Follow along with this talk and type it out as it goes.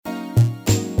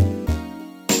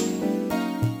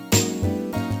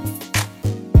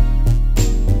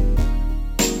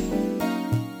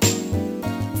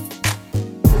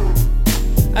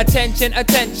attention,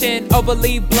 attention.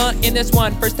 Overly blunt in this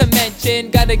one. First to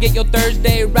mention, gotta get your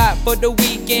Thursday right for the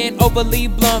weekend. Overly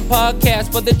blunt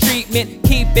podcast for the treatment.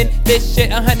 Keeping this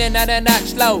shit 100 not a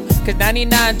notch low. Cause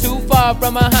 99 too far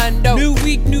from a hundo. New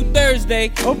week, new Thursday.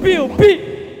 OPOP.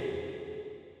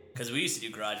 Because we used to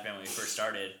do GarageBand when we first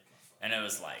started, and it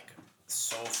was like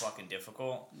so fucking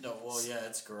difficult. No, well, yeah,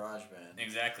 it's GarageBand.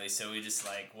 Exactly. So we just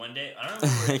like one day, I don't know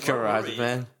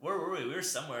GarageBand. Where were we? We were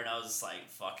somewhere, and I was just like,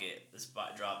 "Fuck it, this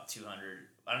bot dropped 200."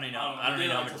 I don't even know. I don't even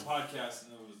know how much. Podcast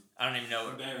and it was I don't even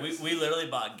know. We literally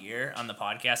bought gear on the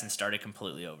podcast and started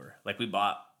completely over. Like we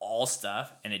bought all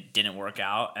stuff, and it didn't work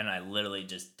out, and I literally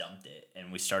just dumped it,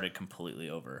 and we started completely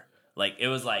over. Like it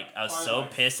was like I was probably so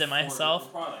like pissed at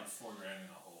myself. Probably like $4,000 in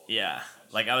the hole. Yeah,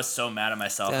 like I was so mad at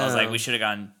myself. Damn. I was like, we should have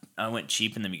gone. I went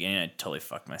cheap in the beginning. I totally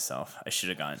fucked myself. I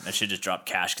should have just dropped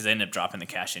cash because I ended up dropping the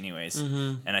cash anyways.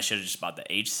 Mm-hmm. And I should have just bought the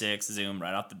H6 Zoom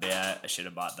right off the bat. I should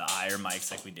have bought the higher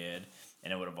mics like we did,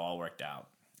 and it would have all worked out.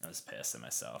 I was pissed at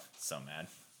myself. So mad.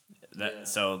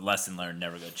 So lesson learned: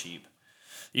 never go cheap.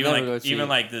 Even that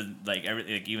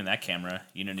camera.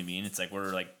 You know what I mean? It's like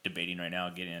we're like debating right now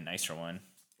getting a nicer one.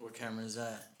 What camera is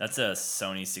that? That's a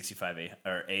Sony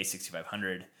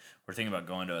A6500. We're thinking about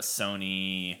going to a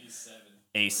Sony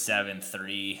A7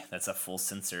 III. That's a full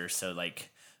sensor. So the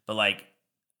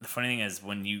funny thing is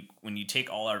when you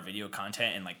take all our video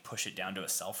content and like push it down to a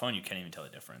cell phone, you can't even tell the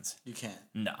difference. You can't.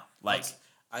 No,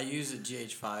 I use a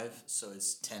GH5, so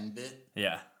it's 10-bit.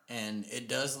 Yeah. And it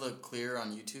does look clear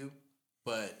on YouTube,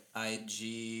 but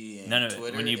IG and none of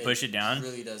Twitter, it. When you push it down,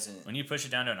 really doesn't. When you push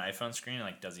it down to an iPhone screen, it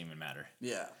like doesn't even matter.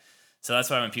 Yeah. So that's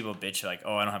why when people bitch like,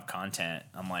 "Oh, I don't have content,"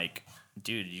 I'm like,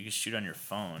 dude, you can shoot on your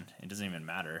phone. It doesn't even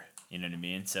matter. You know what I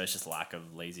mean? So it's just lack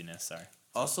of laziness. Sorry.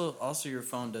 Also, your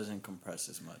phone doesn't compress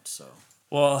as much, so.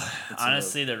 Well,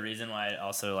 honestly, the reason why I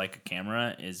also like a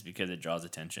camera is because it draws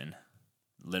attention.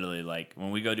 Literally, like when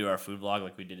we go do our food vlog,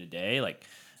 like we did today, like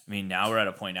I mean, now we're at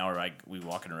a point now where like we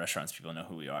walk into restaurants, people know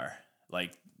who we are.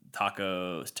 Like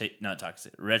Retro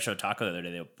Taco the other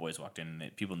day, the boys walked in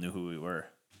and people knew who we were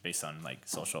based on like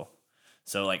social.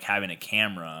 So like having a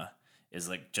camera is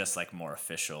like just like more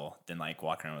official than like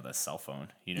walking around with a cell phone.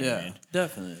 You know what I mean?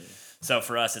 Definitely. So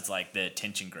for us, it's like the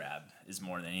attention grab is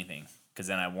more than anything because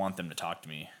then I want them to talk to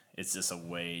me. It's just a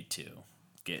way to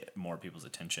get more people's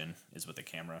attention is with the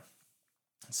camera.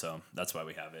 So that's why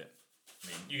we have it. I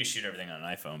mean, you can shoot everything on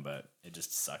an iPhone, but it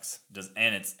just sucks.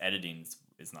 And it's editing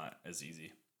is not as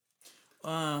easy.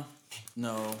 No.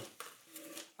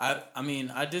 I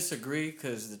mean, I disagree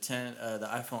because the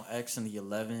iPhone X and the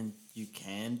 11, you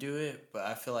can do it, but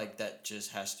I feel like that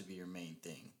just has to be your main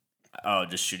thing. Oh,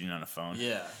 just shooting on a phone.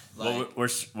 Yeah. Like,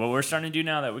 what we're starting to do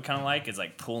now that we kind of like is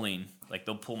like pulling. Like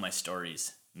they'll pull my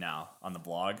stories now on the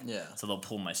blog. Yeah. So they'll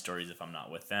pull my stories if I'm not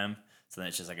with them. So then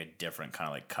it's just like a different kind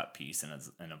of like cut piece in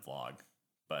a vlog.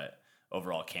 But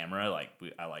overall camera, like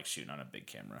I like shooting on a big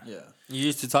camera. Yeah. You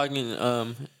used to talking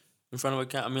in front of a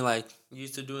camera. I mean, like you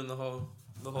used to doing the whole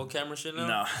camera shit now.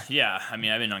 No, yeah. I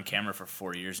mean, I've been on camera for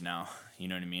 4 years now. You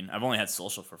know what I mean? I've only had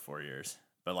social for 4 years,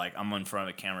 but like I'm in front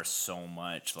of a camera so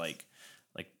much, like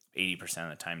 80% of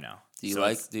the time now. Do you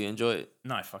enjoy it?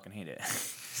 No, I fucking hate it.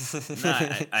 No,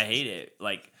 I hate it.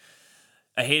 Like,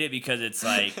 I hate it because it's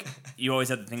like you always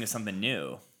have to think of something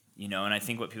new, you know. And I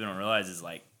think what people don't realize is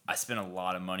like I spend a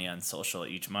lot of money on social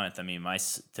each month. I mean,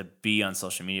 to be on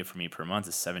social media for me per month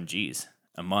is $7 G's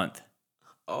a month.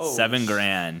 Oh,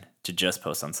 $7,000 to just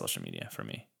post on social media for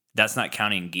me. That's not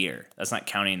counting gear. That's not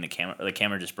counting the camera. The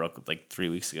camera just broke like 3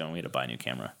 weeks ago, and we had to buy a new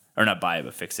camera. Or not buy it,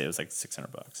 but fix it. It was like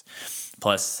 $600.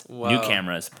 Plus new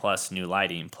cameras, plus new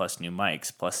lighting, plus new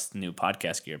mics, plus new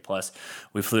podcast gear. Plus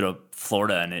we flew to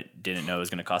Florida and it didn't know it was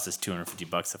going to cost us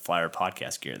 $250 to fly our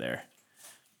podcast gear there.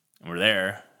 And we're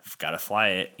there, got to fly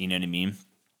it. You know what I mean?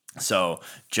 So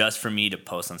just for me to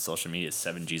post on social media is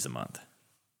 $7 G's a month.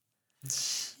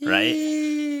 Right?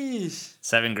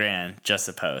 $7,000 just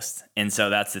to post. And so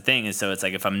that's the thing. And so it's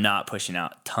like if I'm not pushing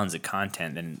out tons of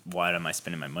content, then what am I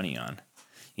spending my money on?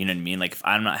 You know what I mean? Like if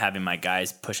I'm not having my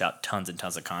guys push out tons and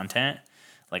tons of content,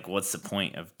 like what's the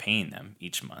point of paying them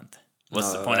each month?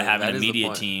 What's the point of having a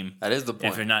media team? That is the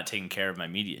point. If you're not taking care of my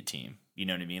media team. You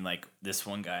know what I mean? Like this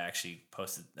one guy actually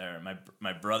posted, or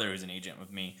my brother who's an agent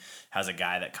with me has a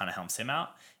guy that kind of helps him out.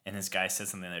 And this guy said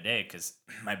something the other day because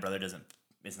my brother is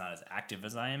not as active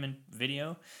as I am in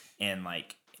video. And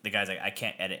like the guy's like, I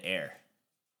can't edit air.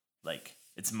 Like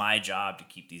it's my job to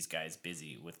keep these guys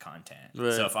busy with content.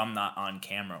 Right. So if I'm not on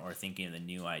camera or thinking of the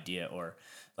new idea or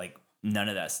like none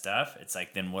of that stuff, it's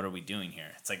like, then what are we doing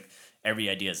here? It's like every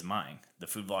idea is mine. The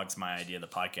food vlog's my idea, the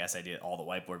podcast idea, all the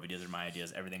whiteboard videos are my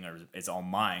ideas, everything it's all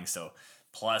mine. So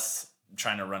plus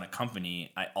trying to run a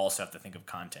company, I also have to think of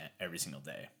content every single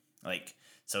day. Like,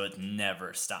 so it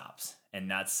never stops. And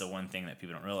that's the one thing that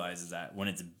people don't realize is that when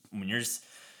you're just,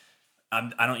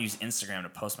 I don't use Instagram to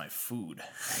post my food.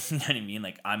 You know what I mean?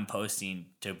 Like, I'm posting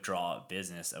to draw a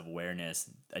business of awareness,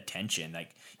 attention. Like,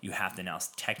 you have to now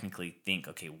technically think,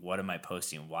 okay, what am I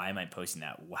posting? Why am I posting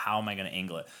that? How am I going to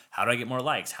angle it? How do I get more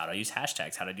likes? How do I use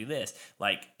hashtags? How do I do this?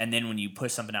 Like, and then when you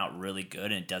push something out really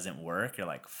good and it doesn't work, you're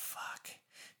like, fuck.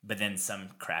 But then some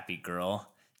crappy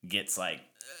girl gets like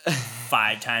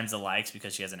 5 times the likes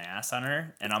because she has an ass on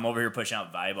her. And I'm over here pushing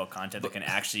out valuable content that can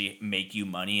actually make you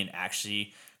money and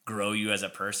actually grow you as a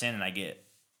person, and I get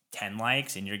 10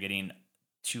 likes and you're getting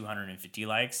 250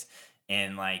 likes,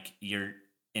 and like you're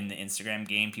in the Instagram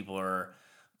game, people are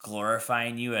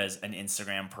glorifying you as an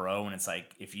Instagram pro, and it's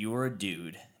like, if you were a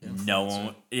dude,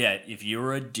 if you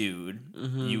were a dude,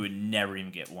 you would never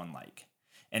even get 1 like.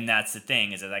 And that's the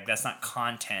thing, is that like that's not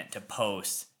content to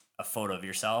post a photo of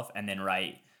yourself and then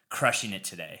write crushing it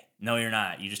today. No, you're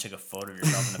not. You just took a photo of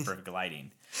yourself in the perfect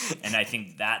lighting. And I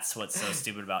think that's what's so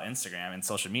stupid about Instagram and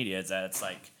social media, is that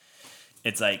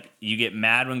it's like you get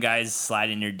mad when guys slide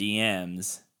in your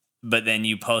DMs, but then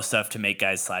you post stuff to make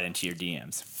guys slide into your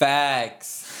DMs.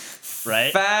 Facts.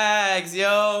 Right? Facts,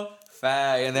 yo.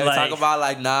 Fact. And they Like, talk about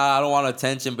like, nah, I don't want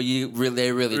attention, but they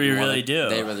really We really do.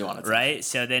 They really want attention. Right?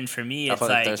 So then for me, I it's feel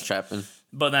like like, thirst trapping.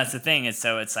 but that's the thing. It's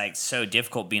like so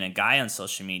difficult being a guy on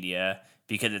social media,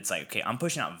 because it's like, okay, I'm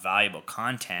pushing out valuable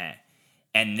content.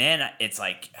 And then it's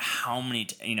like, how many,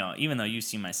 even though you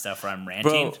see my stuff where I'm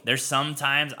ranting, there's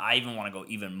sometimes I even want to go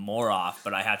even more off,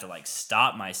 but I have to like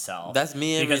stop myself. That's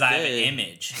me every because I have day. an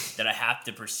image that I have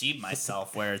to perceive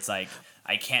myself where it's like,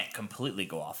 I can't completely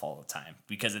go off all the time,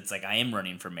 because it's like I am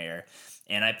running for mayor.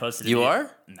 And I posted. You are?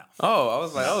 No. Oh, I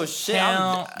was like, oh shit.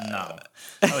 Hell no.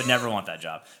 I would never want that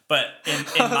job. But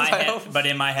in my head,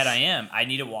 in my head, I am. I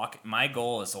need to walk. My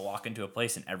goal is to walk into a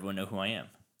place and everyone know who I am.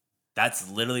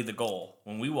 That's literally the goal.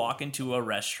 When we walk into a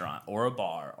restaurant or a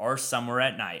bar or somewhere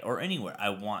at night or anywhere,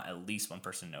 I want at least one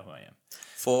person to know who I am.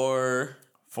 For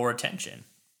attention.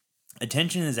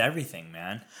 Attention is everything,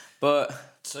 man. But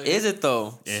is it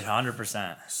though?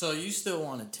 100%. So you still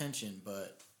want attention,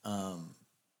 but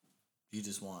you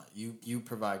just want you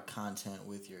provide content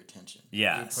with your attention.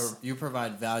 Yes. You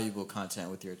provide valuable content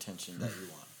with your attention that you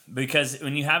want. Because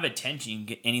when you have attention, you can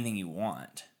get anything you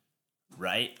want.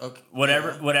 Right? Okay.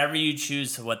 Whatever you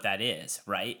choose to what that is,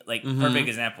 right? Like, perfect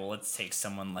example, let's take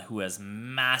someone who has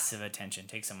massive attention.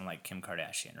 Take someone like Kim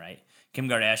Kardashian, right? Kim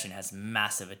Kardashian has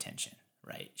massive attention,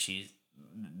 right?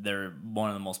 They're one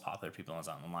of the most popular people on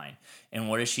the line. And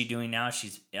what is she doing now?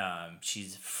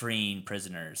 She's freeing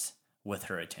prisoners with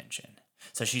her attention.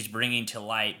 So she's bringing to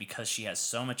light, because she has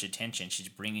so much attention, she's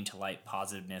bringing to light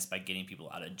positiveness by getting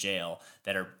people out of jail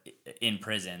that are in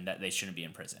prison that they shouldn't be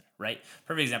in prison, right?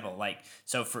 Perfect example, like,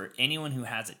 so for anyone who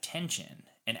has attention,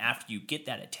 and after you get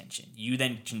that attention, you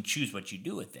then can choose what you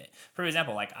do with it. For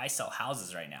example, like, I sell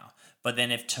houses right now, but then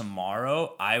if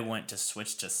tomorrow I went to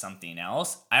switch to something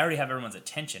else, I already have everyone's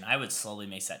attention. I would slowly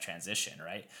make that transition,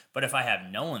 right? But if I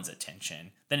have no one's attention,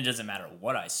 then it doesn't matter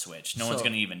what I switch. No one's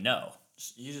going to even know.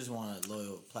 You just want a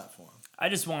loyal platform. I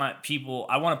just want people.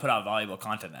 I want to put out valuable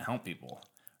content that help people,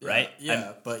 right?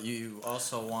 Yeah, but you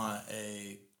also want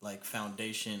a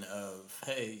foundation of,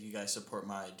 hey, you guys support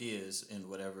my ideas in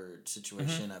whatever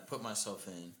situation I put myself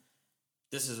in.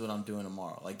 This is what I'm doing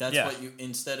tomorrow. Like, that's what you,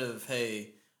 instead of,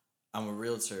 hey, I'm a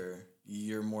realtor,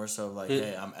 you're more so like,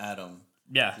 hey, I'm Adam.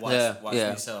 Yeah. Watch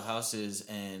me sell houses,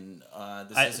 and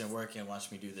this isn't working.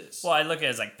 Watch me do this. Well, I look at it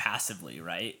as like passively,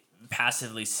 right?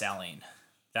 Passively selling.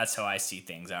 That's how I see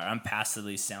things are. I'm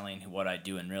passively selling what I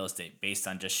do in real estate based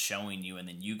on just showing you, and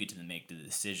then you get to make the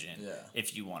decision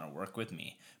if you want to work with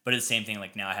me. But it's the same thing,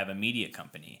 like, now I have a media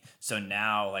company. So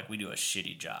now, like, we do a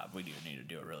shitty job. We do need to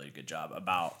do a really good job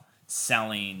about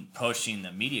pushing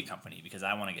the media company, because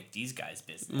I want to get these guys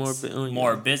business.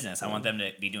 More business. I want them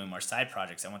to be doing more side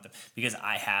projects. I want them, because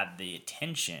I have the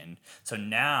attention. So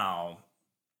now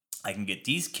I can get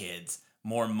these kids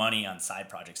more money on side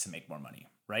projects to make more money,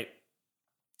 right?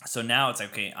 So now it's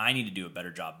like, okay, I need to do a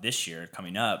better job this year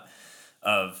coming up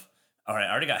of, all right, I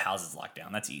already got houses locked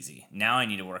down. That's easy. Now I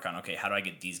need to work on, okay, how do I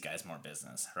get these guys more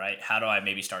business, right? How do I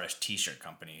maybe start a t-shirt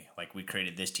company? Like, we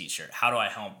created this t-shirt. How do I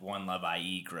help One Love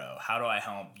IE grow? How do I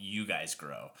help you guys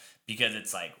grow? Because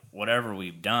it's like, whatever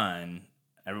I've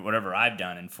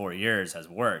done in 4 years has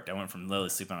worked. I went from literally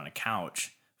sleeping on a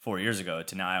couch 4 years ago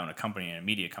to now I own a company and a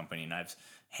media company, and I've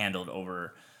handled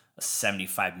over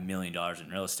 $75 million in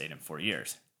real estate in 4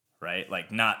 years, right?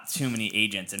 Like, not too many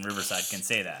agents in Riverside can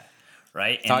say that,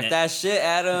 right? And Talk that shit,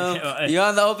 Adam. You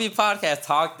on the OP podcast?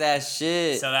 Talk that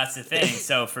shit. So that's the thing.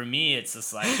 So for me, it's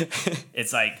just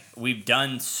like we've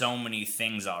done so many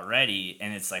things already,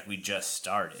 and it's like we just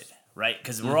started, right?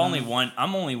 Because we're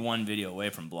I'm only one video away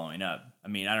from blowing up. I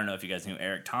mean, I don't know if you guys knew who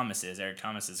Eric Thomas is. Eric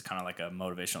Thomas is kind of like a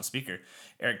motivational speaker.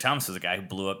 Eric Thomas was a guy who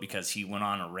blew up because he went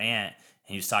on a rant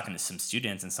and he was talking to some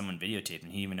students and someone videotaped,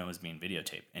 and he didn't even know it was being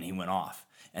videotaped, and he went off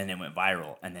and then went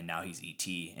viral, and then now he's ET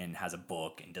and has a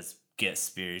book and does get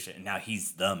spiritual, and now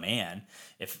he's the man.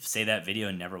 If say that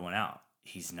video never went out,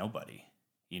 he's nobody,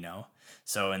 you know?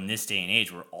 So in this day and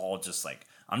age, we're all just like,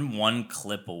 I'm one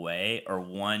clip away or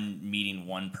meeting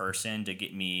one person to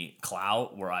get me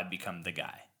clout where I become the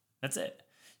guy. That's it.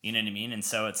 You know what I mean? And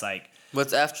so it's like,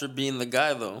 what's after being the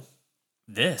guy though?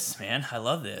 This, man, I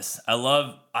love this. I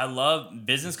love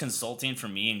business consulting. For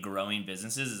me, and growing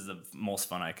businesses is the most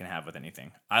fun I can have with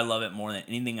anything. I love it more than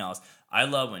anything else. I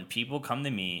love when people come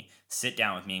to me, sit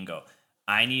down with me and go,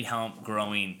 I need help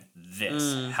growing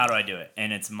this. How do I do it?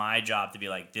 And it's my job to be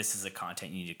like, this is the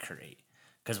content you need to create.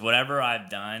 Because whatever I've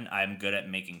done, I'm good at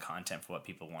making content for what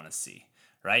people want to see,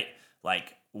 right?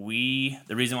 Like the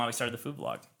reason why we started the food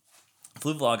vlog.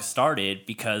 Food vlog started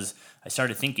because I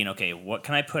started thinking, okay, what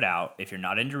can I put out if you're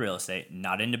not into real estate,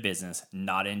 not into business,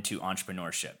 not into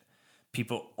entrepreneurship?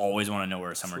 People always want to know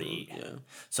where somewhere to eat. Yeah.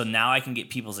 So now I can get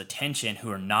people's attention who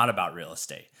are not about real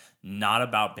estate, not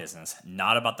about business,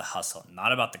 not about the hustle,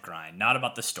 not about the grind, not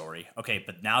about the story. Okay,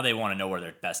 but now they want to know where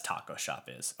their best taco shop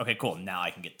is. Okay, cool. Now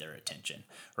I can get their attention,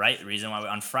 right? The reason why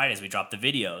on Fridays we drop the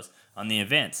videos on the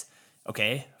events.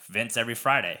 Okay, events every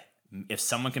Friday. If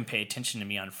someone can pay attention to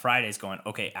me on Fridays going,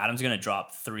 okay, Adam's going to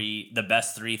drop the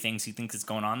best 3 things he thinks is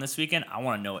going on this weekend, I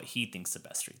want to know what he thinks the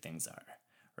best 3 things are,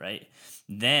 right?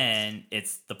 Then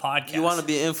it's the podcast. You want to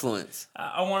be influenced.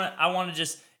 I want to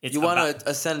just... You want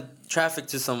to send traffic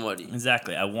to somebody.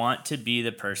 Exactly. I want to be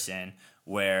the person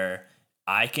where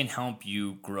I can help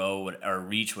you grow or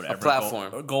reach whatever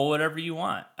platform. Goal whatever you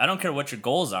want. I don't care what your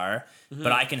goals are,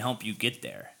 but I can help you get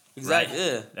there. Exactly.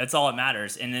 Right? Yeah. That's all that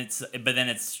matters. But then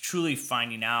it's truly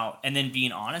finding out and then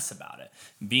being honest about it.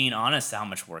 Being honest how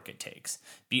much work it takes.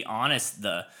 Be honest,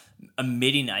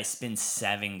 admitting I spend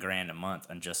 $7,000 a month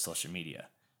on just social media.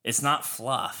 It's not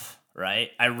fluff,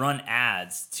 right? I run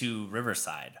ads to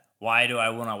Riverside. Why do I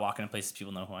want to walk into places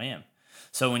people know who I am?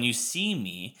 So when you see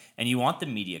me and you want the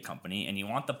media company and you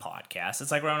want the podcast,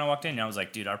 it's like when I walked in and I was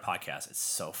like, dude, our podcast is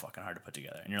so fucking hard to put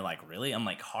together. And you're like, really? I'm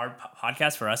like,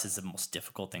 podcast for us is the most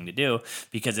difficult thing to do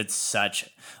because it's such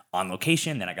on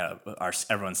location. Then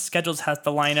everyone's schedules has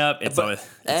to line up. It's always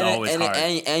hard.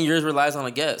 And yours relies on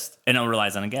a guest. And it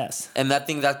relies on a guest. And that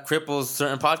thing that cripples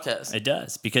certain podcasts. It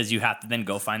does because you have to then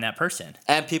go find that person.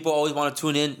 And people always want to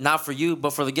tune in, not for you, but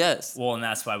for the guest. Well, and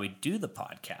that's why we do the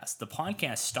podcast. The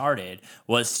podcast started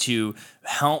was to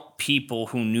help people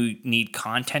who need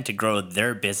content to grow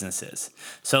their businesses.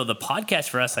 So the podcast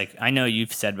for us, like I know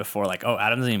you've said before, like, oh,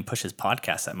 Adam doesn't even push his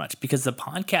podcast that much because the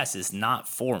podcast is not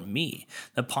for me.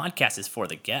 The podcast is for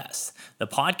the guests. The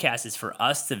podcast is for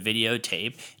us to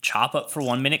videotape, chop up for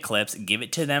 1-minute clips, give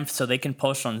it to them so they can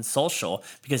post on social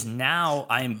because now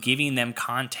I am giving them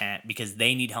content because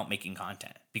they need help making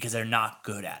content because they're not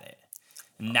good at it.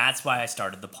 And that's why I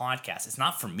started the podcast. It's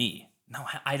not for me. No,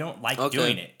 I don't like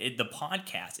doing it. The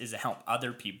podcast is to help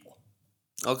other people.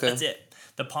 Okay. That's it.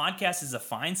 The podcast is to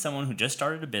find someone who just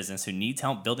started a business who needs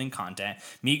help building content.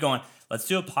 Me going, let's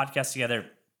do a podcast together.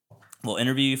 We'll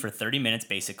interview you for 30 minutes,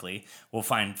 basically. We'll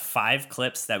find 5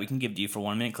 clips that we can give to you for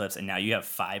 1-minute clips, and now you have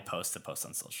 5 posts to post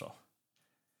on social.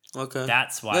 Okay.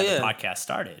 That's why the podcast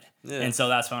started. Yeah. And so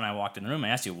that's when I walked in the room. I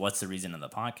asked you, what's the reason of the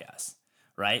podcast?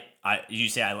 Right? You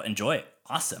say, I enjoy it.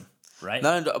 Awesome. Right?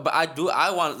 No, but I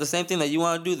want the same thing that you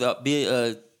want to do.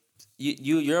 Though,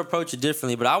 your approach is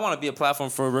differently, but I want to be a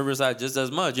platform for Riverside just as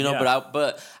much, you know. Yeah.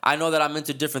 But I know that I'm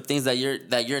into different things that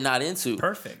you're not into.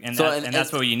 Perfect, and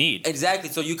that's what you need. Exactly.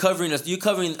 So you covering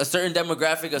a certain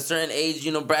demographic, a certain age,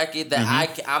 bracket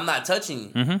that I'm not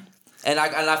touching. Mm-hmm. And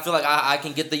I feel like I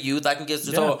can get the youth. I can get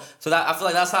so that I feel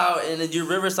like that's how and your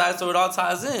Riverside, so it all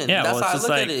ties in. Yeah, that's how I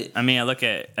look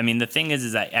at it. The thing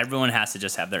is that everyone has to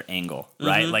just have their angle,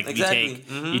 right? Like exactly.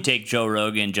 you take Joe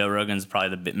Rogan. Joe Rogan's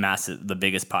probably the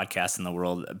biggest podcast in the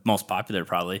world, most popular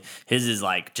probably. His is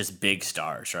like just big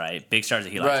stars, right? Big stars that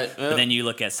he likes. Right. Yeah. But then you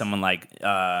look at someone like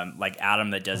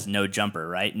Adam that does No Jumper,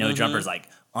 right? No Jumper's like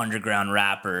underground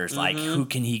rappers, like who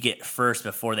can he get first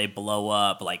before they blow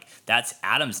up? Like that's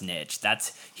Adam's niche.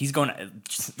 Those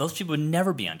people would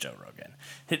never be on Joe Rogan.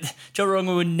 Joe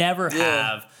Rogan would never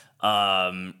have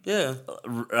Yeah.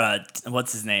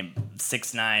 What's his name?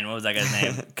 6ix9ine. What was that guy's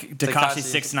name? Tekashi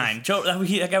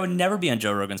 6ix9ine. That guy would never be on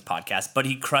Joe Rogan's podcast, but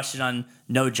he crushed it on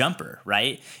No Jumper,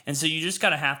 right? And so you just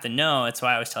gotta have to know. That's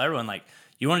why I always tell everyone, like,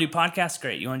 you want to do podcasts,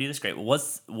 great. You want to do this, great. Well,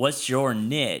 what's your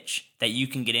niche that you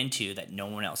can get into that no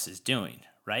one else is doing,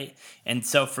 right? And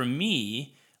so for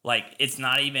me, like, it's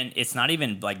not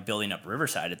even like building up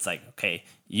Riverside. It's like, okay,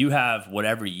 you have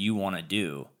whatever you want to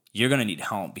do. You're going to need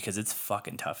help because it's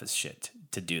fucking tough as shit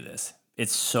to do this.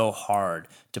 It's so hard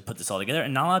to put this all together.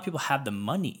 And not a lot of people have the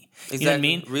money. Exactly. You know what I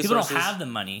mean? Resources. People don't have the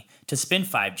money to spend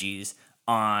 5Gs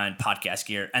on podcast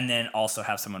gear and then also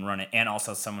have someone run it and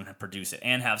also someone produce it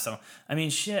and have some. I mean,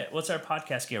 shit, what's our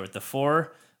podcast gear with the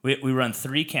 4? We run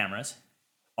 3 cameras,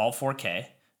 all 4K.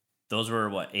 Those were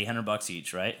what, $800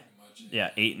 each, right?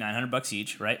 Yeah, $900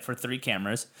 each, right, for 3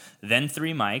 cameras, then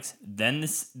 3 mics, then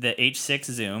the H6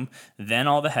 Zoom, then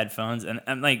all the headphones, and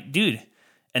I'm like, dude,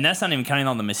 and that's not even counting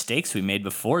all the mistakes we made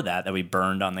before that we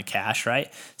burned on the cash,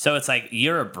 right? So it's like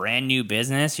you're a brand new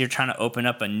business, you're trying to open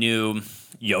up a new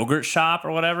yogurt shop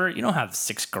or whatever. You don't have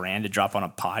 $6,000 to drop on a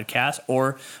podcast,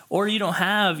 or you don't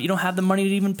have the money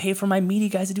to even pay for my media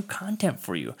guys to do content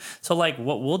for you. So like,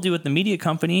 what we'll do with the media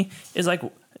company is like,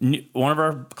 one of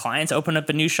our clients opened up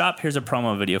a new shop. Here's a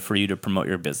promo video for you to promote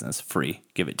your business free.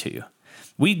 Give it to you.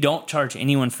 We don't charge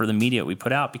anyone for the media we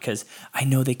put out because I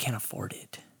know they can't afford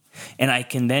it. And I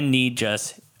can then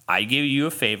I give you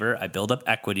a favor. I build up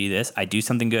equity. I do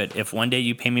something good. If one day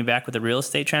you pay me back with a real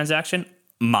estate transaction,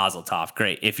 mazel tov,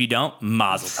 great. If you don't,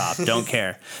 mazel tov, don't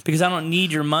care. Because I don't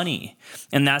need your money.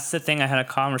 And that's the thing. I had a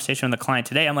conversation with a client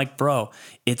today. I'm like, bro,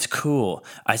 it's cool.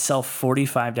 I sell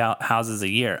 45 houses a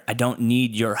year. I don't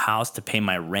need your house to pay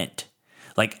my rent.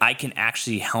 Like, I can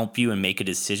actually help you and make a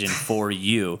decision for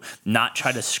you, not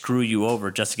try to screw you over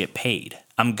just to get paid.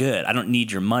 I'm good. I don't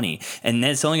need your money. And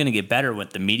then it's only going to get better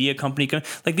with the media company.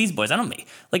 Like, these boys, I don't make,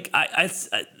 like,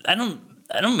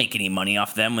 I don't make any money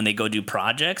off them when they go do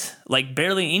projects, like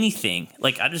barely anything.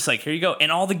 Like, I just like, here you go. And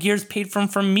all the gear's paid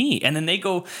from me. And then they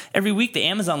go every week. The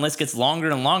Amazon list gets longer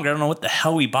and longer. I don't know what the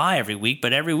hell we buy every week,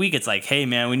 but every week it's like, hey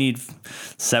man, we need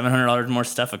 $700 more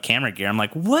stuff of camera gear. I'm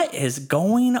like, what is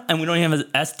going on? And we don't even have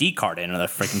an SD card in the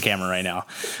freaking camera right now.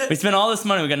 We spent all this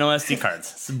money. We got no SD cards.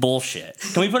 It's bullshit.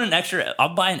 Can we put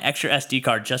I'll buy an extra SD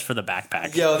card just for the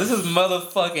backpack. Yo, this is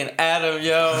motherfucking Adam,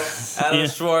 Adam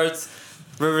Schwarz.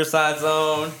 Riverside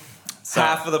Zone,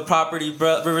 half of the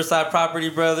Riverside Property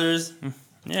Brothers,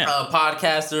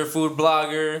 podcaster, food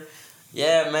blogger.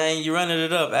 Yeah, man, you running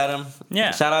it up, Adam.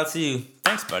 Yeah. Shout out to you.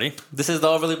 Thanks, buddy. This is the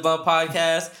Overly Blunt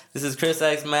Podcast. This is Chris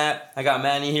X Matt. I got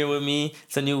Manny here with me.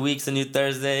 It's a new week, it's a new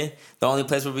Thursday. The only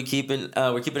place where we're keeping the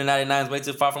 99s way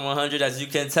too far from 100, as you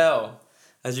can tell.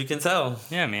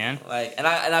 Yeah, man. Like, and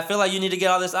I feel like you need to get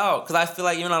all this out, because I feel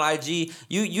like even on IG,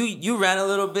 you ran a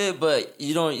little bit, but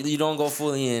you don't go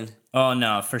fully in. Oh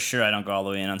no, for sure I don't go all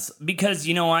the way in because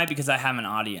you know why? Because I have an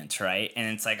audience, right?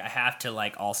 And it's like I have to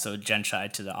like also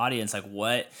gentrify to the audience, like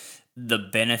what the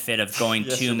benefit of going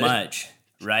too much,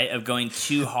 right? Of going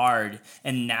too hard,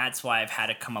 and that's why I've had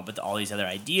to come up with all these other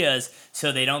ideas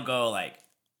so they don't go like,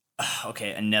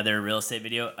 okay, another real estate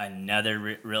video,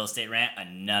 another real estate rant,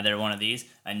 another one of these.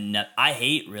 I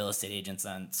hate real estate agents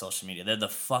on social media. They're the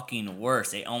fucking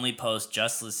worst. They only post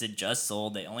just listed, just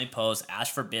sold. They only post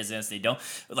ask for business. They don't,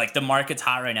 like, the market's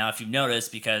hot right now, if you've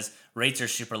noticed, because rates are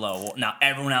super low. Well, now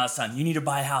everyone else is telling you need to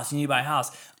buy a house.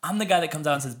 I'm the guy that comes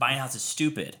out and says buying a house is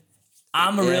stupid.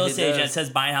 I'm a real estate agent that says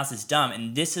buying a house is dumb.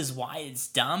 And this is why it's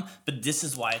dumb, but this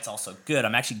is why it's also good.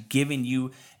 I'm actually giving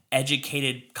you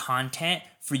educated content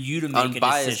for you to make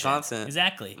unbiased a decision. Content.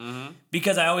 Exactly. Mm-hmm.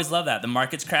 Because I always love that. The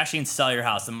market's crashing, sell your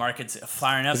house. The market's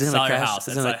firing up, sell your house.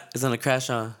 It's going to crash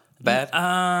on bad?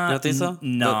 You don't think so?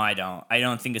 No, I don't. I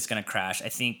don't think it's going to crash. I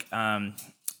think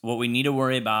what we need to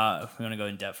worry about, if we want to go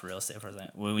in depth for real estate for a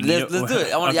second. Let's do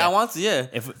it. I want to, yeah.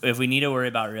 If we need to worry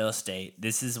about real estate,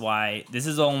 this is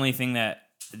the only thing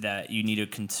that you need to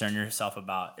concern yourself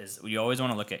about is you always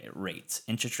want to look at rates.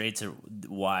 Interest rates are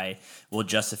why will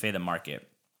justify the market.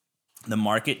 The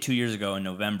market 2 years ago, in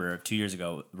November of 2 years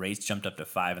ago, rates jumped up to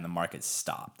 5 and the market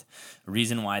stopped. The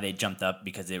reason why they jumped up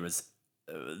because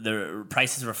the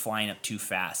prices were flying up too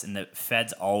fast, and the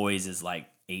Fed's always is like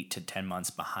 8 to 10 months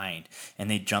behind, and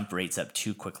they jumped rates up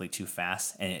too quickly, too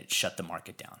fast, and it shut the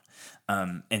market down.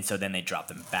 And so then they dropped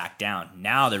them back down.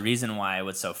 Now, the reason why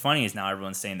what's so funny is now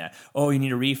everyone's saying that, oh, you need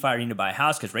to refi or you need to buy a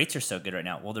house because rates are so good right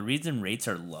now. Well, the reason rates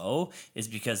are low is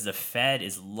because the Fed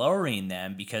is lowering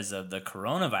them because of the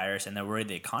coronavirus, and they're worried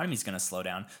the economy is going to slow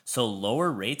down. So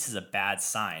lower rates is a bad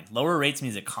sign. Lower rates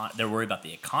means they're worried about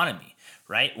the economy,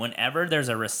 right? Whenever there's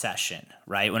a recession,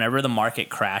 right? Whenever the market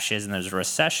crashes and there's a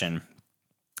recession,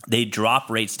 they drop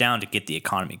rates down to get the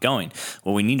economy going.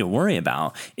 What we need to worry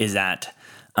about is that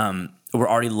we're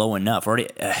already low enough. We're already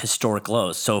at historic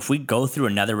lows. So if we go through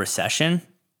another recession,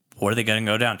 what are they going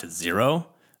to go down to? Zero?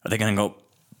 Are they going to go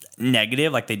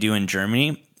negative like they do in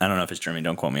Germany? I don't know if it's Germany.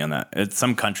 Don't quote me on that. It's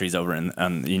some countries over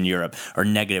in Europe are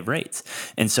negative rates.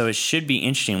 And so it should be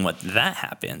interesting what that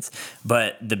happens.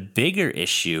 But the bigger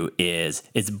issue is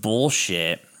it's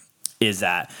bullshit is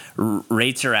that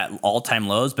rates are at all-time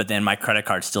lows, but then my credit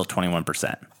card's still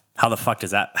 21%. How the fuck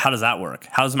does that? How does that work?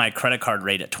 How's my credit card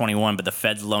rate at 21, but the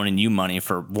Fed's loaning you money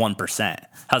for 1%?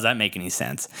 How does that make any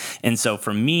sense? And so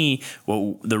for me,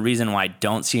 the reason why I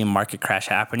don't see a market crash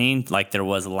happening like there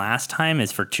was last time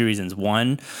is for two reasons.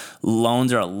 One,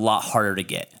 loans are a lot harder to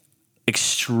get.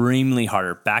 Extremely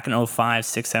harder. Back in 05,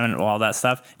 6, 7, all that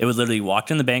stuff, it was literally walked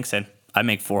in the bank, said, I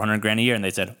make $400,000 a year. And they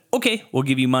said, okay, we'll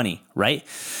give you money, right?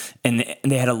 And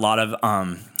they had a lot of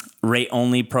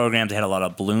rate-only programs. They had a lot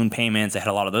of balloon payments. They had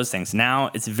a lot of those things.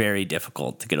 Now it's very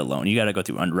difficult to get a loan. You got to go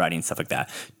through underwriting, stuff like that.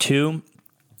 Two,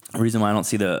 the reason why I don't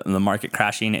see the market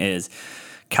crashing is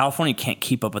California can't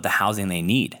keep up with the housing they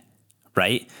need,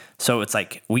 right? So it's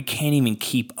like we can't even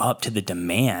keep up to the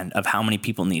demand of how many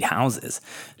people need houses.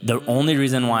 The only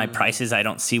reason why prices I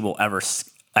don't see will ever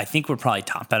I think we're probably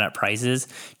top out at prices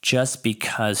just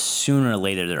because sooner or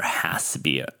later there has to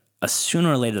be a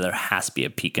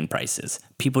peak in prices.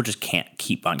 People just can't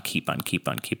keep on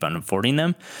affording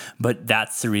them. But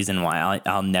that's the reason why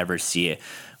I'll never see it.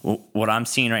 What I'm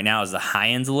seeing right now is the high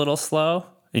end's a little slow.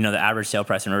 You know, the average sale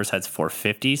price in Riverside's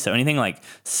 $450. So anything like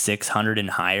 600 and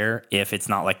higher, if it's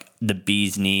not like the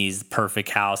bee's knees, perfect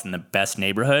house in the best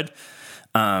neighborhood,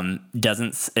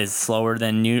 is slower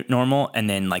than normal. And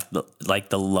then like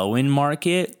the low end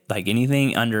market, like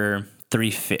anything under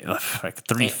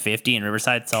 350 in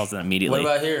Riverside sells it immediately.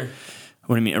 What about here?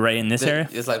 What do you mean? Right in this area?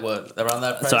 It's like what, around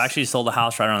that price? So I actually sold a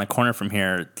house right around the corner from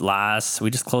here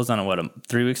we just closed on it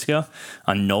 3 weeks ago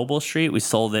on Noble Street. We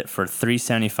sold it for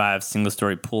 $375, single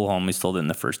story pool home. We sold it in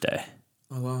the first day.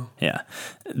 Oh, wow. Yeah.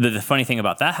 The funny thing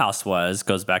about that house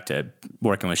goes back to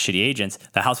working with shitty agents.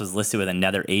 The house was listed with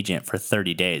another agent for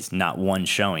 30 days, not one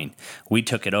showing. We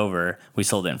took it over. We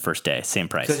sold it in first day, same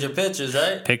price. Because your pictures,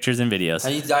 right? Pictures and videos.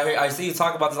 And I see you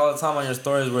talk about this all the time on your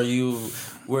stories where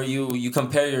you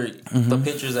compare the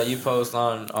pictures that you post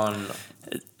on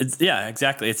Yeah,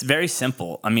 exactly. It's very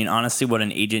simple. I mean, honestly, what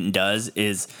an agent does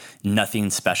is nothing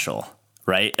special.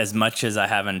 Right? As much as I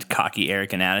have a cocky,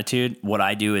 arrogant attitude, what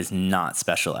I do is not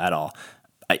special at all.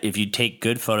 If you take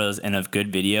good photos and a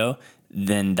good video,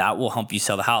 then that will help you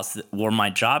sell the house. Where my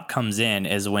job comes in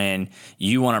is when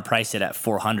you want to price it at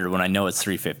 $400 when I know it's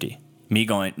 $350. Me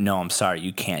going, no, I'm sorry,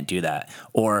 you can't do that.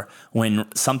 Or when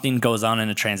something goes on in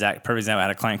a transaction. Perfect example, I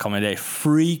had a client call me today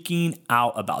freaking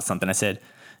out about something. I said,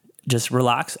 just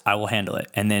relax, I will handle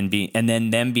it. And then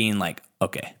them being like,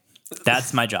 okay.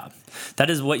 That's my job. That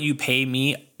is what you pay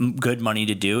me good money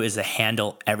to do, is to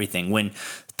handle everything. When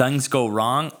things go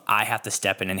wrong, I have to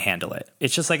step in and handle it.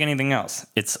 It's just like anything else.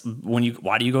 It's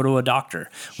why do you go to a doctor?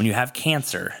 When you have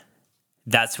cancer,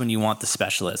 that's when you want the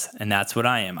specialist. And that's what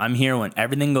I am. I'm here when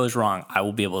everything goes wrong. I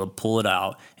will be able to pull it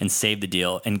out and save the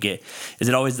deal and is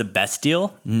it always the best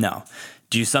deal? No.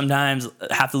 Do you sometimes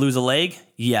have to lose a leg?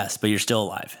 Yes, but you're still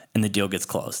alive and the deal gets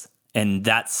closed. And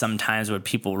that's sometimes what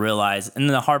people realize. And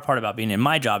the hard part about being in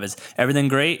my job is everything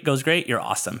goes great, you're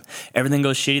awesome. Everything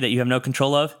goes shitty that you have no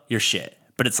control of, you're shit.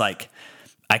 But it's like,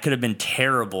 I could have been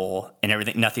terrible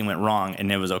and nothing went wrong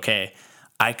and it was okay.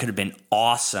 I could have been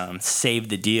awesome, saved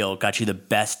the deal, got you the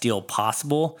best deal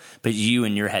possible, but you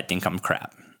in your head think I'm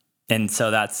crap. And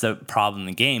so that's the problem in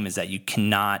the game, is that you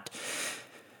cannot...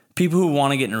 People who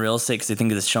want to get in real estate because they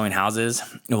think it's showing houses,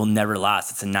 it will never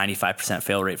last. It's a 95%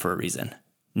 fail rate for a reason.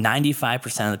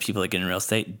 95% of the people that get in real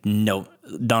estate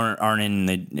aren't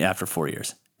in after 4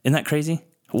 years. Isn't that crazy?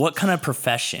 What kind of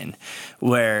profession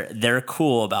where they're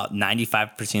cool about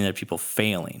 95% of the people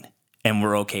failing and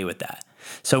we're okay with that?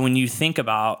 So when you think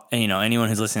about, anyone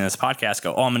who's listening to this podcast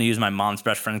go, I'm going to use my mom's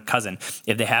best friend cousin.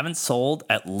 If they haven't sold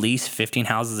at least 15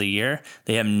 houses a year,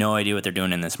 they have no idea what they're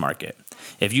doing in this market.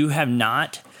 If you are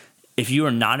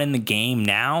not in the game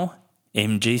now,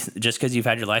 And just because you've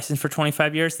had your license for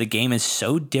 25 years, the game is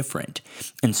so different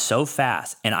and so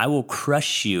fast. And I will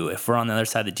crush you if we're on the other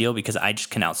side of the deal because I just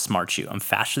can outsmart you. I'm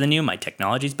faster than you. My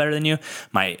technology's better than you.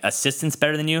 My assistant's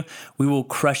better than you. We will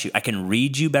crush you. I can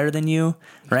read you better than you,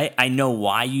 right? I know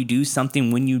why you do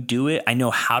something when you do it. I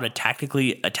know how to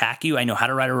tactically attack you. I know how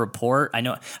to write a report. I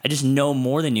just know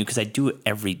more than you because I do it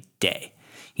every day.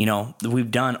 You know,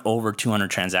 we've done over 200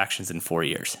 transactions in 4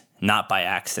 years. Not by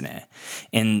accident.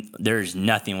 And there's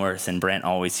nothing worse, and Brent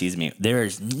always sees me.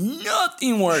 There's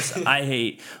nothing worse I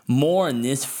hate more in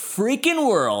this freaking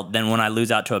world than when I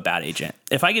lose out to a bad agent.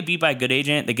 If I get beat by a good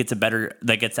agent that gets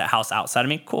that house outside of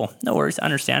me, cool. No worries, I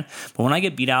understand. But when I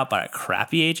get beat out by a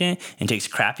crappy agent and takes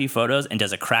crappy photos and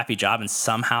does a crappy job and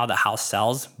somehow the house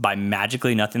sells by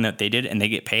magically nothing that they did and they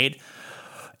get paid,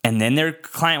 and then their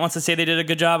client wants to say they did a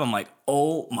good job, I'm like,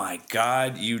 oh my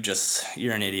God, you're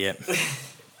an idiot.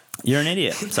 You're an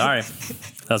idiot. Sorry.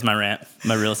 That was my rant,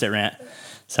 my real estate rant.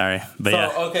 Sorry. But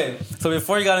Okay. So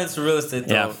before you got into real estate,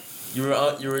 though, you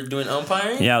were doing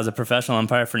umpiring? Yeah, I was a professional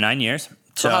umpire for 9 years.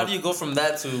 So how do you go from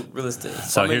that to real estate?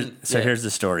 Here's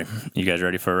the story. You guys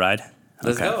ready for a ride?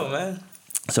 Let's go, man.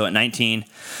 So at 19,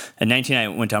 I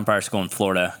went to umpire school in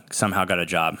Florida. Somehow got a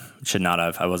job. Should not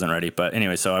have. I wasn't ready. But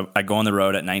anyway, so I go on the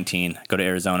road at 19, go to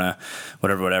Arizona,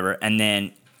 whatever. And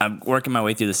then I'm working my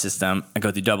way through the system. I go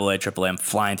through AA, AAA. I'm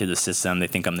flying through the system. They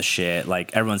think I'm the shit.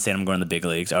 Like, everyone's saying I'm going to the big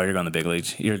leagues. Oh, you're going to the big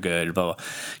leagues. You're good. Blah, blah.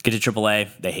 Get to AAA.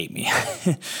 They hate me.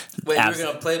 Wait, you were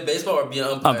going to play baseball or be an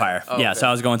umpire? Umpire. Oh, yeah, okay. So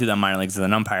I was going through the minor leagues as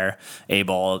an umpire.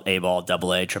 A-ball, AA,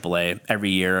 AAA.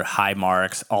 Every year, high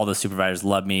marks. All the supervisors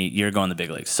love me. You're going to the big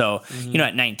leagues. So,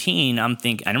 at 19, I'm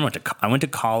thinking, I went to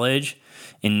college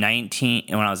when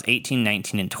I was 18,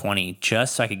 19, and 20,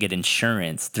 just so I could get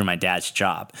insurance through my dad's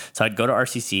job. So I'd go to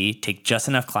RCC, take just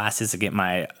enough classes to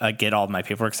get all of my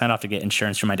paperwork signed off to get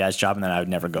insurance through my dad's job, and then I would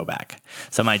never go back.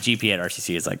 So my GPA at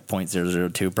RCC is like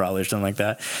 0.002 probably or something like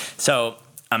that. So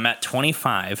I'm at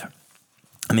 25.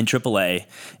 I'm in AAA,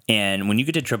 and when you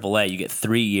get to AAA, you get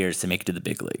 3 years to make it to the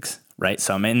big leagues, right?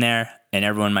 So I'm in there, and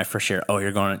everyone my first year,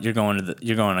 you're going to go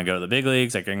to the big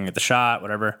leagues, like you're going to get the shot,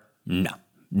 whatever.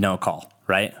 No call,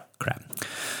 right? Crap.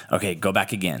 Okay, go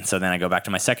back again. So then I go back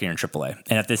to my second year in AAA.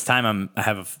 And at this time, I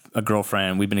have a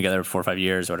girlfriend. We've been together for 4 or 5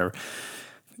 years or whatever.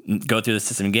 Go through the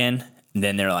system again. And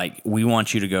then they're like, we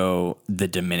want you to go the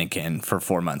Dominican for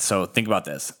 4 months. So think about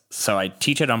this. So I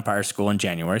teach at umpire school in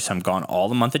January. So I'm gone all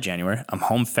the month of January. I'm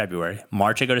home February.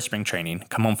 March, I go to spring training,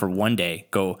 come home for 1 day,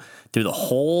 go through the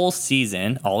whole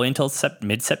season, all the way until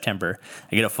mid-September.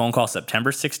 I get a phone call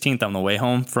September 16th on the way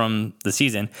home from the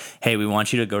season. Hey, we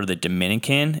want you to go to the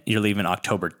Dominican. You're leaving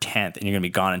October 10th, and you're going to be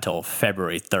gone until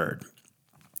February 3rd.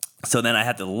 So then I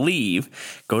had to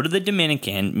leave, go to the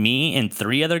Dominican, me and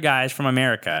 3 other guys from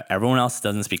America. Everyone else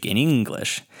doesn't speak any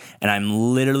English. And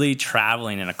I'm literally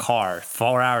traveling in a car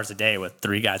 4 hours a day with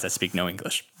 3 guys that speak no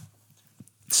English.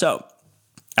 So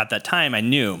at that time, I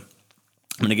knew I'm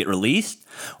going to get released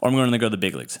or I'm going to go to the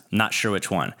big leagues. Not sure which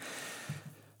one.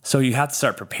 So you have to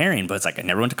start preparing, but it's like I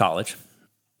never went to college.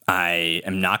 I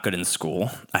am not good in school.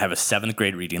 I have a 7th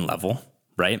grade reading level.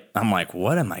 Right? I'm like,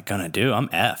 what am I going to do? I'm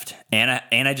effed. And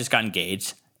I just got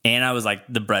engaged. And I was like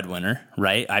the breadwinner,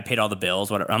 right? I paid all the bills,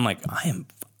 whatever. I'm like, I am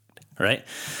fucked, right?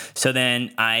 So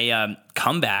then I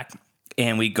come back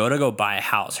and we go buy a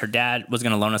house. Her dad was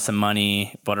going to loan us some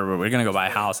money, whatever. We're going to go buy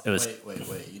a house. It was Wait.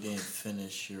 You didn't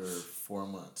finish your 4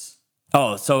 months.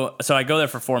 Oh, so I go there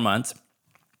for 4 months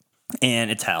and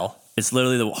it's hell. It's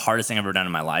literally the hardest thing I've ever done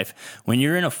in my life. When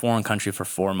you're in a foreign country for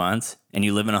 4 months and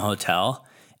you live in a hotel,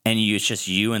 and it's just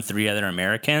you and 3 other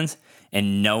Americans,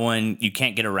 and you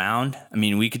can't get around. I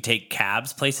mean, we could take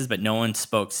cabs places, but no one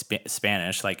spoke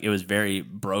Spanish. Like, it was very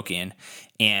broken,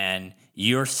 and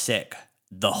you're sick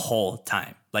the whole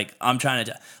time. Like, I'm trying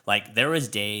to, there was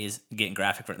days, getting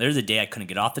graphic, there was a day I couldn't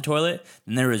get off the toilet,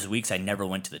 and there was weeks I never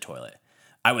went to the toilet.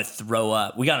 I would throw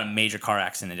up. We got in a major car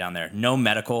accident down there. No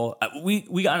medical.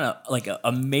 We got in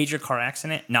a major car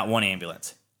accident, not one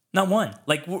ambulance. Not one.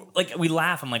 Like we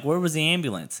laugh. I'm like, where was the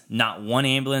ambulance? Not one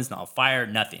ambulance, not a fire,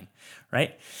 nothing,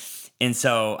 right? And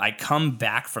so I come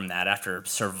back from that after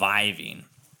surviving.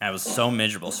 I was so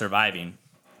miserable surviving.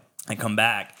 I come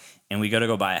back, and we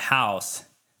go buy a house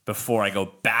before I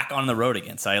go back on the road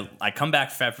again. So I come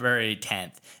back February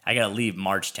 10th. I got to leave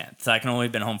March 10th. So I can only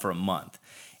have been home for a month.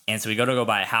 And so we go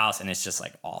buy a house, and it's just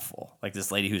like awful. Like,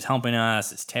 this lady who's helping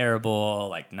us is terrible,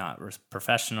 like not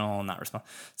professional, not responsible.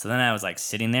 So then I was like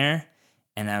sitting there,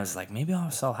 and I was like, maybe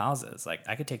I'll sell houses. Like,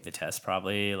 I could take the test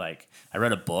probably. Like, I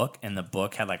read a book, and the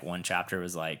book had like one chapter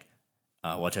was like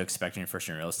what to expect in your first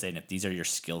year in real estate. And if these are your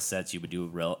skill sets, you would do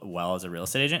well as a real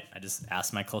estate agent. I just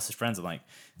asked my closest friends, I'm like,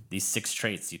 these 6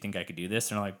 traits, do you think I could do this?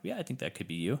 And they're like, yeah, I think that could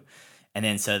be you. And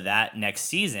then so that next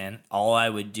season, all I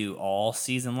would do all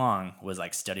season long was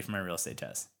like study for my real estate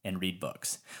test and read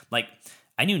books. Like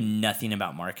I knew nothing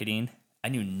about marketing. I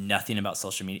knew nothing about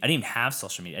social media. I didn't even have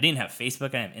social media. I didn't have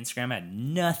Facebook. I didn't have Instagram. I had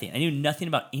nothing. I knew nothing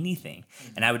about anything.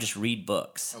 And I would just read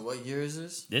books. And what year is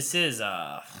this? This is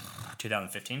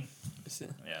 2015. Yeah, this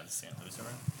is St. Louis over.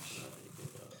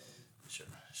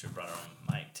 Should have brought our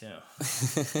own mic too.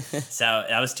 So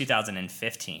that was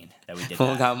 2015 that we did Fool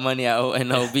that. got money at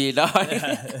NOB, dog.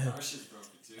 Our shit's broken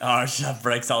too. Our stuff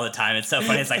breaks all the time. It's so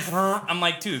funny. It's like, I'm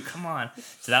like, dude, come on.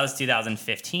 So that was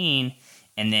 2015.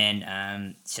 And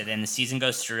then, so then the season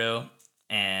goes through,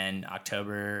 and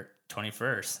October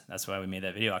 21st, that's why we made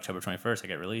that video. October 21st, I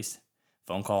get released.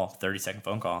 Phone call, 30-second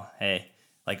phone call. Hey,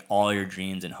 like all your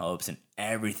dreams and hopes and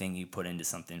everything you put into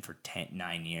something for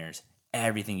 9 years,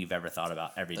 everything you've ever thought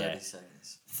about every day.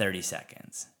 30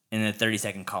 seconds. And the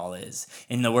 30-second call is,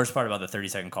 and the worst part about the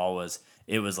 30-second call was,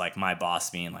 it was like my boss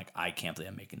being like, I can't believe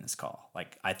I'm making this call.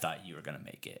 Like, I thought you were going to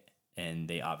make it. And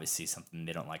they obviously something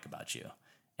they don't like about you.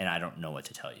 And I don't know what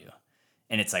to tell you.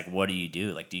 And it's like, what do you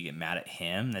do? Like, do you get mad at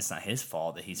him? That's not his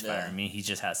fault that he's firing me. He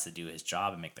just has to do his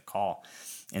job and make the call.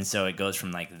 And so it goes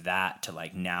from like that to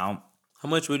like now. How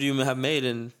much would you have made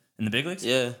in the big leagues?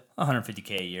 Yeah.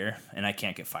 $150K a year, and I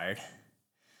can't get fired.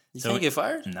 You can't get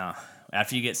fired? No.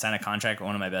 After you get signed a contract,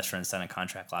 one of my best friends signed a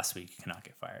contract last week, you cannot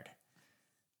get fired.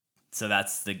 So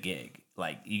that's the gig.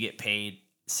 Like, you get paid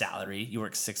salary, you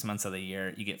work 6 months of the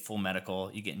year, you get full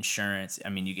medical, you get insurance, I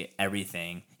mean, you get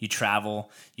everything. You travel,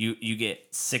 you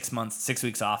get 6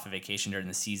 weeks off of vacation during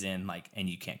the season, like, and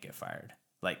you can't get fired.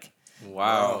 Like,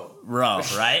 wow. Bro,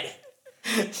 right?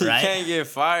 You can't get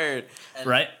fired.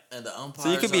 Right? And the umpires.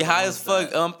 So you could be high as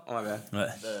fuck. Oh my bad.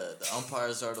 What? The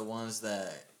umpires are the ones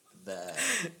that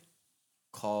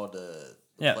call the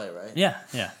play, right?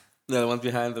 Yeah. The ones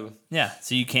behind them. Yeah.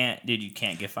 So you can't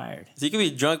get fired. So you can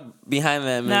be drunk behind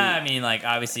them. Nah, I mean, like,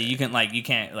 obviously you can, like, you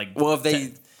can't, like. Well, if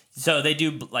they. So they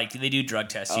do, like, they do drug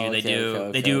test you. Okay,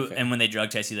 they do, okay. and when they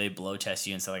drug test you, they blow test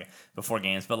you and stuff like before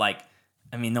games. But, like,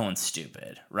 I mean, no one's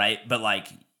stupid, right? But, like,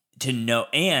 to know,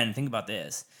 and think about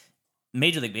this,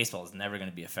 Major League Baseball is never going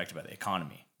to be affected by the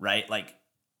economy, right? Like,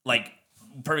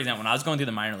 perfect example, when I was going through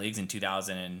the minor leagues in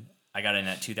 2000, and I got in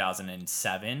at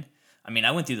 2007. I mean,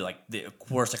 I went through the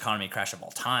worst economy crash of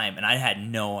all time, and I had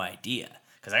no idea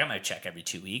because I got my check every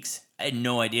 2 weeks. I had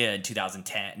no idea in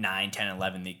 2010, 9, 10,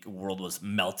 11, the world was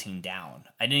melting down.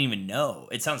 I didn't even know.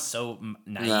 It sounds so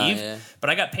naive, but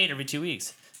I got paid every 2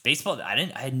 weeks. Baseball,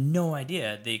 I had no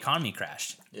idea the economy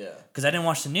crashed. Yeah, because I didn't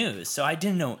watch the news, so I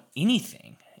didn't know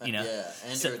anything. You know,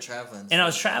 and you were traveling. And I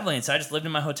was traveling, so I just lived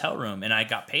in my hotel room, and I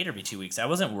got paid every 2 weeks. I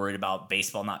wasn't worried about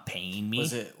baseball not paying me.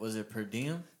 Was it per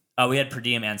diem? Oh, we had per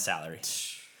diem and salary,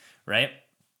 right?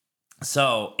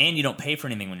 So, and you don't pay for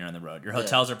anything when you're on the road. Your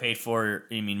hotels are paid for.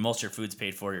 I mean, most of your food's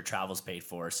paid for. Your travel's paid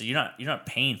for. So you're not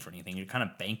paying for anything. You're kind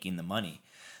of banking the money.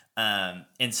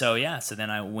 And so so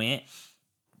then I went,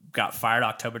 got fired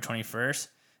October 21st,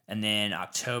 and then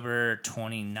October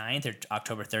 29th or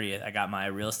October 30th, I got my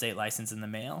real estate license in the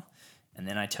mail. And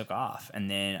then I took off.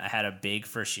 And then I had a big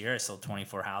first year. I sold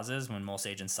 24 houses when most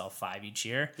agents sell 5 each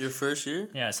year. Your first year?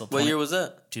 Yeah, I sold 20. What year was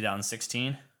that?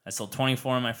 2016. I sold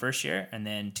 24 in my first year. And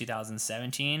then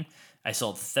 2017, I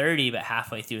sold 30. But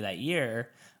halfway through that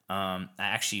year, I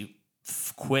actually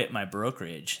quit my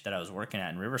brokerage that I was working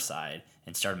at in Riverside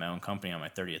and started my own company on my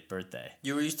 30th birthday.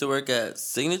 You used to work at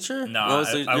Signature? No,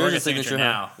 I work at Signature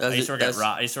now. I used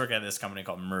to work at this company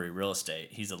called Murray Real Estate.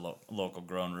 He's a local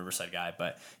grown Riverside guy.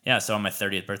 But yeah, so on my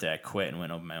 30th birthday, I quit and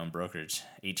went open my own brokerage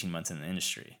 18 months in the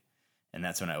industry. And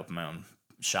that's when I opened my own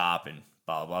shop and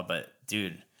blah, blah, blah. But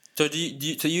dude. So do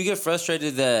you get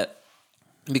frustrated that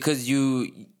because your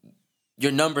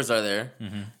numbers are there,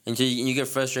 and you get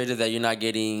frustrated that you're not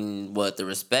getting the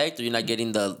respect, or you're not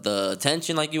getting the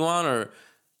attention like you want, or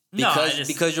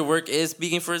because your work is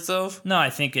speaking for itself? No, I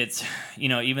think it's,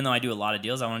 even though I do a lot of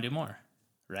deals, I want to do more,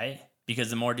 right? Because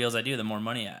the more deals I do, the more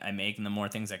money I make, and the more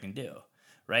things I can do,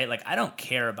 right? Like, I don't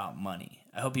care about money.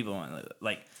 I hope people want,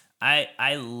 like,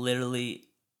 I literally,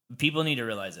 people need to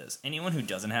realize this. Anyone who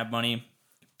doesn't have money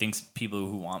thinks people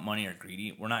who want money are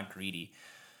greedy. We're not greedy.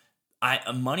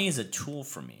 Money is a tool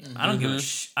for me. I don't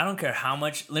give I don't care how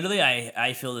much. Literally,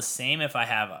 I feel the same if I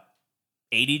have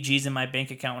 80 G's in my bank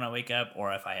account when I wake up,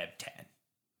 or if I have 10,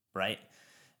 right?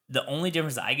 The only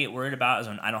difference that I get worried about is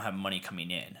when I don't have money coming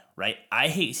in, right? I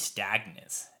hate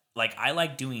stagnance. Like, I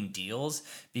like doing deals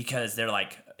because they're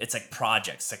like, it's like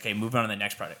projects. Okay, move on to the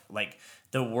next project. Like,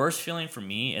 The worst feeling for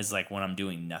me is like when I'm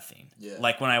doing nothing. Yeah.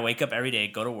 Like when I wake up every day,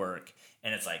 go to work,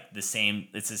 and it's like the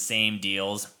same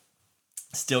deals,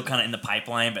 still kind of in the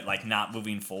pipeline, but like not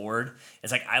moving forward.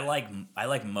 It's like I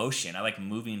like motion. I like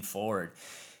moving forward.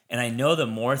 And I know the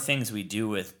more things we do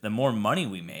with, the more money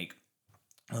we make,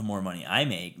 the more money I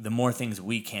make, the more things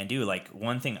we can do. Like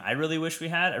one thing I really wish we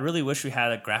had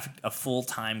a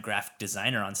full-time graphic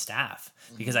designer on staff,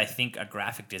 because I think a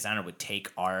graphic designer would take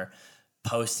our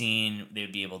posting, they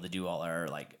would be able to do all our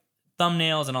like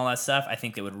thumbnails and all that stuff. I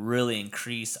think they would really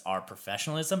increase our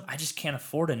professionalism. I just can't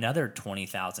afford another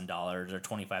 $20,000 or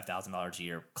 $25,000 a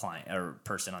year client or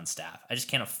person on staff. I just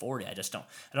can't afford it.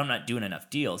 I'm not doing enough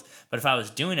deals. But if I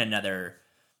was doing another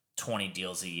 20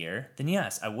 deals a year, then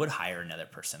yes, I would hire another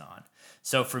person on.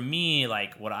 So for me,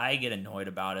 like what I get annoyed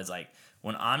about is like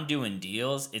when I'm doing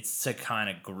deals, it's to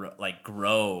kind of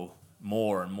grow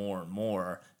more and more and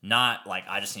more. Not like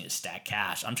I just need to stack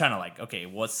cash. I'm trying to like, okay,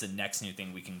 what's the next new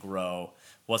thing we can grow?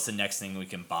 What's the next thing we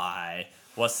can buy?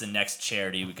 What's the next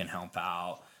charity we can help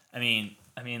out? I mean,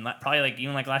 probably like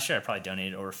even like last year, I probably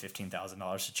donated over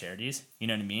 $15,000 to charities. You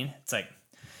know what I mean? It's like,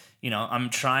 I'm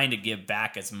trying to give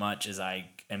back as much as I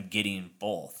am getting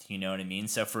both. You know what I mean?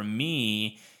 So for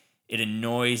me, it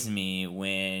annoys me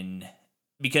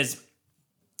because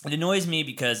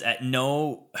at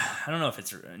I don't know if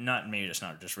it's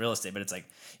not just real estate, but it's like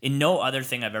in no other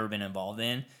thing I've ever been involved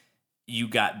in, you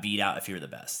got beat out if you were the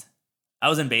best. I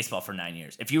was in baseball for 9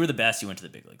 years. If you were the best, you went to the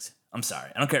big leagues. I'm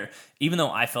sorry. I don't care. Even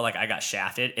though I felt like I got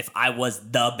shafted, if I was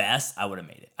the best, I would have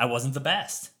made it. I wasn't the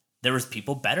best. There was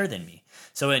people better than me.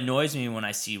 So it annoys me when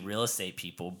I see real estate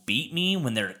people beat me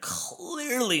when they're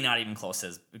clearly not even close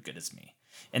as good as me.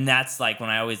 And that's like when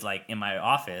I always like in my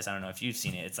office, I don't know if you've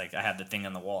seen it. It's like I have the thing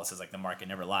on the wall. It says like the market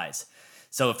never lies.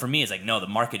 So for me, it's like, no, the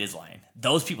market is lying.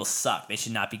 Those people suck. They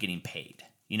should not be getting paid,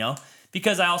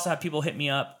 Because I also have people hit me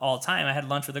up all the time. I had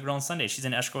lunch with a girl on Sunday. She's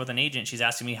in escrow with an agent. She's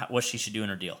asking me what she should do in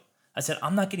her deal. I said,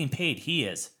 I'm not getting paid. He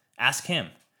is. Ask him.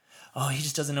 Oh, he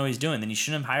just doesn't know what he's doing. Then you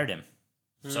shouldn't have hired him.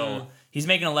 So he's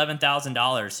making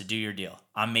 $11,000 to do your deal.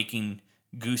 I'm making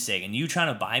goose egg. And you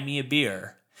trying to buy me a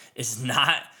beer is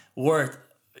not worth,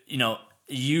 him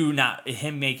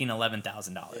making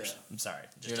 $11,000. Yeah. I'm sorry.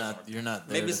 You're not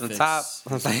there maybe to some fix. top.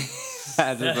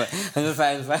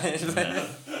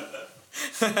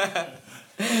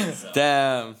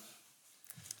 Damn.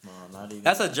 No, not even.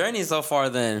 That's a journey so far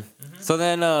then. Mm-hmm. So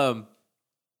then no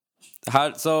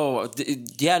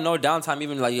downtime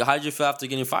even, like how did you feel after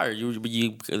getting fired?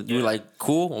 You were like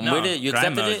cool, I'm with it, you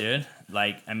accepted it? Dude.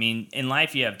 Like, I mean, in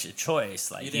life you have a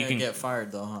choice. Like you didn't get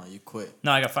fired though, huh? You quit.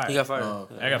 No, I got fired. You got fired. Oh,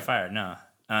 okay. I got fired. No.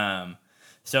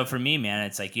 So for me, man,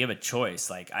 it's like you have a choice.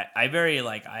 Like I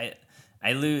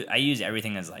use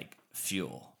everything as like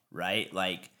fuel, right?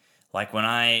 Like when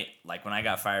I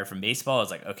got fired from baseball,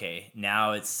 it's like, okay,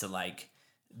 now it's to like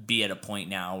be at a point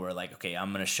now where like, okay,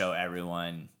 I'm gonna show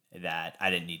everyone that I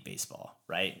didn't need baseball,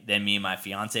 right? Then me and my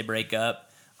fiance break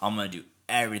up. I'm gonna do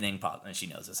everything possible, and she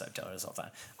knows this. I tell her this all the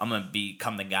time. I'm gonna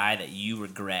become the guy that you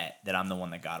regret that I'm the one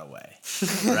that got away,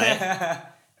 right?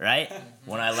 Right?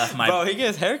 When I left my bro, he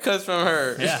gets haircuts from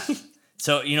her. Yeah.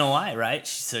 So you know why, right?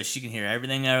 So she can hear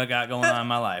everything that I got going on in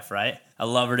my life, right? I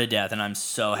love her to death, and I'm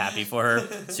so happy for her.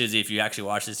 Susie, if you actually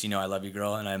watch this, I love you,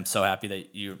 girl, and I'm so happy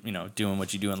that you're, doing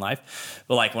what you do in life.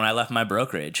 But like when I left my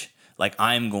brokerage, like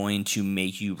I'm going to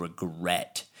make you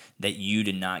regret that you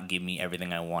did not give me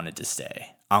everything I wanted to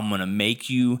stay. I'm going to make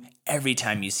you, every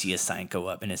time you see a sign go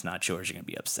up and it's not yours, you're going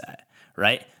to be upset,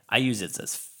 right? I use it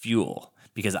as fuel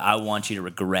because I want you to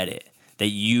regret it, that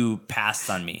you passed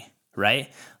on me,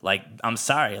 right? Like, I'm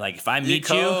sorry. Like, if I meet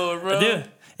you, dude,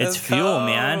 it's fuel,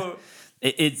 man.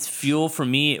 It's fuel for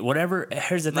me.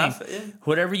 Here's the thing.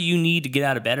 Whatever you need to get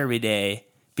out of bed every day,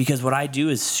 because what I do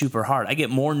is super hard. I get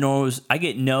more no's. I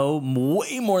get no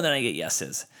way more than I get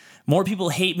yeses. More people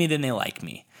hate me than they like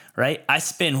me, right? I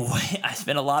spend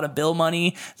a lot of bill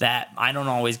money that I don't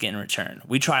always get in return.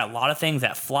 We try a lot of things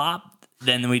that flop,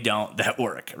 then we don't that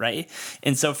work, right?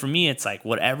 And so for me, it's like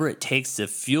whatever it takes to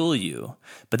fuel you,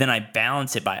 but then I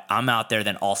balance it by I'm out there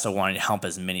then also wanting to help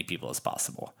as many people as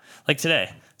possible. Like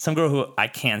today, some girl who I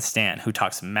can't stand, who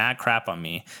talks mad crap on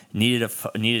me, needed a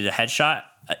headshot.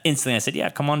 Instantly, I said, yeah,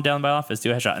 come on down to my office,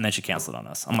 do a headshot. And then she canceled on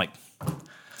us. I'm like,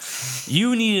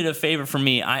 you needed a favor from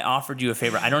me. I offered you a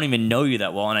favor. I don't even know you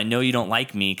that well, and I know you don't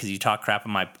like me because you talk crap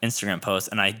on my Instagram post,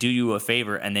 and I do you a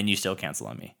favor, and then you still cancel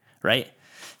on me, right?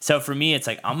 So for me, it's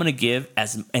like I'm gonna give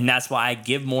and that's why I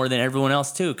give more than everyone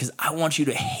else too, because I want you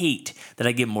to hate that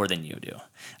I give more than you do.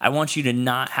 I want you to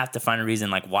not have to find a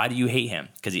reason like, why do you hate him?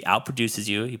 Because he outproduces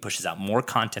you, he pushes out more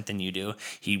content than you do,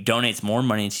 he donates more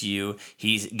money to you,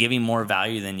 he's giving more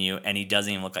value than you, and he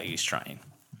doesn't even look like he's trying.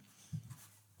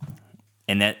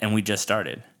 And we just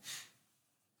started.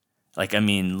 Like, I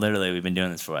mean, literally, we've been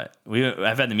doing this for what?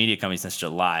 I've had the media company since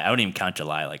July. I wouldn't even count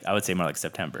July. Like, I would say more like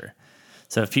September.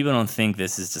 So if people don't think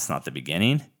this is just not the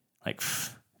beginning, like,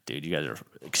 dude, you guys are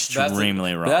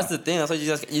extremely wrong. But that's the thing. That's why you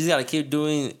just got to keep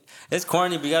doing. It's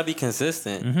corny, but you got to be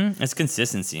consistent. Mm-hmm. It's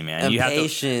consistency, man. And you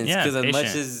patience. Because as much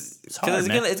as... Because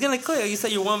it's going to click. You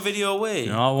said you're one video away.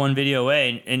 You're all one video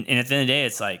away. And at the end of the day,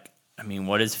 it's like, I mean,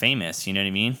 what is famous? You know what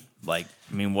I mean? Like,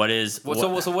 I mean, what is...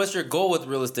 So what's your goal with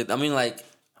real estate? I mean, like...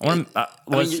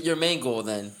 your main goal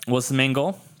then? What's the main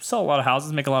goal? Sell a lot of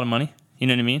houses, make a lot of money. You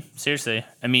know what I mean? Seriously.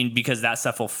 I mean, because that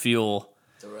stuff will fuel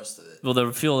the rest of it. Well,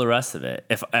 they'll fuel the rest of it.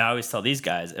 If I always tell these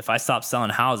guys, if I stop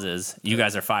selling houses, you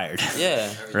guys are fired.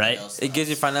 Yeah. Right? It gives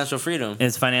you financial freedom.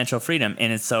 It's financial freedom.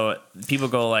 And it's so people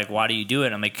go like, why do you do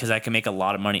it? I'm like, because I can make a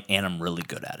lot of money and I'm really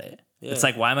good at it. Yeah. It's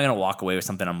like, why am I going to walk away with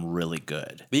something I'm really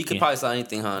good? But you could probably sell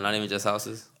anything, huh? Not even just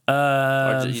houses?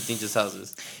 Or you think just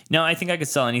houses? No, I think I could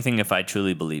sell anything if I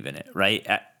truly believe in it, right?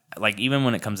 Like, even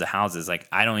when it comes to houses, like,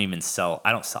 I don't sell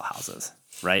houses,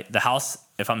 right? The house,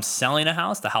 if I'm selling a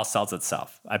house, the house sells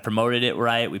itself. I promoted it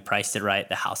right, we priced it right,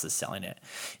 the house is selling it.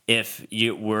 If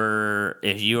you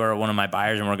are one of my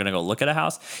buyers and we're going to go look at a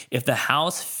house, if the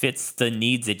house fits the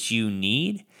needs that you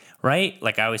need, right?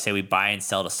 Like I always say, we buy and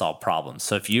sell to solve problems.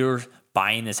 So if you're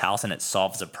buying this house and it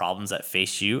solves the problems that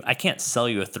face you, I can't sell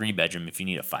you a 3-bedroom if you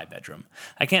need a 5-bedroom.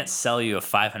 I can't sell you a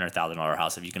 $500,000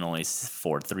 house if you can only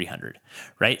afford $300,000,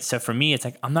 right? So for me, it's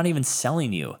like, I'm not even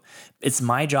selling you. It's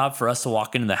my job for us to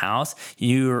walk into the house.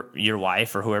 Your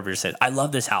wife or whoever says, I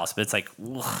love this house, but it's like,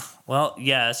 well,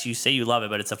 yes, you say you love it,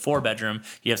 but it's a 4-bedroom.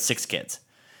 You have 6 kids.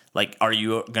 Like, are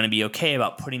you going to be okay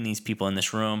about putting these people in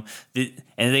this room? And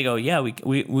they go, yeah,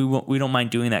 we don't mind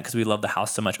doing that because we love the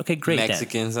house so much. Okay, great.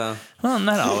 Mexicans, then. Well,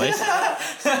 not always.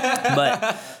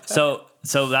 But so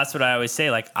that's what I always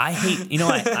say. Like, I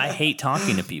hate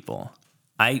talking to people.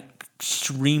 I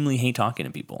extremely hate talking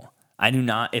to people. I do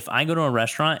not. If I go to a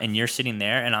restaurant and you're sitting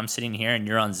there and I'm sitting here and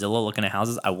you're on Zillow looking at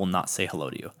houses, I will not say hello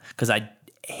to you because I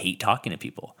hate talking to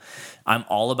people. I'm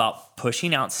all about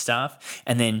pushing out stuff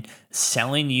and then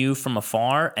selling you from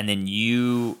afar and then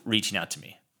you reaching out to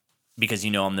me because you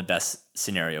know I'm the best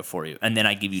scenario for you. And then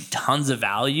I give you tons of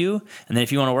value. And then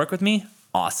if you want to work with me,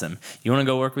 awesome. You want to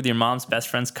go work with your mom's best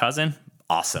friend's cousin?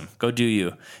 Awesome. Go do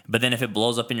you. But then if it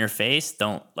blows up in your face,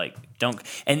 don't.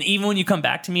 And even when you come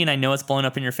back to me and I know it's blowing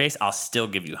up in your face, I'll still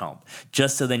give you help.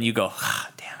 Just so then you go,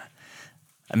 damn it.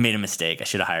 I made a mistake. I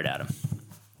should have hired Adam.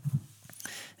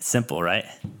 Simple, right?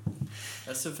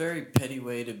 That's a very petty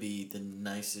way to be the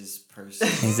nicest person.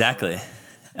 Exactly.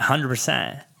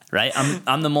 100%. Right?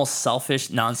 I'm the most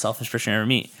non-selfish person you ever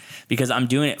meet because I'm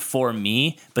doing it for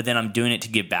me, but then I'm doing it to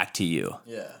give back to you.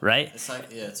 Yeah. Right? It's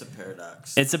like, it's a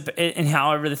paradox. And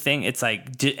however the thing, it's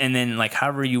like, and then like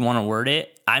however you want to word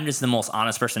it, I'm just the most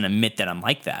honest person to admit that I'm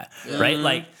like that. Yeah. Right?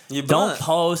 Like, don't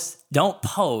post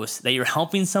that you're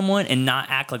helping someone and not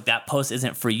act like that post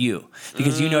isn't for you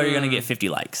because you know you're going to get 50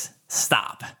 likes.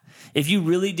 Stop. If you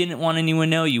really didn't want anyone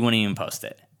to know, you wouldn't even post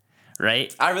it.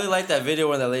 Right? I really like that video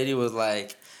where the lady was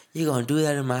like, you gonna do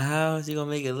that in my house? You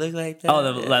gonna make it look like that?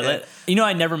 Oh, you know,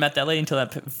 I never met that lady until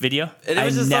that video. I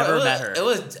never met her.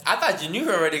 I thought you knew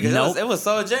her already because it was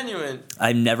so genuine.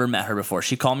 I've never met her before.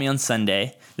 She called me on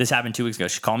Sunday. This happened 2 weeks ago.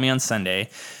 She called me on Sunday.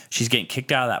 She's getting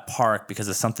kicked out of that park because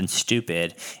of something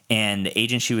stupid. And the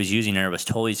agent she was using her was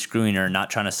totally screwing her, not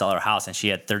trying to sell her house. And she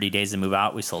had 30 days to move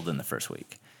out. We sold it in the first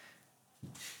week.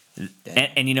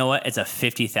 And you know what? It's a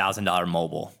 $50,000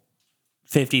 mobile.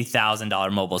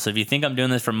 $50,000 mobile. So if you think I'm doing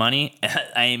this for money,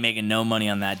 I ain't making no money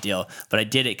on that deal. But I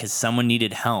did it because someone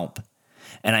needed help,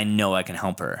 and I know I can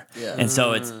help her. Yeah. And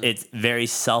so it's very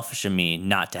selfish of me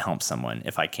not to help someone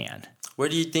if I can. Where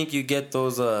do you think you get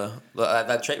those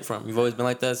that trait from? You've always been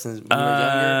like that since you were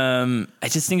younger? I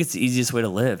just think it's the easiest way to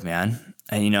live, man.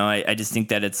 And I just think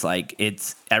that it's like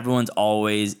it's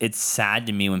sad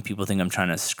to me when people think I'm trying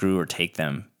to screw or take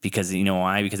them because you know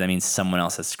why? Because that means someone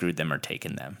else has screwed them or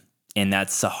taken them. And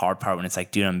that's the hard part when it's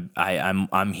like, dude,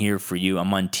 I'm here for you.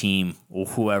 I'm on team, or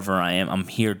whoever I am. I'm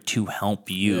here to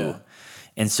help you. Yeah.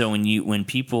 And so when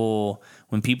people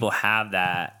have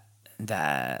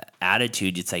that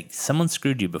attitude, it's like someone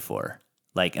screwed you before.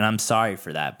 Like, and I'm sorry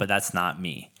for that, but that's not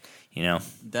me. You know,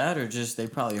 that or just they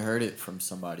probably heard it from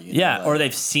somebody. You yeah, know, or like,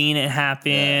 they've seen it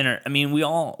happen. Or I mean, we're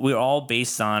all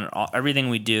based on everything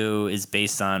we do is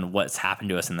based on what's happened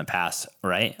to us in the past,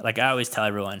 right? Like I always tell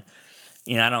everyone,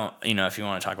 you know, I don't, you know, if you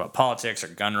want to talk about politics or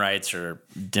gun rights or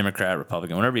Democrat,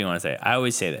 Republican, whatever you want to say, I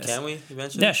always say this. Can we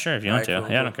eventually? Yeah, sure, if you want to. Cool,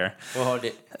 Yeah, I don't care. We'll hold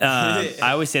it.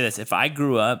 I always say this: if I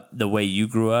grew up the way you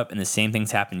grew up, and the same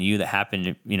things happened to you that happened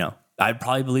to, you know, I'd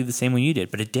probably believe the same way you did,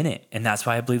 but it didn't, and that's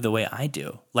why I believe the way I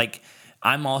do. Like,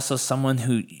 I'm also someone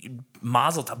who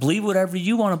mazel tov, believe whatever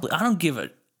you want to believe. I don't give a.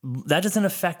 That doesn't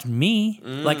affect me.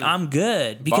 Like, I'm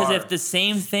good. Because Bar. if the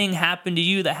same thing happened to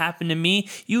you that happened to me,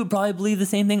 you would probably believe the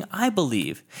same thing I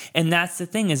believe. And that's the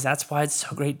thing, is that's why it's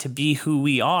so great to be who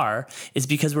we are, is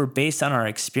because we're based on our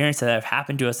experience that have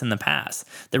happened to us in the past.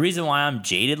 The reason why I'm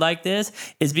jaded like this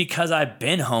is because I've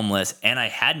been homeless and I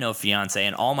had no fiance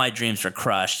and all my dreams were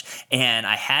crushed and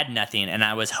I had nothing and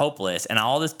I was hopeless and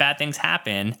all this bad things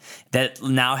happened that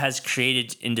now has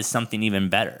created into something even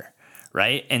better.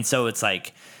 Right? And so it's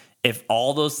like, if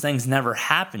all those things never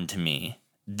happened to me,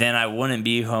 then I wouldn't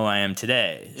be who I am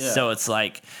today. Yeah. So it's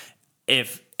like,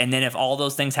 if all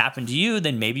those things happened to you,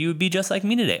 then maybe you would be just like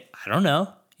me today. I don't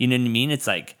know. You know what I mean? It's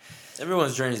like,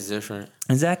 Everyone's journey is different.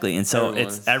 exactly. And so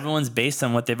everyone's based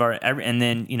on what they've already, and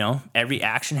then, you know, every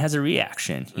action has a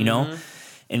reaction, you know?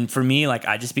 And for me, like,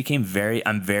 I just became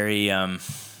I'm very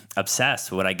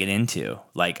obsessed with what I get into.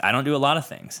 Like, I don't do a lot of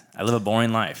things. I live a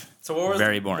boring life. So what was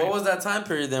very boring. What was that time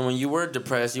period then when you were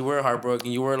depressed, you were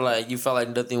heartbroken, you were like, you felt like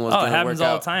nothing was Oh, going it to work happens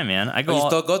all out? the time, man. But you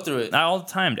still go through it. all the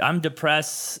time. I'm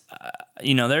depressed.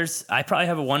 You know, I probably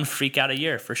have one freak out a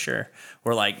year for sure,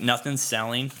 where like nothing's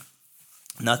selling,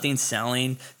 nothing's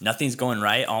going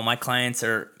right. All my clients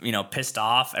are, you know, pissed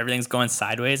off. Everything's going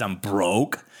sideways. I'm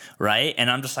broke, right? And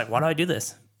I'm just like, why do I do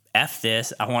this? F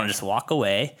this. I want to just walk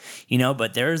away, you know.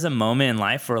 But there's a moment in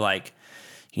life where, like,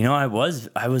 you know, I was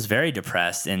very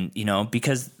depressed, and you know,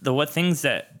 because what things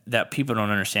that people don't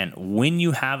understand, when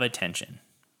you have attention,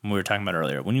 we were talking about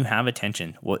earlier, when you have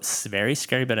attention, what's very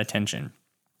scary about attention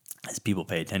is people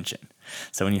pay attention.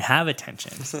 So when you have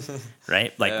attention,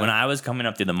 right? Like when I was coming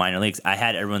up through the minor leagues, I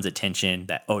had everyone's attention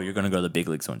that, oh, you're going to go to the big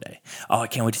leagues one day. Oh, I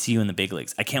can't wait to see you in the big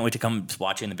leagues. I can't wait to come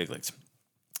watch you in the big leagues.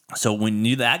 So when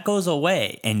that goes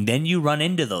away, and then you run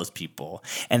into those people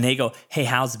and they go, hey,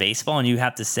 how's baseball? And you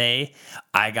have to say,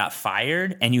 I got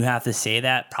fired. And you have to say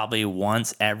that probably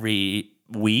once every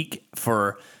week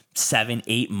for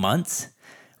 7-8 months,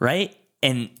 right?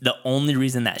 And the only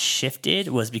reason that shifted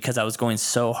was because I was going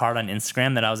so hard on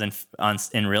Instagram that I was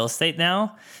in real estate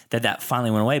now that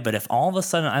finally went away. But if all of a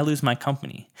sudden I lose my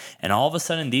company, and all of a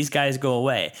sudden these guys go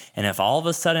away, and if all of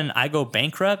a sudden I go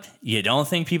bankrupt, you don't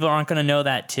think people aren't going to know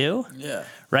that too? Yeah.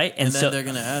 Right? And then so they're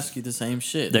going to ask you the same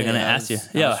shit. they're going to ask you,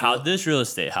 how'd this real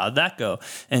estate, how'd that go?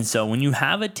 And so when you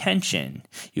have attention,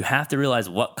 you have to realize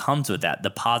what comes with that, the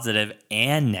positive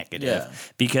and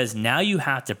negative, because now you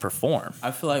have to perform.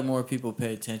 I feel like more people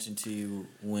pay attention to you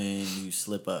when you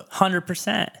slip up.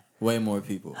 100%. Way more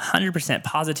people. 100%.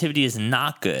 Positivity is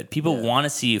not good. People want to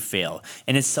see you fail.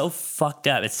 And it's so fucked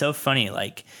up. It's so funny.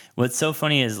 Like, what's so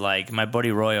funny is, like, my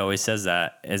buddy Roy always says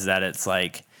that, is that it's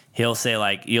like, he'll say,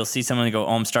 like, you'll see someone go,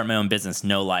 oh, I'm starting my own business,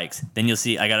 no likes. Then you'll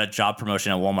see, I got a job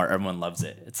promotion at Walmart, everyone loves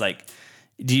it. It's like,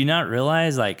 do you not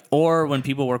realize, like, or when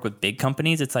people work with big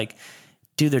companies, it's like,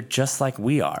 dude, they're just like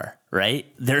we are, right?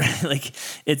 They're like,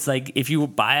 it's like, if you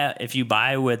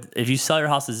sell your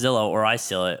house to Zillow or I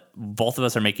sell it, both of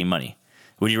us are making money.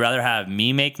 Would you rather have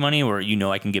me make money, or, you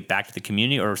know, I can get back to the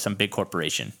community, or some big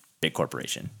corporation? Big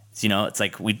corporation. So, you know, it's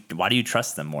like, why do you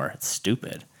trust them more? It's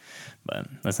stupid. But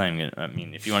that's not even gonna, I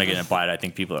mean, if you want to get implied, I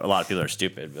think a lot of people are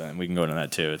stupid, but we can go into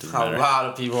that too. It doesn't matter. A lot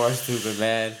of people are stupid,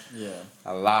 man. Yeah.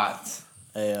 A lot.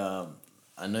 Hey,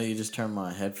 I know you just turned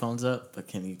my headphones up, but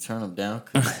can you turn them down?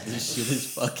 Because this shit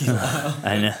is fucking loud.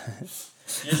 I know.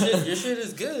 Your shit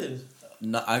is good.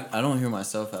 No, I don't hear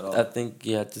myself at all. I think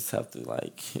you just have to,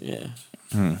 like,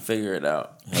 figure it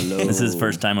out. Hello. This is his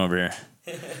first time over here.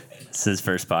 This is his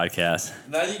first podcast.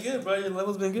 Nah, you good, bro. Your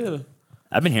level's been good.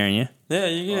 I've been hearing you. Yeah,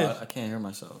 you good. I can't hear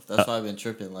myself. That's why I've been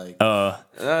tripping. Like, Oh.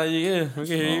 You good. We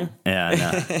can hear you. Yeah, I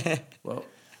know. well,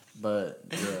 but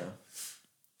yeah.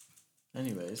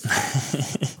 Anyways,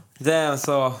 Damn.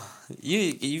 So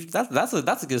that's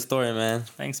a good story, man.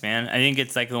 Thanks, man. I think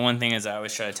it's like the one thing is I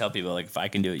always try to tell people, like, if I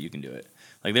can do it, you can do it.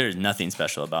 Like, there's nothing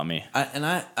special about me.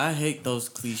 I hate those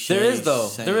cliches. There is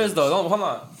though. Don't, hold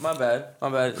on. My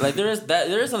bad. Like, there is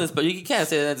something, but you can't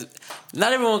say that.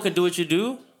 Not everyone can do what you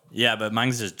do. Yeah, but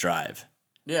mine's just drive.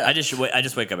 Yeah. I just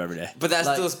wake up every day. But that's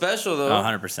Like- still special though.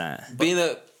 100%. Being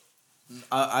a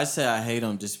I say I hate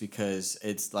them just because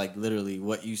it's like literally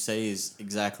what you say is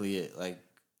exactly it. Like,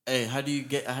 hey, how do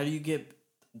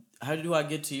I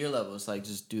get to your level? It's like,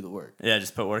 just do the work. Yeah,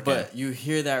 just put work in. But you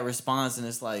hear that response and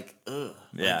it's like, ugh,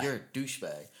 Yeah. like you're a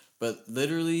douchebag. But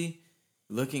literally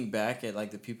looking back at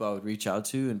like the people I would reach out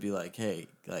to and be like, hey,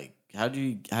 like, how'd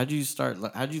you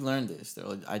learn this? They're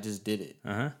like, I just did it.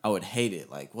 I would hate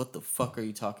it. Like, what the fuck are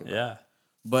you talking about? Yeah.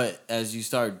 But as you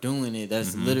start doing it,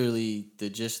 that's literally the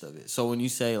gist of it. So when you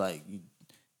say like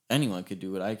anyone could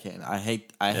do what I can, I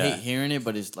hate hearing it,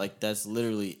 but it's like that's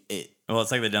literally it. Well,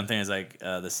 it's like the dumb thing is like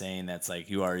the saying that's like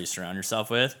you already surround yourself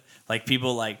with. Like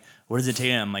people like, what does it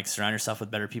take? I'm like, surround yourself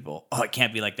with better people. Oh, it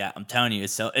can't be like that. I'm telling you,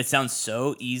 it sounds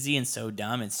so easy and so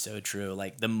dumb. It's so true.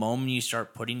 Like the moment you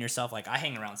start putting yourself, like I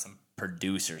hang around some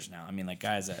producers now. I mean, like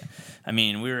guys that,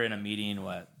 we were in a meeting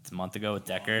a month ago with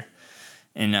Decker.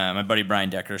 And my buddy Brian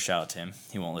Decker, shout out to him.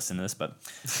 He won't listen to this, but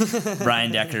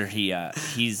Brian Decker,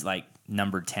 he's like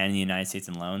number 10 in the United States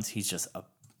in loans. He's just a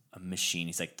machine.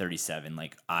 He's like 37.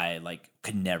 Like I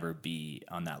could never be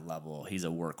on that level. He's a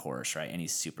workhorse, right? And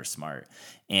he's super smart.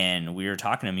 And we were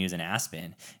talking to him. He was in Aspen,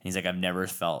 and he's like, I've never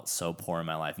felt so poor in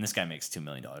my life. And this guy makes $2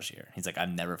 million a year. He's like, I've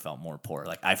never felt more poor.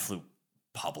 Like I flew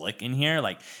public in here.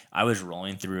 Like I was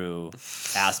rolling through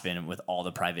Aspen with all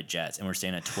the private jets, and we're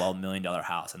staying in a $12 million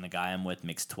house, and the guy I'm with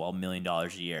makes $12 million a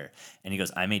year, and he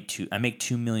goes, I make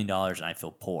 $2 million and I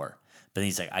feel poor. But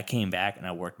he's like, I came back and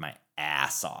I worked my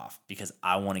ass off because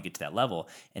I want to get to that level.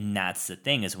 And that's the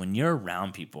thing, is when you're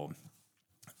around people,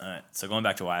 so going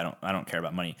back to why I don't care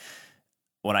about money,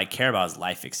 what I care about is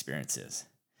life experiences.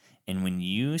 And when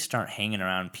you start hanging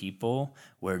around people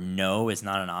where no is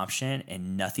not an option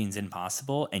and nothing's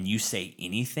impossible, and you say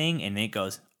anything and it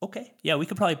goes, okay, yeah, we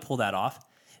could probably pull that off.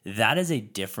 That is a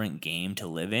different game to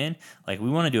live in. Like we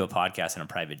want to do a podcast in a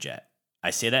private jet. I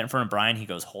say that in front of Brian. He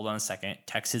goes, hold on a second.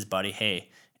 Text his buddy.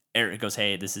 Hey, Eric goes,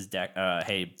 hey, this is Deck.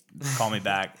 Hey, call me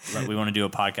back. We want to do a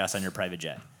podcast on your private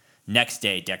jet. Next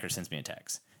day, Decker sends me a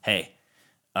text. Hey,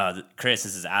 Chris,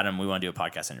 this is Adam. We want to do a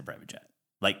podcast on your private jet.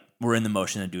 Like we're in the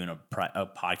motion of doing a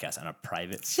podcast on a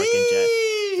private fucking jet.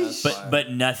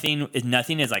 But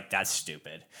nothing is like, that's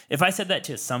stupid. If I said that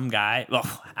to some guy, well,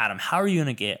 Adam, how are you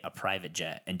going to get a private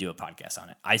jet and do a podcast on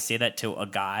it? I say that to a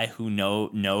guy who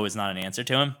no is not an answer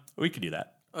to him. We could do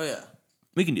that. Oh yeah,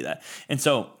 we can do that. And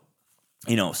so,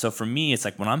 so for me, it's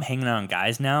like when I'm hanging out on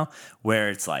guys now where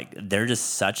it's like they're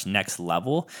just such next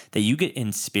level that you get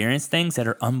experience things that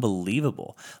are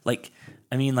unbelievable. Like,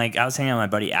 I was hanging out with my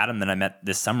buddy Adam that I met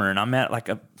this summer, and I'm at like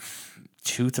a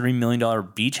 $2-3 million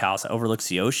beach house that overlooks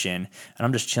the ocean, and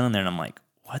I'm just chilling there, and I'm like,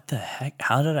 what the heck?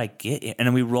 How did I get it? And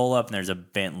then we roll up, and there's a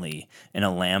Bentley and a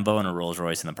Lambo and a Rolls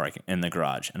Royce in the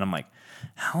garage, and I'm like,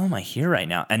 how am I here right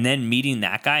now? And then meeting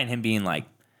that guy and him being like,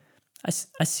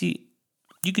 I see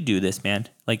you could do this, man.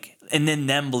 Like, and then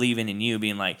them believing in you,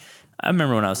 being like, I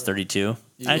remember when I was 32,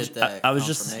 I was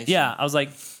just, I was like,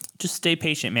 just stay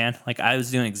patient, man. Like I was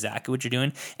doing exactly what you're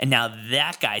doing. And now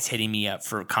that guy's hitting me up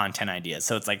for content ideas.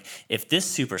 So it's like, if this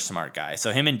super smart guy,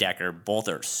 so him and Decker, both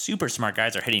are super smart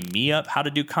guys, are hitting me up how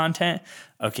to do content.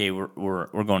 Okay,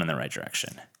 we're going in the right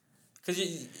direction. Because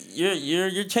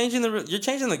you're changing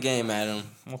the game, Adam.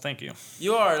 Well, thank you.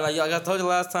 You are, like I told you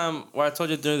last time, where I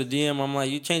told you during the DM, I'm like,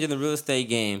 you changing the real estate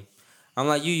game. I'm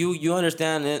like, you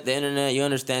understand the internet, you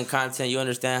understand content, you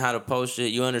understand how to post it,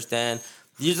 you understand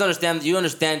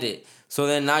it. So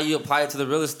then now you apply it to the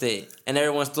real estate, and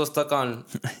everyone's still stuck on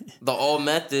the old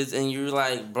methods, and you're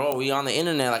like, bro, we on the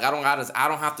internet. Like I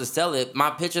don't have to sell it. My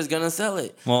picture's gonna sell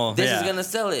it. Well, this is gonna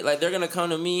sell it. Like they're gonna come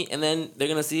to me, and then they're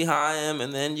gonna see how I am,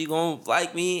 and then you gonna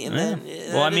like me, and then.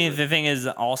 Well, the thing is,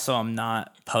 also, I'm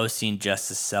not posting just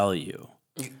to sell you.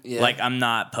 Yeah. Like I'm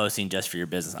not posting just for your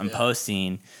business. I'm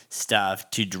posting stuff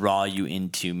to draw you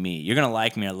into me. You're gonna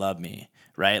like me or love me,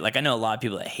 right? Like I know a lot of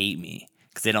people that hate me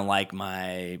because they don't like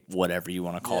my whatever you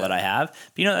want to call it I have.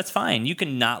 But, that's fine. You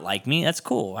can not like me. That's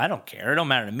cool. I don't care. It don't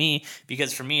matter to me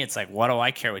because for me, it's like, what do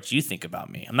I care what you think about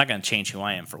me? I'm not going to change who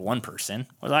I am for one person.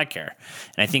 What do I care?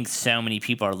 And I think so many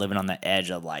people are living on the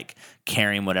edge of like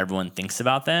caring what everyone thinks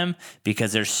about them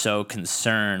because they're so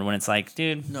concerned when it's like,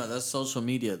 dude. No, that's social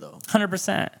media though.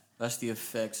 100%. That's the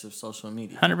effects of social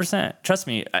media. 100%. Trust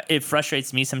me. It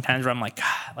frustrates me sometimes where I'm like,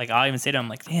 God, like I'll even say to them,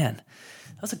 like, man,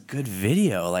 that was a good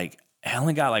video. Like, I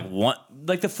only got like one,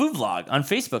 like the food vlog on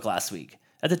Facebook last week.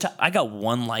 At the top, I got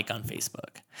 1 like on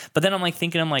Facebook. But then I'm like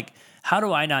thinking, how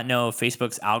do I not know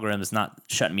Facebook's algorithm is not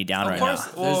shutting me down right now?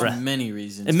 There's many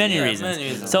reasons. Many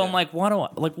reasons. So I'm like, what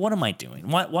am I doing?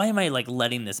 Why am I like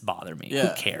letting this bother me? Yeah.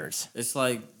 Who cares? It's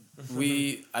like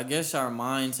I guess our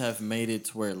minds have made it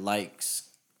to where likes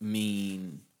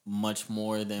mean much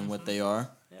more than what they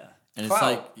are. Yeah. And it's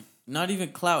like not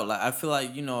even clout. Like I feel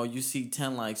like, you see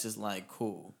 10 likes is like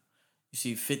cool. You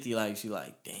see 50 likes, you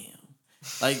like, damn.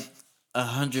 Like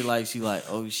 100 likes, you like,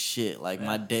 oh shit, like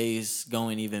my day's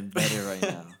going even better right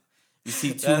now. You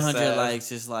see 200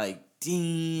 likes, it's like,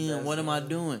 damn, what am I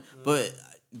doing? But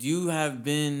you have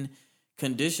been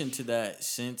conditioned to that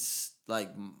since, like,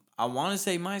 I want to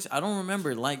say MySpace. I don't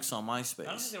remember likes on MySpace.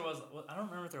 I don't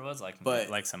remember if there was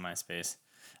likes on MySpace.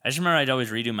 I just remember I'd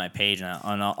always redo my page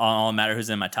on all matter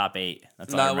who's in my top 8.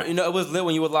 That's all I remember. You know, it was lit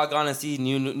when you would log on and see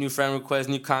new friend requests,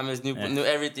 new comments, new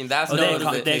everything. That's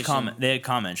they had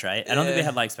comments, right? I don't think they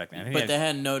had likes back then. But they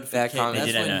had notifications.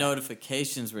 That's when know.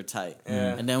 notifications were tight.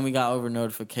 Yeah. And then we got over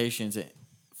notifications.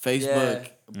 Facebook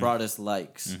brought us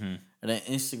likes. Mm-hmm. And then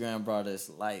Instagram brought us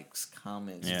likes,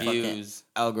 comments, views,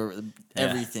 algorithm,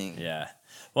 everything. Yeah.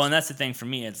 Well, and that's the thing for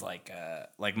me. It's like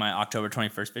my October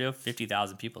 21st video,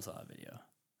 50,000 people saw that video.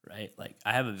 Right? Like,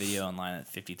 I have a video online that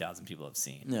 50,000 people have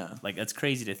seen. Yeah. Like, that's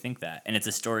crazy to think that. And it's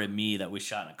a story of me that we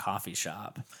shot in a coffee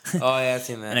shop. Oh, yeah, I've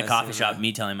seen that. In a coffee shop,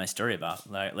 me telling my story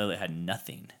about, like, literally had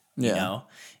nothing. You know?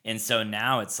 And so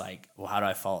now it's like, well, how do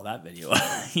I follow that video?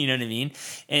 You know what I mean?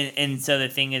 And so the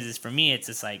thing is for me, it's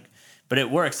just like, but it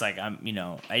works. Like,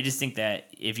 I just think that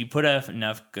if you put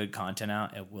enough good content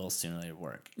out, it will sooner or later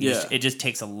work. It just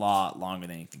takes a lot longer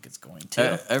than you think it's going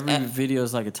to. Every video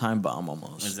is like a time bomb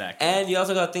almost. Exactly. And you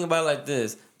also got to think about it like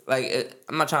this. Like,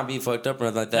 I'm not trying to be fucked up or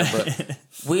anything like that, but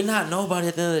we're not nobody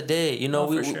at the end of the day. You know,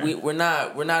 we're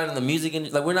not in the music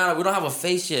industry. Like, we don't have a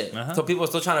face yet. Uh-huh. So people are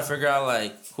still trying to figure out,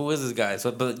 like, who is this guy?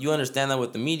 So, but you understand that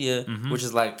with the media, which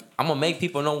is like, I'm gonna make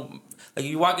people know. Like,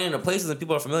 you walk into places and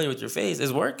people are familiar with your face,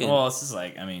 it's working. Well, it's just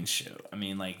like, shoot.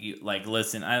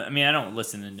 Listen. I don't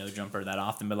listen to No Jumper that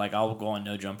often, but like, I'll go on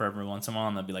No Jumper every once in a while,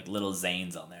 and there'll be like Little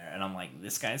Zane's on there, and I'm like,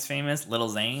 this guy's famous, Little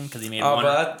Zane, because he made one. Oh,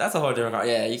 but that's a whole different.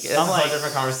 Yeah, that's a whole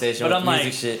different conversation. But with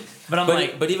music shit.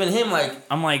 But even him, like,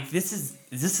 I'm like, this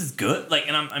is good. Like,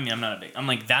 and I'm not a big. I'm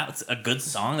like, that's a good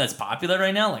song that's popular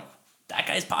right now. Like, that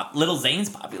guy's Little Zane's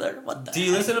popular. What the? Do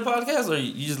you listen to podcasts or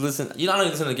you just listen? You don't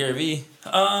even listen to Gary Vee.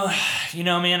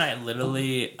 Man,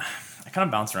 I kind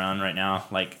of bounce around right now.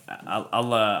 Like,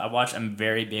 I watch. I'm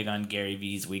very big on Gary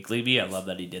Vee's Weekly Bee. I love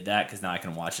that he did that because now I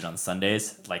can watch it on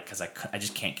Sundays. Like, because I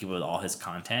just can't keep up with all his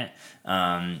content.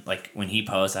 Like, when he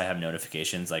posts, I have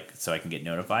notifications, like, so I can get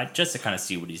notified just to kind of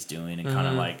see what he's doing and kind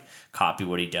of like copy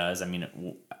what he does. I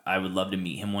mean, I would love to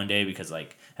meet him one day because,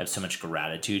 like, I have so much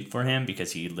gratitude for him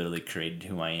because he literally created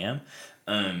who I am.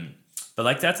 But,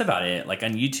 like, that's about it. Like,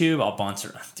 on YouTube, I'll bounce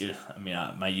around. Dude,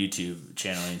 my YouTube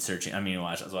channel and searching. I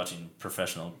was watching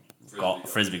professional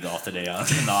frisbee golf today in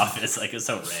the office. Like, it's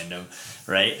so random,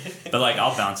 right? But, like,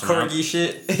 I'll bounce around. Corgi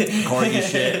shit.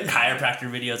 Chiropractor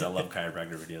videos. I love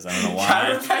chiropractor videos. I don't know why.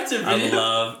 Chiropractor videos? I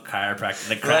love chiropractor.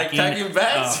 The cracking. Like cracking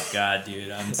backs? Oh, God, dude.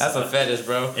 That's a fetish,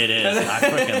 bro. It is. I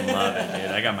freaking love it,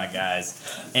 dude. I got my guys.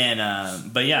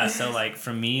 And, but yeah, so, like,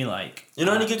 for me, like. You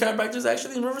know any good chiropractors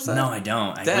actually in Riverside? No, I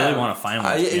don't. I really want to find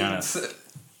one, to be honest.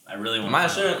 I really want. My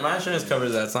insurance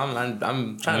covers that, so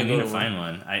I'm trying to find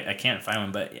one. I can't find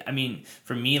one, but I mean,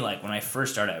 for me, like when I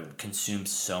first started, I would consume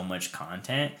so much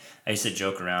content. I used to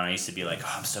joke around. I used to be like,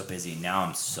 "Oh, I'm so busy." Now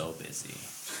I'm so busy.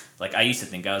 Like, I used to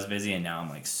think I was busy, and now I'm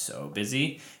like so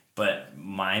busy. But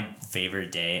my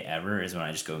favorite day ever is when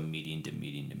I just go meeting to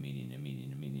meeting to meeting to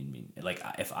meeting to meeting to meeting. Like,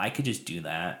 if I could just do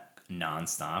that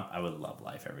nonstop, I would love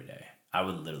life every day. I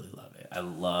would literally love it. I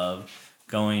love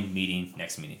going, meeting,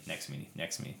 next meeting, next meeting,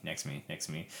 next meeting, next meeting, next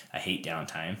meeting. I hate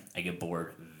downtime. I get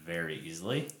bored very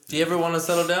easily. Do you ever want to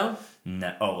settle down?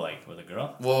 No. Oh, like with a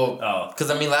girl? Well, because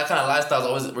I mean, that kind of lifestyle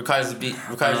always requires you to be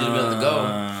on the go,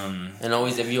 and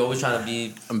always if you're always trying to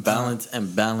be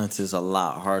balance is a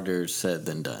lot harder said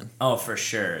than done. Oh, for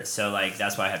sure. So like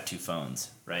that's why I have 2 phones,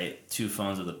 right? 2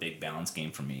 phones with a big balance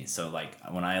game for me. So like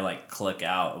when I like click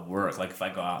out of work, like if I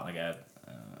go out, like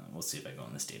we'll see if I go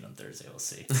on this date on Thursday. We'll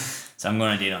see. So I'm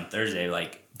going on a date on Thursday.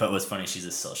 Like, but what's funny, she's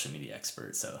a social media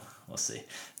expert, so we'll see.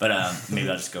 But maybe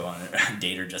I'll just go on a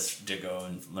date her just to go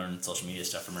and learn social media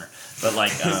stuff from her. But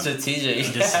like,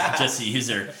 strategic, just to use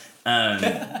her.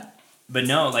 But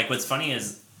no, like what's funny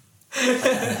is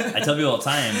I tell people all the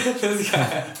time. I'm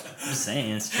just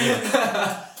saying it's true.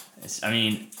 I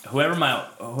mean,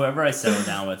 whoever I settle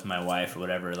down with, my wife or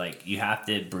whatever, like you have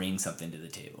to bring something to the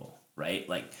table. Right?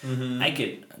 Like, I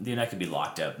could be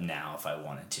locked up now if I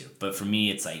wanted to. But for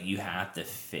me, it's like, you have to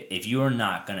fit. If you are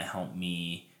not going to help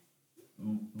me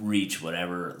reach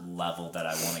whatever level that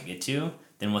I want to get to,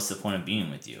 then what's the point of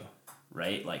being with you?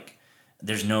 Right? Like,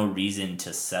 there's no reason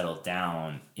to settle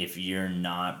down if you're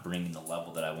not bringing the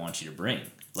level that I want you to bring.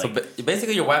 Like, so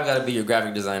basically, your wife got to be your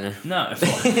graphic designer. No. Or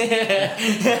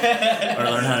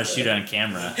learn how to shoot on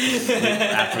camera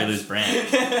after we lose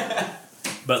Brand.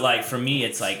 But, like, for me,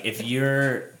 it's like, if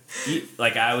you're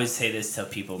like I always say this to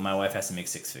people, my wife has to make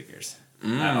 6 figures.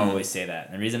 I always say that.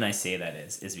 And the reason I say that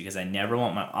is because I never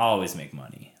want I always make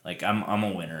money. Like I'm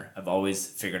a winner. I've always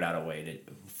figured out a way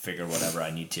to figure whatever I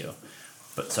need to.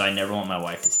 But so I never want my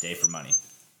wife to stay for money.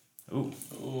 Ooh,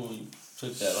 you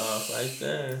took that off right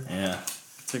there. yeah.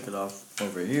 Took it off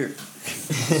over here.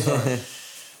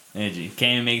 Angie,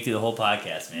 can't even make it through the whole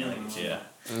podcast, man. Look at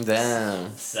you.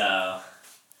 Damn. So,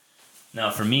 no,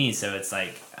 for me, so it's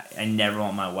like I never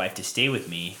want my wife to stay with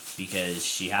me because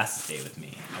she has to stay with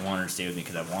me. I want her to stay with me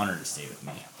because I want her to stay with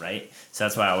me, right? So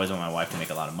that's why I always want my wife to make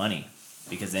a lot of money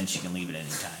because then she can leave at any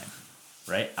time,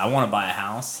 right? I want to buy a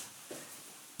house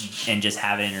and just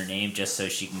have it in her name just so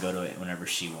she can go to it whenever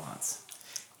she wants,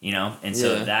 you know? And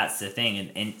so that's the thing.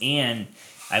 And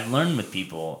I've learned with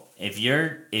people, if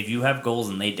you have goals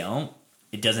and they don't,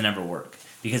 it doesn't ever work.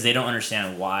 Because they don't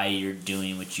understand why you're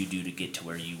doing what you do to get to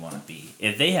where you want to be.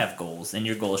 If they have goals, then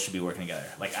your goals should be working together.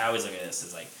 Like, I always look at this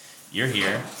as like, you're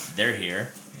here, they're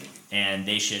here, and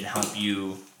they should help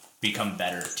you become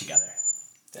better together.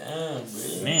 Damn,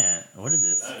 bro. Man, what is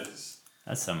this?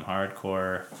 That's some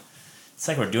hardcore... It's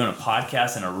like we're doing a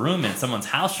podcast in a room in someone's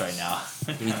house right now.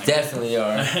 We definitely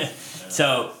are.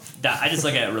 So, I just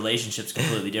look at relationships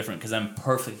completely different because I'm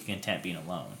perfectly content being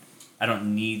alone. I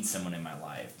don't need someone in my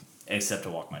life. Except to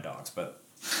walk my dogs, but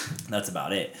that's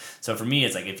about it. So for me,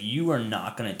 it's like, if you are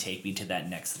not going to take me to that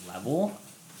next level,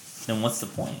 then what's the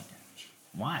point?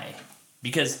 Why?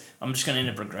 Because I'm just going to end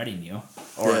up regretting you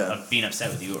or being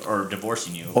upset with you or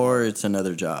divorcing you. Or it's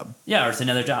another job. Yeah, or it's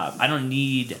another job. I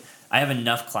have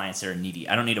enough clients that are needy.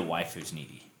 I don't need a wife who's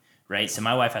needy, right? So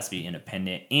my wife has to be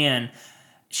independent and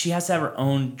she has to have her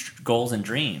own goals and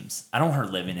dreams. I don't want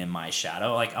her living in my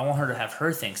shadow. Like, I want her to have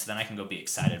her things so then I can go be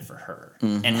excited for her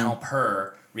and help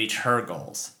her reach her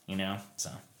goals, you know? So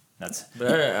that's...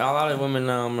 But a lot of women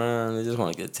now, man, they just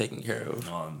want to get taken care of.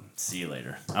 Well, see you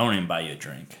later. I won't even buy you a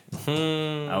drink.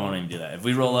 I won't even do that. If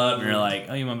we roll up and you're like,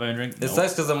 oh, you want to buy me a drink? It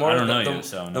sucks because the more I don't know you,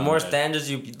 so the more standards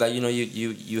you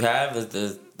have,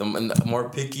 the more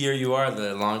pickier you are,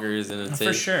 the longer it's gonna take.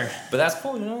 For sure. But that's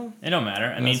cool, you know. It don't matter.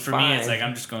 I mean, for fine. me, it's like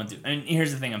I'm just going through. And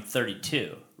here's the thing: I'm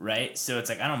 32, right? So it's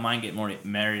like I don't mind getting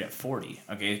married at 40.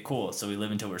 Okay, cool. So we live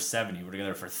until we're 70. We're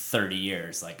together for 30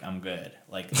 years. Like, I'm good.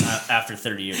 Like after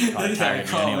 30 years, you're probably tired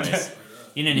of me anyways.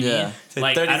 You know what I mean?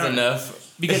 Like, 30's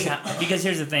enough. Because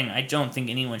here's the thing: I don't think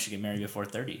anyone should get married before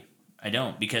 30. I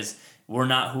don't, because we're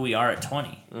not who we are at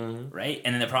 20, right?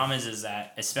 And then the problem is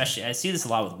that, especially, I see this a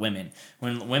lot with women.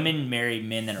 When women marry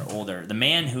men that are older, the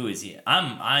man who is he?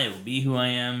 I will be who I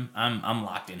am. I'm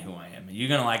locked in who I am. You're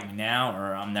gonna like me now,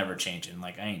 or I'm never changing.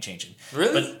 Like, I ain't changing.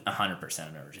 Really? But 100%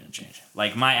 I'm never gonna change.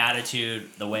 Like, my attitude,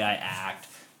 the way I act,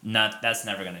 that's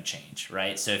never gonna change,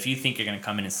 right? So if you think you're gonna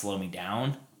come in and slow me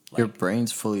down. Like, your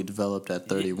brain's fully developed at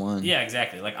 31. Yeah,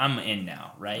 exactly. Like, I'm in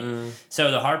now, right? So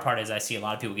the hard part is I see a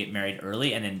lot of people get married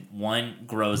early and then one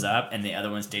grows up and the other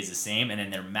one stays the same, and then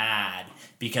they're mad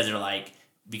because they're like,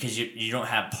 because you don't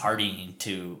have partying,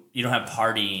 you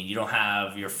don't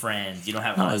have your friends, you don't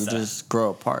have all that stuff. You just grow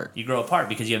apart. You grow apart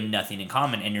because you have nothing in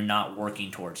common and you're not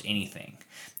working towards anything.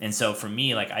 And so for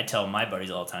me, like, I tell my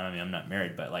buddies all the time, I mean, I'm not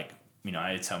married, but like, you know,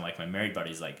 I tell like my married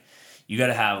buddies, like, you got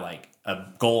to have like a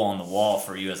goal on the wall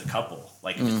for you as a couple.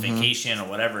 Like, if it's vacation or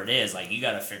whatever it is, like, you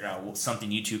got to figure out something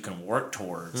you two can work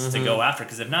towards to go after.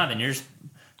 Because if not, then you're just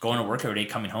going to work every day,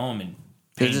 coming home and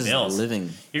paying bills.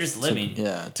 You're just living.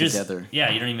 Together. You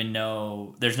don't even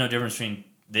know. There's no difference between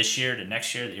this year to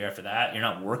next year, the year after that. You're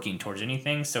not working towards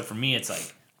anything. So for me, it's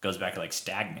like, goes back to like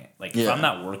stagnant. Like, if I'm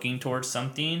not working towards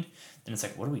something, then it's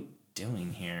like, what are we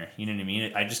doing here? You know what I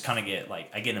mean? I just kind of get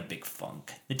like, I get in a big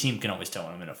funk. The team can always tell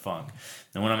when I'm in a funk.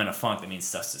 And when I'm in a funk, that means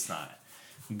stuff's just not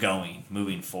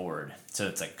moving forward. So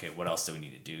it's like, okay, what else do we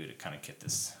need to do to kind of get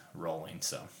this rolling?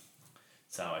 So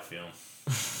that's how I feel.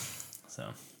 So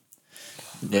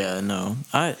yeah, no,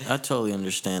 I totally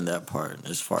understand that part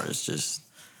as far as just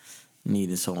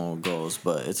needing someone with goals,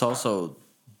 but it's also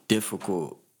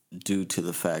difficult due to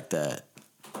the fact that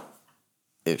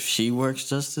if she works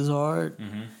just as hard,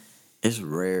 it's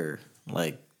rare,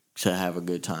 like, to have a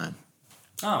good time.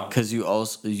 Oh, because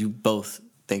you both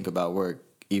think about work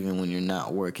even when you're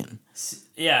not working.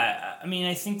 Yeah, I mean,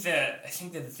 I think that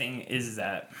the thing is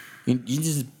that you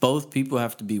just, both people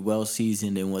have to be well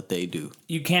seasoned in what they do.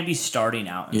 You can't be starting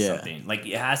out in something. Like,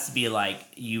 it has to be like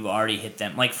you already hit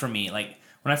them. Like, for me, like,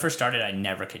 when I first started, I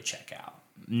never could check out.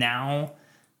 Now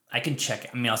I can check.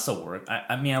 I mean, I'll still work.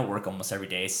 I work almost every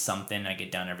day. Something I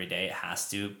get done every day. It has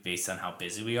to, based on how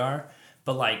busy we are.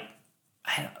 But like,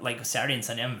 like Saturday and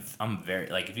Sunday, I'm very,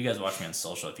 like, if you guys watch me on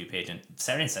social, if you pay attention,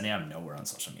 Saturday and Sunday, I'm nowhere on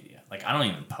social media. Like, I don't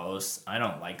even post. I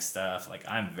don't like stuff. Like,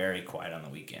 I'm very quiet on the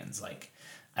weekends. Like,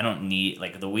 I don't need,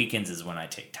 like, the weekends is when I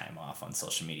take time off on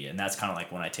social media. And that's kind of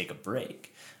like when I take a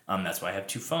break. That's why I have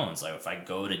 2 phones. Like, if I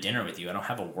go to dinner with you, I don't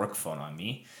have a work phone on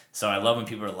me. So I love when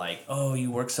people are like, oh,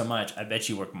 you work so much. I bet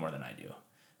you work more than I do.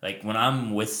 Like, when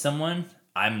I'm with someone,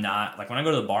 I'm not, like, when I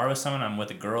go to the bar with someone, I'm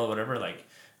with a girl or whatever, like,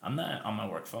 I'm not on my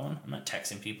work phone. I'm not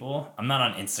texting people. I'm not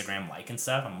on Instagram liking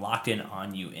stuff. I'm locked in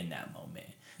on you in that moment.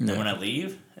 No. And when I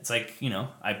leave, it's like, you know,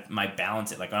 I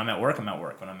balance it. Like, when I'm at work, I'm at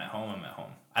work. When I'm at home, I'm at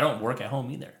home. I don't work at home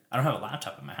either. I don't have a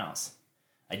laptop in my house.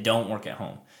 I don't work at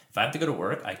home. If I have to go to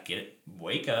work, I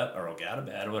wake up or I'll get out of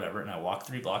bed or whatever, and I walk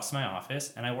 3 blocks to my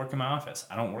office, and I work in my office.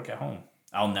 I don't work at home.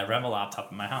 I'll never have a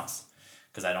laptop in my house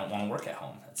because I don't want to work at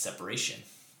home. That's separation.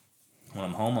 When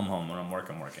I'm home, I'm home. When I'm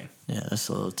working, I'm working. Yeah, that's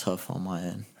a little tough on my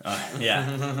end.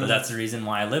 Yeah, but that's the reason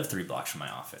why I live 3 blocks from my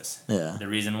office. Yeah. The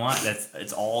reason why,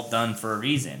 it's all done for a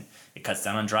reason. It cuts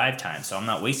down on drive time, so I'm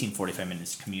not wasting 45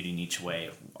 minutes commuting each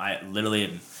way. I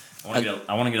literally... I want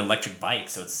to get an electric bike,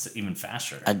 so it's even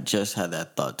faster. I just had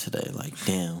that thought today. Like,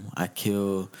 damn, I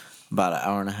kill about an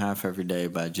hour and a half every day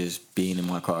by just being in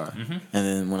my car. Mm-hmm. And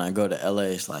then when I go to LA,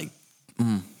 it's like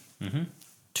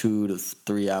 2 to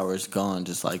 3 hours gone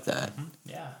just like that. Mm-hmm.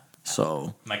 Yeah.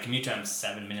 So my commute time is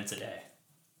 7 minutes a day.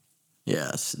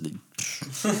 Yeah.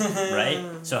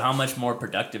 Right? So how much more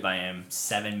productive I am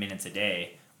 7 minutes a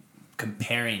day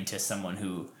comparing to someone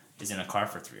who is in a car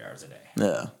for 3 hours a day.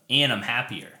 Yeah. And I'm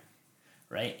happier.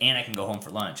 Right? And I can go home for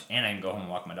lunch, and I can go home and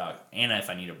walk my dog, and if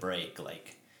I need a break,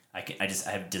 like I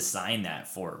have designed that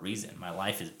for a reason. My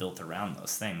life is built around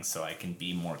those things, so I can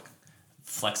be more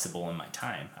flexible in my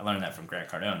time. I learned that from Grant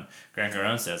Cardone. Grant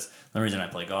Cardone says the reason I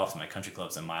play golf is my country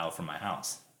club's a mile from my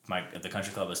house. If the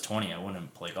country club was 20, I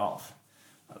wouldn't play golf.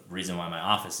 The reason why my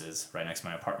office is right next to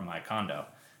my apartment, my condo,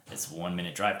 it's 1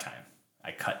 minute drive time.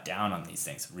 I cut down on these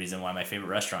things. The reason why my favorite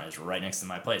restaurant is right next to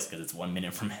my place because it's 1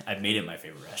 minute from. I've made it my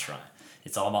favorite restaurant.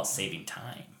 It's all about saving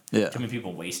time. Yeah. Too many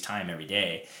people waste time every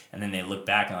day, and then they look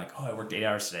back and like, oh, I worked 8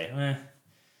 hours today.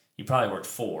 You probably worked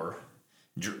 4,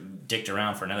 dicked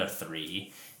around for another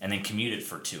 3, and then commuted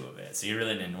for 2 of it. So you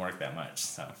really didn't work that much.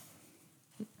 So.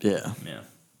 Yeah. Yeah.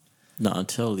 No, I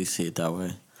totally see it that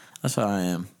way. That's how I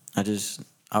am. I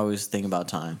always think about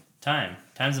time.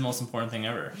 Time's the most important thing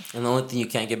ever. And the only thing you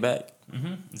can't get back.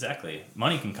 Mm-hmm. Exactly.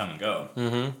 Money can come and go.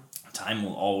 Mm-hmm. Time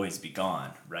will always be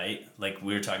gone, right? Like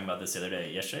we were talking about this the other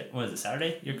day. Yesterday, what was it,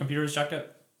 Saturday? Your computer was jacked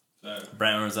up?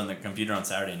 Brent was on the computer on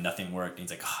Saturday and nothing worked. And he's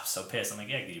like, oh, I'm so pissed. I'm like,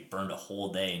 yeah, you burned a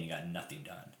whole day and you got nothing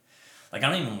done. Like,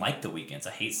 I don't even like the weekends.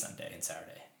 I hate Sunday and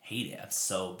Saturday. Hate it. I'm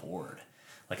so bored.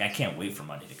 Like, I can't wait for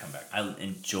Monday to come back. I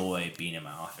enjoy being in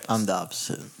my office. I'm the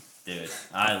opposite. Dude,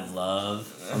 I'm the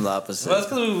opposite. Well, that's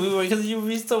because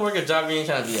we still work a job you ain't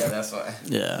trying to be at. That's why.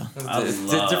 Yeah.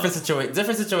 It's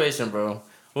different situation, bro.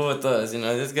 Well, with us,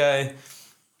 this guy.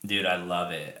 Dude, I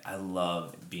love it. I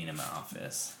love being in my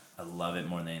office. I love it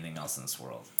more than anything else in this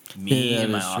world. Me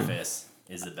in my office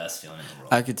is the best feeling in the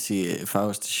world. I could see it. If I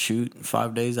was to shoot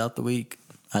 5 days out the week,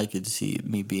 I could see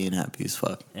me being happy as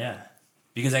fuck. Yeah.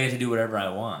 Because I get to do whatever I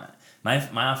want. My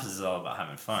office is all about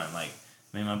having fun. Like,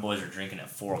 my boys are drinking at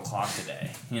 4 o'clock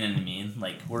today. You know what I mean?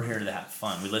 Like, we're here to have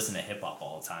fun. We listen to hip-hop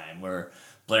all the time. We're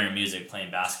blaring music,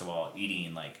 playing basketball,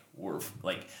 eating.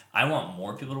 I want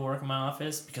more people to work in my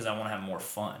office because I want to have more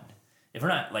fun. If we're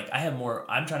not,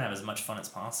 I'm trying to have as much fun as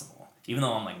possible. Even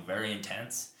though I'm, very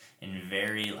intense and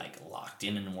very, locked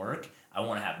in work, I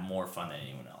want to have more fun than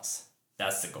anyone else.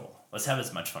 That's the goal. Let's have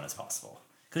as much fun as possible.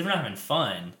 Because if we're not having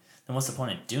fun, then what's the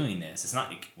point of doing this? It's not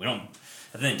like we don't.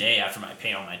 At the end of the day, after I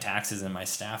pay all my taxes and my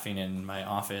staffing and my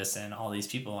office and all these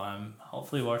people, I'm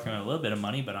hopefully working with a little bit of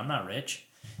money, but I'm not rich.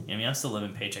 You know what I mean? I'm still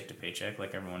living paycheck to paycheck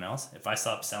like everyone else. If I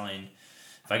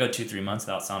go 2-3 months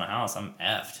without selling a house, I'm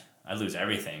effed. I lose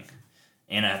everything.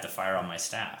 And I have to fire all my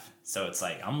staff. So it's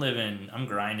like I'm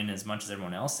grinding as much as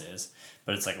everyone else is,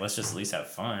 but it's like, let's just at least have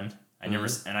fun. I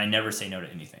never say no to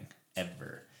anything,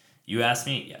 ever. You ask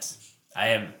me, yes.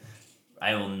 I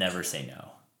will never say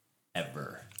no,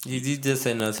 ever. You did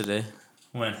say no today.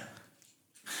 When?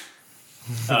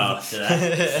 Oh, to that?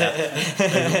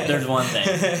 Yeah. There's one thing.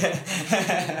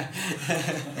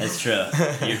 That's true.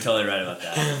 You're totally right about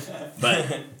that.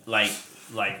 But,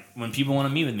 when people want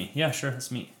to meet with me, yeah, sure,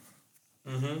 let's meet.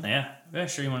 Mm-hmm. Yeah,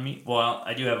 sure, you want to meet? Well,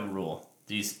 I do have a rule.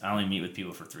 I only meet with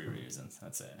people for 3 reasons.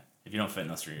 That's it. If you don't fit in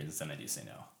those 3 reasons, then I do say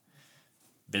no.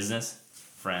 Business,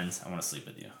 friends, I want to sleep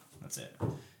with you. That's it.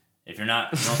 If you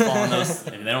don't fall in those,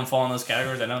 if they don't fall in those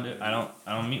categories, I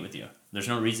don't meet with you. There's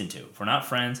no reason to. If we're not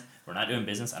friends, we're not doing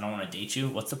business, I don't want to date you.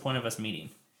 What's the point of us meeting?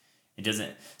 It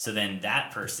doesn't. So then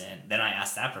I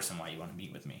asked that person why you want to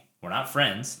meet with me. We're not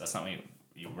friends. That's not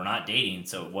we're not dating.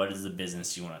 So what is the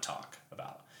business you want to talk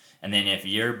about? And then if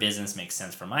your business makes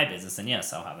sense for my business, then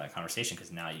yes, I'll have that conversation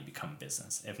because now you become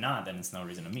business. If not, then it's no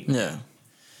reason to meet with you.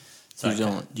 So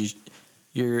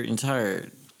your entire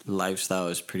lifestyle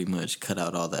is pretty much cut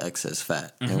out all the excess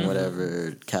fat in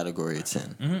whatever category it's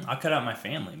in. Mm-hmm. I cut out my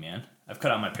family, man. I've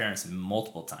cut out my parents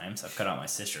multiple times. I've cut out my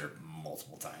sister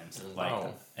multiple times.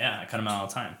 Wow. I cut them out all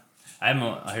the time.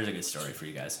 Here's a good story for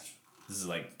you guys. This is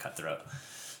like cutthroat.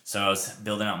 So I was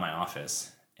building out my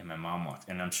office, and my mom walked,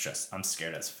 and I'm stressed. I'm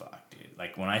scared as fuck, dude.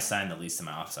 Like when I signed the lease to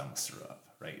my office, I almost threw up.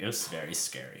 Right? It was very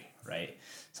scary, right?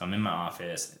 So I'm in my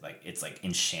office, like it's like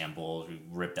in shambles. We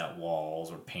ripped out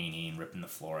walls, we're painting, ripping the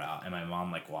floor out, and my mom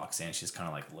like walks in. She's kind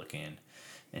of like looking.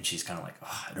 And she's kind of like,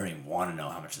 oh, I don't even want to know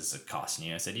how much this is costing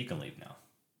you. I said, you can leave now.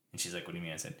 And she's like, what do you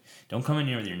mean? I said, don't come in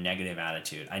here with your negative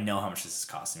attitude. I know how much this is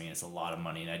costing me. It's a lot of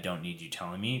money, and I don't need you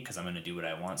telling me because I'm going to do what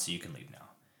I want, so you can leave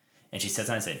now. And she said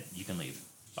something. I said, you can leave.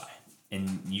 Bye.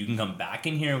 And you can come back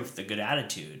in here with a good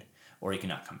attitude, or you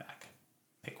cannot come back.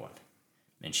 Pick one.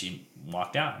 And she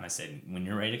walked out, and I said, when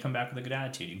you're ready to come back with a good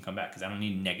attitude, you can come back because I don't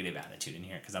need negative attitude in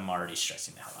here because I'm already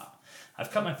stressing the hell out. I've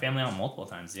cut my family out multiple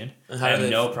times, dude. I have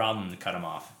no problem to cut them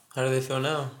off. How do they feel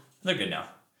now? They're good now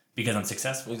because I'm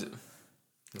successful.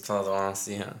 That's all I want to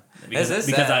see, huh?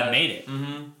 Because I made it.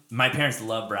 Mm-hmm. My parents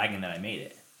love bragging that I made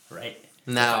it, right?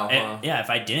 Now, yeah, if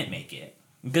I didn't make it.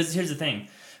 Because here's the thing.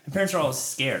 My parents are always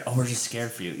scared. Oh, we're just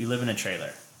scared for you. You live in a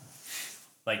trailer.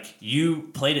 Like, you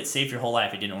played it safe your whole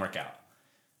life. It didn't work out.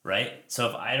 Right? So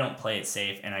if I don't play it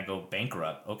safe and I go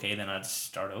bankrupt, okay, then I'll just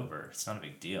start over. It's not a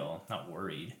big deal. I'm not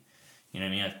worried. You know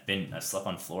what I mean? I've slept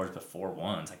on floors before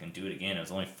once. I can do it again. It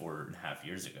was only 4.5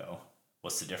 years ago.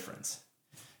 What's the difference?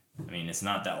 I mean, it's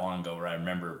not that long ago where I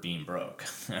remember being broke.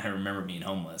 I remember being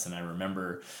homeless, and I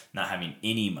remember not having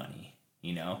any money,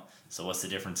 you know? So what's the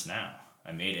difference now?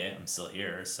 I made it. I'm still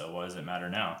here. So what does it matter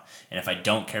now? And if I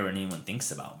don't care what anyone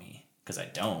thinks about me, because I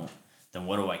don't, then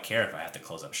what do I care if I have to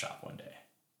close up shop one day?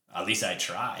 At least I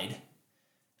tried.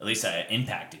 At least I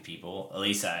impacted people. At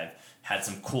least I've had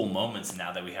some cool moments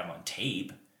now that we have on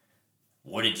tape.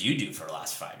 What did you do for the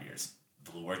last 5 years?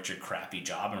 Worked your crappy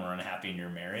job and were unhappy in your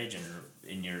marriage and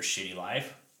in your shitty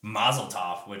life? Mazel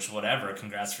tov, which whatever,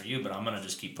 congrats for you, but I'm going to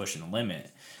just keep pushing the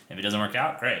limit. If it doesn't work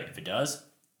out, great. If it does,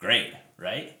 great,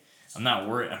 right? I'm not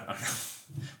worried. I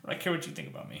don't care what you think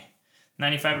about me.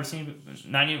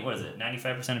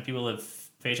 95% of people live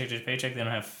paycheck to paycheck. They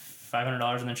don't have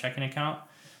 $500 in their checking account.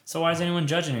 So why is anyone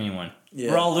judging anyone?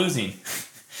 Yeah. We're all losing.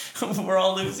 We're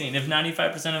all losing. If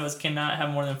 95% of us cannot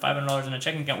have more than $500 in a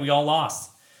checking account, we all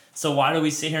lost. So why do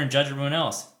we sit here and judge everyone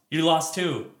else? You lost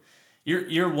too.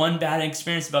 You're one bad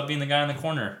experience about being the guy in the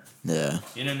corner. Yeah.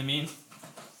 You know what I mean?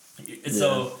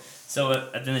 So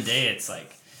at the end of the day, it's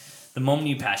like the moment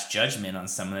you pass judgment on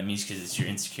someone, that means because it's your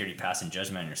insecurity passing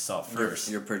judgment on yourself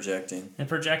first. You're projecting. And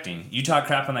projecting. You talk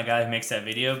crap on that guy who makes that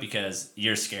video because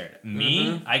you're scared.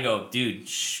 Me, I go, dude,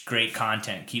 great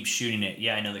content. Keep shooting it.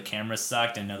 Yeah, I know the camera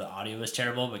sucked. I know the audio was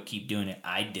terrible, but keep doing it.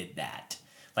 I did that.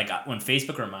 Like, when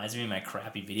Facebook reminds me of my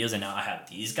crappy videos and now I have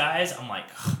these guys, I'm like,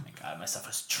 oh my God, my stuff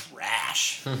was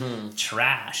trash.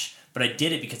 Trash. But I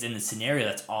did it because in the scenario,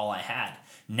 that's all I had.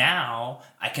 Now,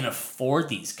 I can afford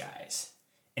these guys.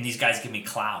 And these guys give me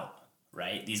clout,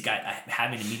 right? These guys,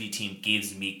 having a media team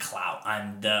gives me clout.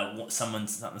 I'm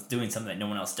someone's doing something that no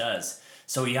one else does.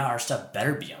 So yeah, our stuff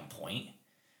better be on point.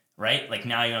 Right? Like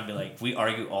now you're going to be like, we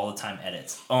argue all the time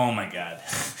edits. Oh my God.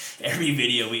 Every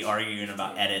video we arguing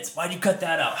about edits. Why'd you cut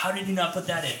that out? How did you not put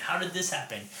that in? How did this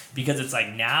happen? Because it's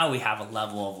like now we have a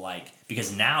level of like,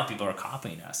 because now people are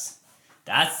copying us.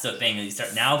 That's the thing.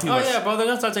 Now people yeah, bro, they're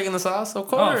going to start taking the sauce, of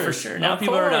course. Oh, for sure. Now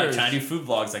people are trying to do food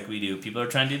vlogs like we do. People are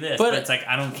trying to do this. But it's like,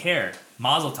 I don't care.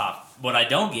 Mazel tov. What I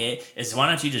don't get is why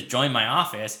don't you just join my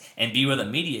office and be with a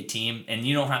media team, and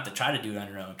you don't have to try to do it on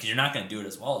your own because you're not going to do it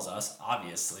as well as us.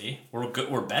 Obviously, we're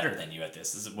good. We're better than you at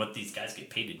this. This is what these guys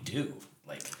get paid to do.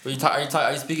 Like,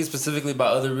 are you speaking specifically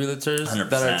about other realtors 100%.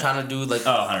 That are trying to do like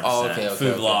 100%. Okay,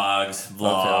 food vlogs,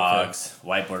 vlogs,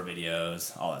 whiteboard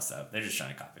videos, all that stuff. They're just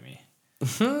trying to copy me.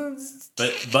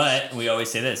 but we always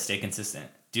say this: stay consistent.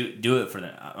 Do it for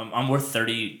them. We're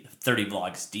 30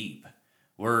 vlogs deep.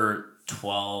 We're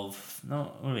 12.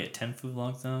 No, what are we at? 10 food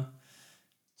vlogs now.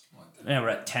 Yeah, we're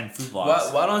at 10 food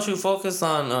vlogs. Why don't you focus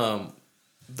on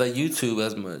the YouTube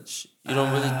as much? You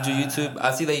don't really do YouTube.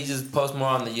 I see that you just post more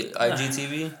on the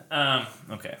IGTV.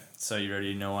 Okay. So you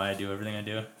already know why I do everything I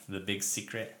do. The big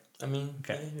secret. I mean,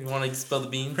 okay. You want to spill the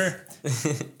beans? Sure.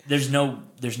 There's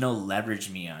no leverage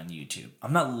me on YouTube.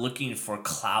 I'm not looking for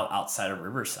clout outside of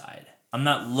Riverside. I'm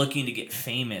not looking to get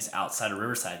famous outside of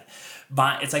Riverside.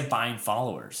 It's like buying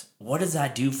followers. What does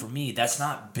that do for me? That's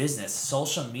not business.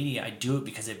 Social media, I do it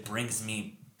because it brings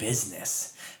me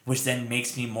business, which then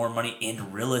makes me more money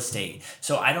in real estate.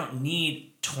 So I don't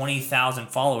need 20,000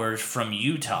 followers from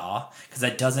Utah because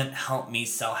that doesn't help me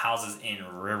sell houses in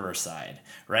Riverside,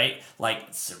 right? Like,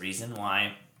 it's the reason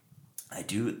why I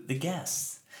do the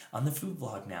guests on the food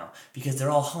vlog now, because they're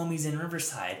all homies in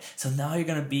Riverside. So now you're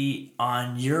going to be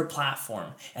on your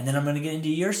platform, and then I'm going to get into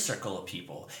your circle of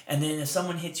people. And then if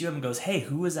someone hits you up and goes, hey,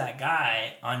 who was that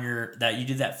guy on that you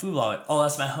did that food vlog? Oh,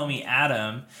 that's my homie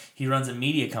Adam. He runs a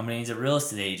media company. He's a real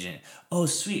estate agent. Oh,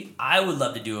 sweet. I would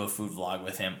love to do a food vlog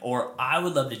with him, or I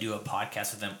would love to do a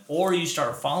podcast with him, or you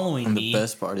start following me. The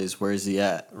best part is, where is he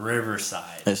at?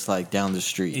 Riverside. It's like down the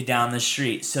street. Down the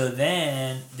street. So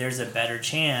then there's a better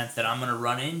chance that I'm going to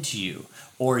run into you,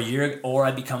 or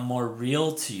I become more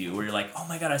real to you, where you're like, oh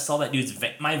my God, I saw that dude's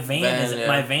my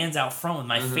van's out front with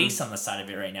my face on the side of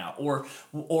it right now, or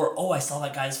oh, I saw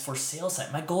that guy's for sale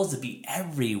site. My goal is to be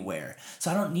everywhere,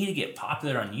 so I don't need to get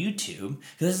popular on YouTube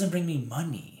because it doesn't bring me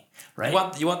money. Right?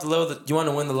 You want to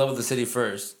win the love of the city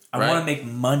first. I want to make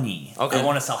money. Okay. I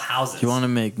want to sell houses. You want to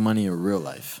make money in real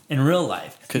life. In real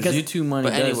life. Because YouTube money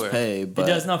does pay. But it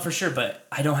does, no, for sure. But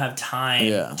I don't have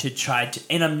time to try to...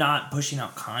 And I'm not pushing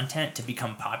out content to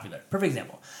become popular. Perfect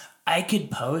example. I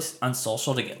could post on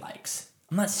social to get likes.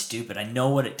 I'm not stupid. I know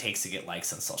what it takes to get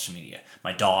likes on social media.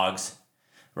 My dogs,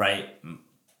 right?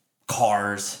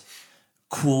 Cars...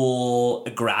 cool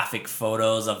graphic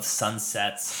photos of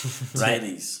sunsets, right?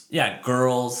 Titties. Yeah,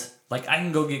 girls. Like I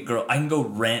can go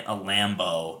rent a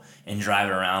Lambo and drive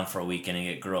it around for a weekend and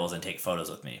get girls and take photos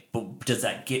with me. But does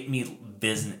that get me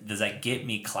business? Does that get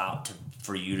me clout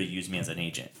for you to use me as an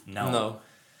agent? No.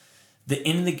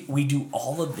 We do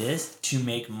all of this to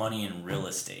make money in real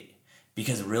estate,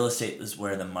 because real estate is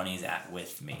where the money's at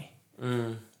with me.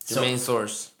 The main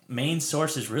source. Main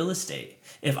source is real estate.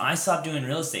 If I stop doing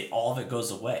real estate, all of it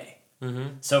goes away.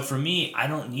 So for me, I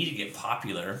don't need to get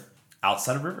popular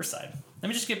outside of Riverside. Let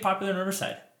me just get popular in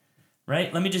Riverside,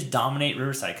 right? Let me just dominate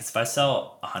Riverside, because if I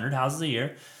sell 100 houses a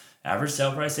year, average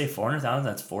sale price, say $400,000,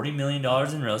 that's $40 million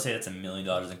in real estate. That's $1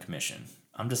 million in commission.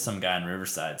 I'm just some guy in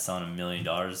Riverside selling $1 million,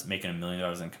 making $1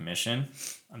 million in commission.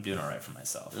 I'm doing all right for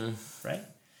myself, right?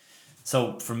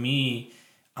 So for me,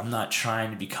 I'm not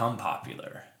trying to become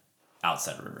popular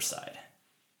outside of Riverside,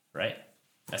 right?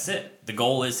 That's it. The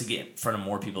goal is to get in front of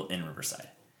more people in Riverside.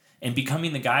 And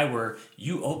becoming the guy where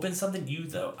you open something,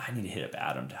 I need to hit up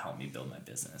Adam to help me build my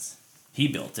business. He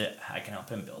built it. I can help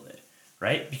him build it,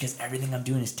 right? Because everything I'm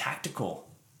doing is tactical.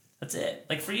 That's it.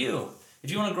 Like for you,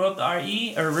 if you want to grow up the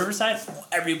RE or Riverside,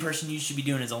 every person you should be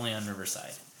doing is only on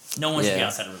Riverside. No one should be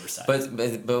outside of Riverside.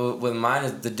 But with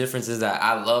mine, the difference is that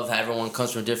I love how everyone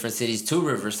comes from different cities to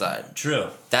Riverside. True.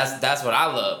 That's what I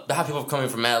love. How people coming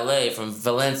from LA, from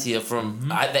Valencia, from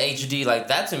the HD, like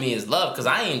that to me is love. Because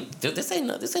this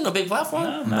ain't no big platform.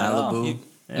 No, Malibu.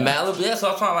 Malibu, yeah.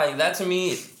 So I'm trying like that to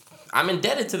me. I'm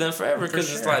indebted to them forever,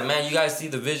 because it's like, man, you guys see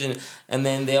the vision, and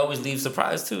then they always leave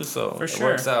surprise too. So it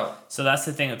works out. So that's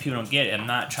the thing that people don't get. I'm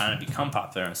not trying to become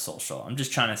popular on social. I'm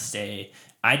just trying to stay.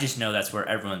 I just know that's where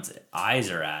everyone's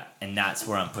eyes are at, and that's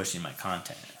where I'm pushing my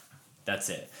content. That's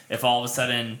it. If all of a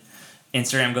sudden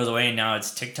Instagram goes away and now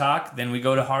it's TikTok, then we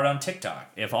go to hard on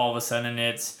TikTok. If all of a sudden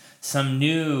it's some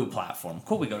new platform,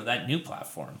 cool, we go to that new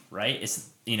platform, right? It's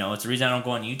the reason I don't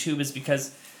go on YouTube is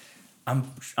because I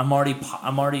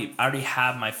already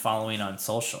have my following on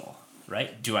social,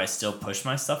 right? Do I still push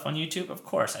my stuff on YouTube? Of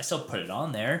course, I still put it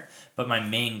on there, but my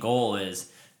main goal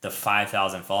is the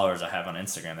 5,000 followers I have on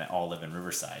Instagram that all live in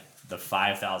Riverside. The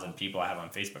 5,000 people I have on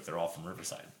Facebook, they're all from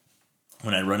Riverside.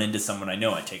 When I run into someone I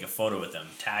know, I take a photo with them,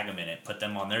 tag them in it, put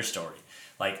them on their story.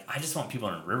 Like, I just want people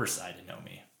in Riverside to know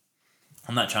me.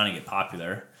 I'm not trying to get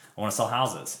popular. I want to sell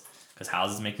houses, because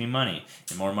houses make me money.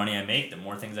 The more money I make, the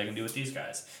more things I can do with these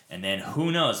guys. And then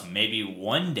who knows, maybe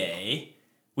one day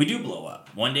we do blow up.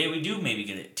 One day we do maybe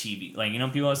get a TV. Like,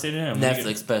 people always say to him,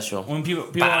 Netflix special. When people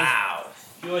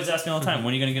always ask me all the time,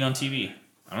 when are you going to get on TV?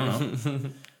 I don't know.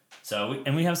 So,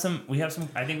 we have some,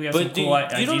 I think we have some cool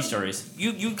IG stories.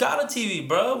 You got a TV,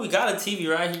 bro. We got a TV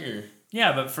right here.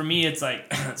 Yeah, but for me, it's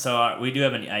like, so we do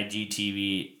have an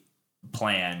IGTV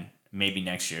plan maybe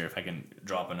next year if I can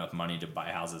drop enough money to buy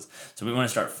houses. So we want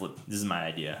to start this is my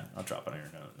idea. I'll drop it on your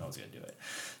note. No one's going to do it.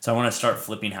 So I want to start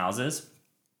flipping houses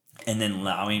and then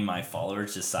allowing my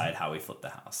followers to decide how we flip the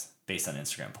house based on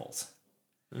Instagram polls.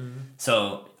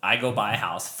 So I go buy a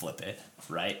house, flip it,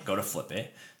 right? Go to flip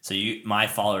it. So my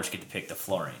followers get to pick the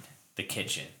flooring, the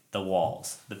kitchen, the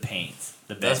walls, the paints,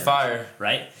 the bedrooms. That's fire.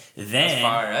 Right? That's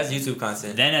fire. That's YouTube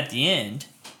content. Then at the end,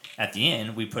 at the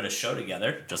end, we put a show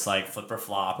together, just like Flip or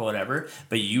Flop or whatever,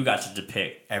 but you got to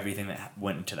depict everything that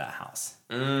went into that house.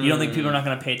 You don't think people are not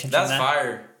going to pay attention to that? That's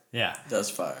fire. Yeah. That's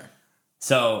fire.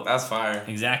 So That's fire.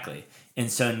 Exactly. And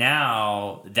so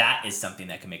now that is something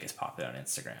that can make us popular on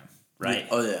Instagram, right?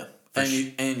 Oh yeah.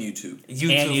 And YouTube.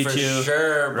 YouTube, for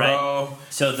sure, bro. Right?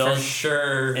 So those, for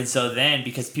sure. And so then,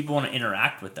 because people want to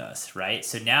interact with us, right?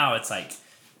 So now it's like,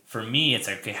 for me, it's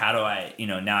like, okay, how do I,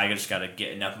 now I just got to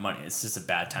get enough money. It's just a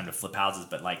bad time to flip houses,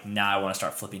 but like now I want to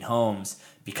start flipping homes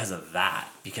because of that,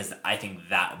 because I think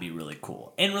that would be really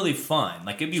cool and really fun.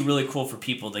 Like, it'd be really cool for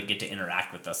people to get to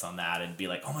interact with us on that and be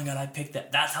like, oh my God, I picked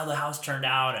that. That's how the house turned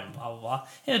out and blah, blah, blah.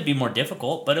 And it'd be more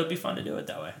difficult, but it would be fun to do it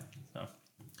that way. So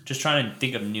just trying to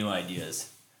think of new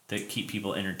ideas that keep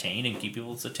people entertained and keep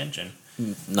people's attention.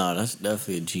 No, that's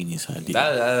definitely a genius idea.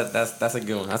 That's a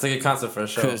good one. That's a good concept for a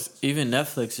show. Because even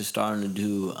Netflix is starting to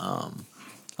do,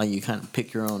 like you kind of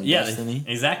pick your own destiny.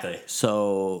 Exactly.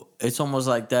 So it's almost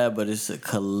like that, but it's a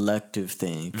collective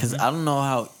thing. Because I don't know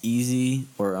how easy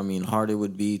or hard it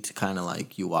would be to kind of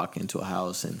like you walk into a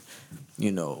house and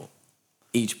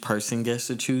each person gets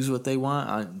to choose what they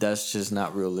want. That's just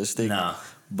not realistic. No.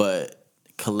 But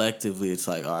collectively, it's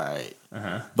like, all right.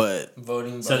 But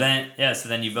voting. So then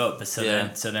you vote. But so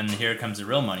then here comes the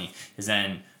real money. Is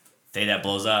then say that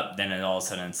blows up, then all of a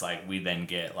sudden it's like we then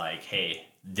get like, hey,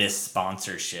 this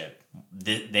sponsorship,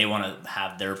 they want to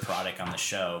have their product on the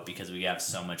show because we have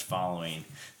so much following.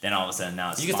 Then all of a sudden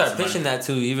now it's you can start pitching that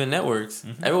to even networks.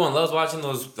 Everyone loves watching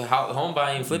those home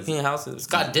buying, flipping houses.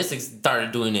 Scott Disick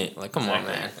started doing it. Like, come on,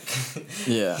 man.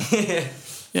 Yeah.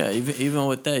 Yeah, even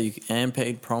with that, you can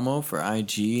paid promo for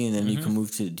IG, and then you can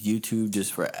move to YouTube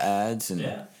just for ads,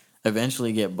 and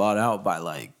eventually get bought out by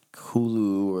like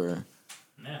Hulu or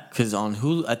because on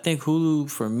Hulu, I think Hulu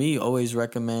for me always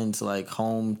recommends like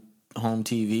home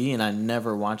TV, and I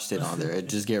never watched it on there. It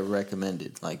just get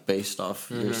recommended like based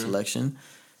off your selection.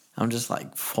 I'm just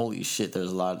like, holy shit, there's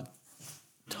a lot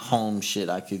of home shit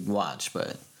I could watch,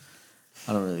 but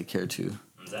I don't really care to.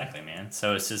 Exactly, man.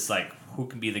 So it's just like, who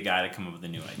can be the guy to come up with a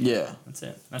new idea? Yeah. That's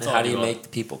it. That's all. How do you make the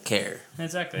people care?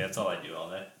 Exactly. That's all I do all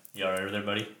day. You all right over there,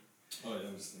 buddy? Oh, yeah,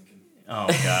 I'm just thinking. Oh,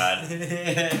 God.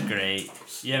 Great.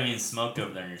 You haven't even smoked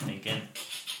over there and you're thinking?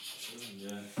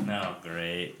 Yeah. No,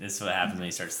 great. This is what happens when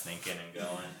he starts thinking and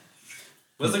going.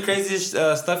 What's the craziest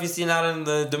stuff you seen out in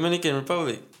the Dominican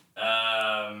Republic?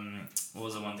 What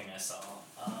was the one thing I saw?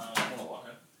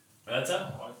 What's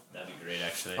up? That'd be great,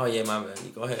 actually. Oh, yeah, my bad.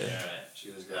 You go ahead. Yeah, all right.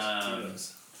 Cheers,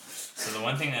 guys. So the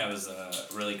one thing that was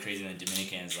really crazy in the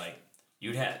Dominican is like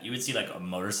you would see like a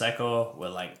motorcycle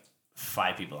with like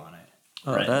 5 people on it.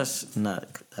 Oh, right? that's not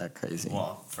that crazy.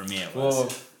 Well, for me it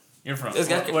was. You're from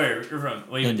where? You're from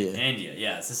India. India,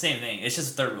 yeah. It's the same thing. It's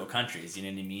just third world countries. You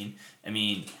know what I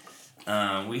mean?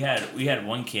 We had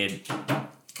one kid.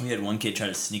 We had one kid try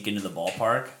to sneak into the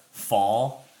ballpark,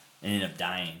 fall, and end up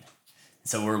dying.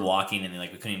 So we're walking and we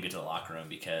couldn't even get to the locker room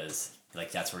because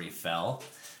like that's where he fell.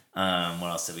 What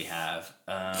else did we have?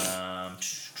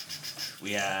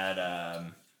 We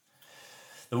had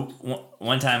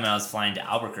one time when I was flying to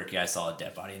Albuquerque, I saw a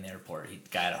dead body in the airport. The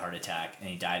guy had a heart attack and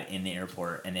he died in the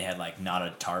airport, and they had like not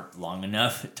a tarp long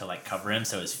enough to like cover him,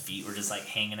 so his feet were just like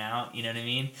hanging out. You know what I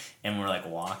mean? And we're like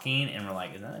walking, and we're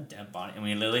like, "Is that a dead body?" And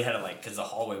we literally had to because the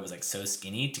hallway was like so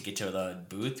skinny to get to the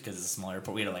booth because it's a small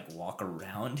airport. We had to like walk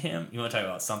around him. You want to talk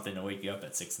about something to wake you up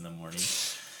at 6 a.m?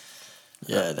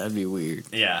 Yeah, that'd be weird.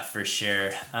 Yeah, for sure.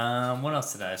 What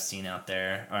else did I have seen out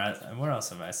there? Or what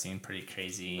else have I seen pretty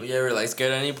crazy? Were you ever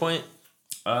scared at any point?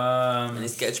 Any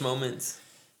sketch moments?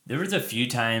 There was a few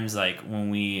times when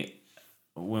we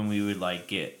would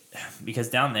get, because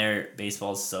down there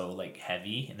baseball's so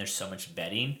heavy and there's so much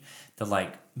betting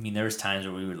that there was times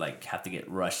where we would have to get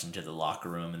rushed into the locker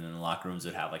room, and then the locker rooms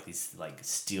would have these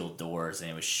steel doors,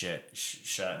 and it was shut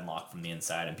and locked from the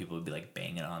inside, and people would be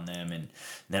banging on them, and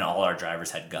then all our drivers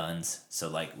had guns,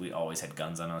 so we always had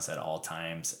guns on us at all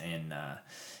times, and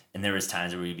there was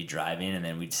times where we'd be driving and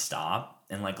then we'd stop,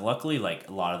 and luckily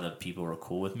a lot of the people were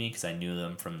cool with me because I knew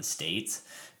them from the States.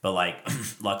 But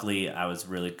luckily, I was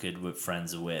really good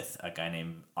friends with a guy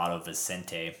named Otto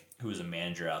Vicente, who was a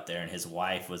manager out there, and his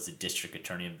wife was the district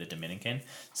attorney of the Dominican.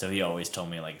 So he always told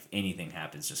me if anything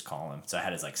happens, just call him. So I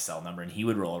had his cell number, and he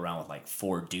would roll around with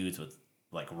 4 dudes with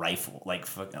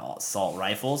fucking assault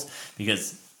rifles,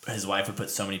 because his wife would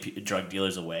put so many drug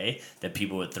dealers away that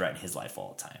people would threaten his life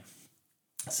all the time.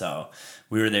 So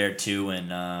we were there too,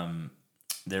 and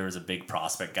there was a big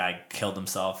prospect guy killed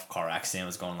himself. Car accident,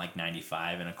 was going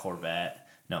 95 in a Corvette.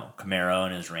 No, Camaro,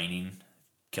 and it was raining.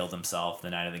 Killed himself the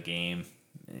night of the game.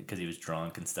 because he was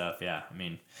drunk and stuff. Yeah, I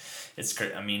mean, it's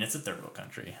a third world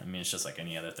country. I mean, it's just like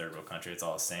any other third world country. It's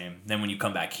all the same. Then when you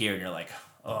come back here, you're like,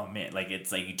 oh man, like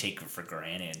it's like you take it for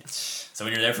granted. So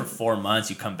when you're there for 4 months,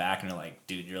 you come back and you're like,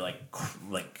 dude, you're like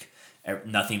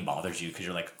nothing bothers you because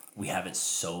you're like, we have it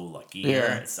so lucky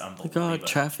here. It's unbelievable. Like, oh,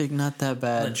 traffic not that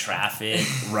bad. The traffic,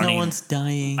 running. No one's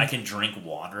dying. I can drink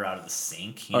water out of the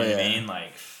sink. You know what I mean?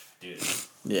 Like, dude.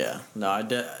 Yeah. No, I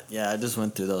did. Yeah, I just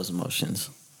went through those emotions.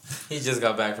 He just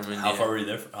got back from India. How long were you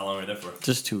there for?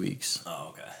 Just 2 weeks.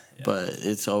 Oh, okay. Yeah. But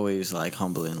it's always like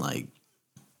humbling, like,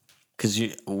 because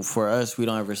for us, we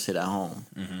don't ever sit at home.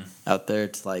 Mm-hmm. Out there,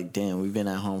 it's like, damn, we've been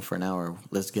at home for an hour.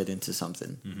 Let's get into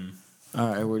something. Mm-hmm. All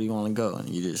right, where do you want to go? And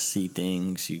you just see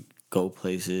things, you go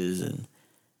places, and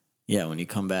yeah, when you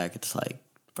come back, it's like,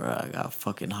 bro, I got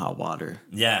fucking hot water.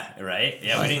 Yeah, right.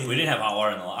 Yeah, like, we didn't have hot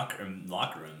water in the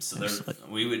locker room, so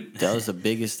we would. That was the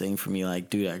biggest thing for me. Like,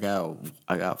 dude, I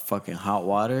got fucking hot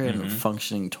water and a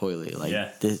functioning toilet.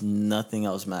 Like, nothing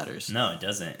else matters. No, it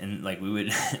doesn't. And like we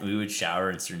would shower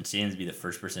in certain scenes, be the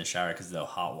first person to shower because the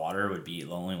hot water would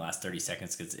only last 30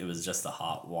 seconds because it was just the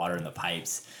hot water in the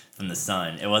pipes from the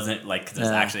sun. It wasn't like cause it was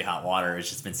actually hot water. It's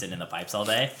just been sitting in the pipes all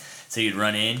day. So you'd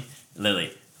run in,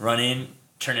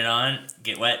 turn it on,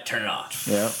 get wet, turn it off.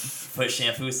 Yep. Put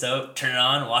shampoo, soap, turn it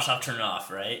on, wash off, turn it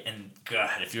off, right? And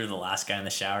God, if you were the last guy in the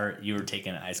shower, you were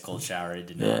taking an ice cold shower. It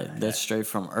did not. Yeah, that's straight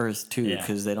from Earth too,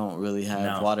 because they don't really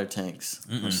have water tanks.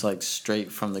 Mm-mm. It's like straight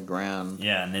from the ground.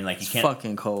 Yeah, and then like you can't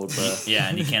fucking cold, bro. Yeah,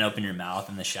 and you can't open your mouth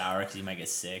in the shower because you might get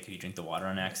sick if you drink the water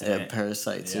on accident. Yeah,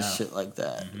 parasites and shit like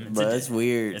that. Mm-hmm. But it's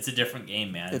weird. It's a different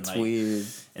game, man. It's weird.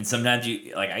 And sometimes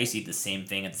I used to eat the same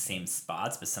thing at the same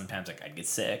spots, but sometimes like I'd get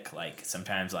sick. Like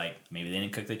sometimes like maybe they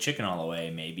didn't cook the chicken all the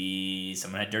way. Maybe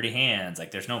someone had dirty hands.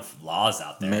 Like there's no laws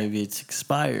out there. Maybe it's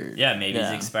expired. Yeah, maybe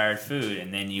it's expired food,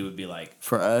 and then you would be like,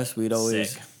 for us, we'd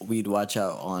watch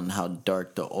out on how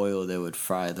dark the oil they would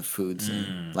fry the foods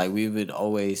in. Like we would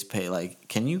always pay like,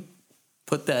 can you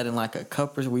put that in like a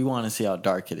cup or we want to see how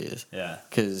dark it is. Yeah,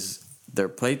 because their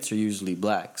plates are usually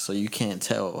black, so you can't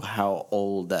tell how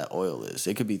old that oil is.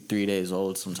 It could be 3 days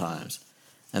old sometimes,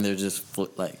 and they're just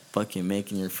like fucking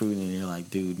making your food, and you're like,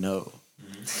 dude, no.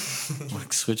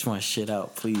 Like, switch my shit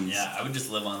out, please. Yeah, I would just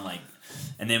live on like,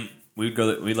 and then we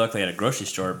luckily had a grocery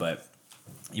store, but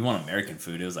you want American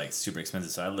food, it was like super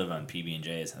expensive, so I live on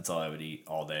PB&J's. That's all I would eat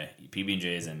all day.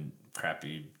 PB&J's and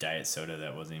crappy diet soda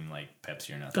that wasn't even like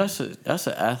Pepsi or nothing. That's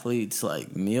an athlete's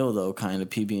like meal though, kind of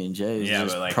PB&J. Yeah,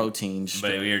 just but like protein.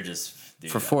 But we were just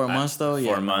for 4 months though.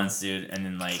 4 months, dude. And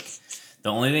then like the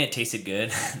only thing that tasted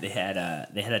good, they had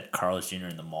a Carl's Jr.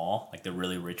 in the mall, like the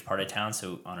really rich part of town.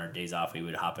 So on our days off, we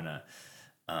would hop in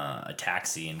a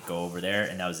taxi and go over there,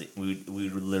 and that was it. We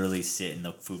would literally sit in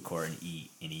the food court and eat.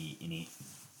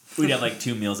 We'd have like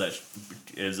 2 meals. It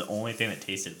was the only thing that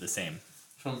tasted the same.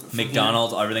 From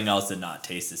McDonald's, everything else did not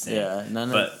taste the same. Yeah,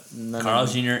 none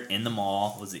Carl's Jr. in the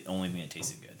mall was the only thing that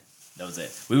tasted good. That was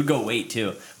it. We would go wait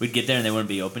too. We'd get there and they wouldn't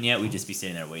be open yet. We'd just be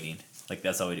sitting there waiting. Like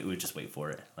that's all we would just wait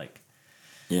for it. Like,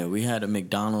 yeah, we had a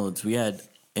McDonald's. We had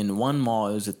in one mall.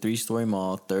 It was a 3-story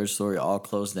mall. 3rd story all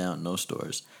closed down, no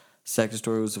stores. 2nd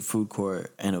story was a food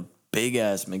court and a big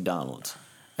ass McDonald's.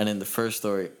 And then the 1st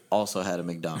story also had a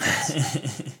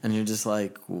McDonald's. And you're just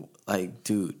like,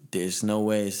 dude, there's no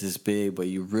way it's this big. But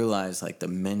you realize, like, the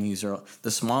menus are...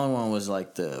 The smaller one was,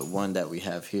 like, the one that we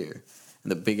have here.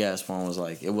 And the big-ass one was,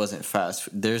 like, it wasn't fast...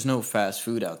 There's no fast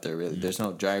food out there, really. There's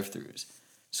no drive-thrus.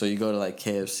 So you go to, like,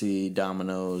 KFC,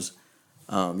 Domino's.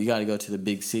 You got to go to the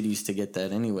big cities to get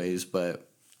that anyways. But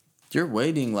you're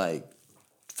waiting, like,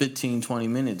 15, 20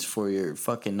 minutes for your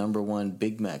fucking number 1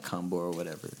 Big Mac combo or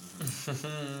whatever.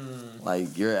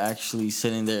 Like, you're actually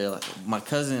sitting there. Like, my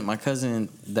cousin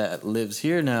that lives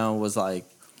here now was like,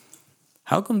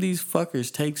 how come these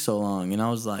fuckers take so long? And I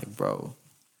was like, bro,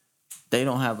 they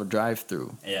don't have a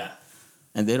drive-thru. Yeah.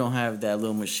 And they don't have that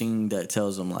little machine that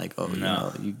tells them, like,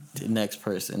 oh, next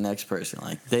person.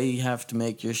 Like, they have to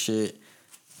make your shit.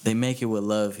 They make it with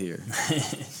love here.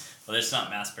 Well, it's not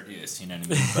mass produced, you know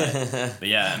what I mean? But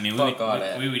yeah, I mean,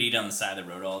 we would eat on the side of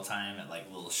the road all the time at like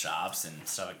little shops and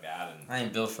stuff like that. And I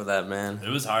ain't built for that, man. It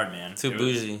was hard, man. Too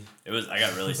bougie. I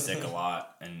got really sick a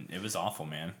lot, and it was awful,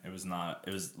 man. It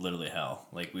was literally hell.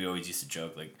 Like, we always used to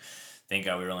joke, like, thank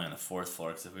God we were only on the 4th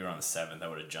floor, because if we were on the 7th, I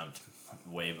would have jumped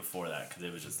way before that, because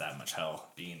it was just that much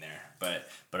hell being there.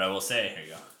 But I will say, here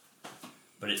you go.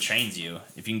 But it trains you.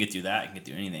 If you can get through that, you can get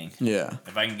through anything. Yeah.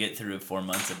 If I can get through 4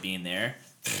 months of being there,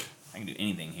 I can do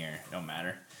anything here. It don't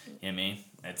matter. You know what I mean?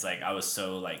 It's like I was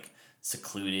so like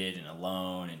secluded and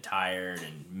alone and tired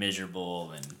and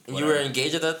miserable and whatever. You were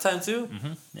engaged at that time too?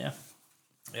 Mm-hmm. Yeah.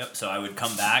 Yep. So I would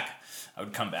come back,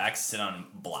 sit on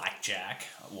blackjack,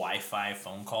 Wi-Fi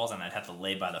phone calls, and I'd have to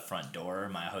lay by the front door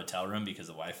of my hotel room because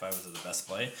the Wi-Fi was the best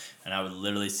play. And I would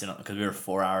literally sit on, because we were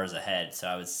 4 hours ahead.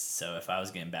 So if I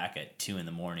was getting back at 2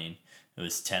 a.m, it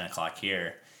was 10 o'clock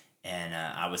here, and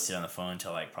I would sit on the phone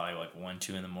until like probably like 1,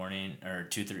 2 in the morning, or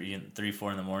 2, 3,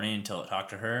 4 in the morning until I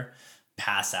talked to her,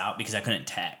 pass out because I couldn't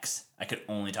text. I could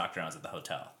only talk to her when I was at the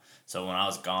hotel. So when I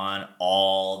was gone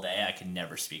all day, I could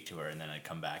never speak to her, and then I'd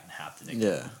come back and have to.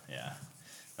 Yeah.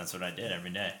 That's what I did every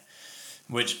day.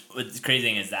 What's crazy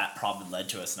thing is that probably led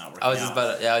to us not working out. I was just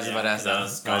about to ask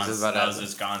that. I was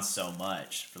just gone so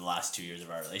much for the last 2 years of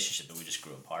our relationship that we just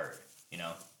grew apart, you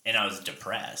know? And I was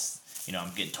depressed. You know,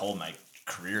 I'm getting told my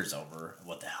career's over.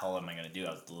 What the hell am I going to do?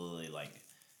 I was literally like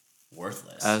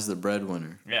worthless. As the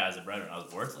breadwinner. Yeah, as a breadwinner, I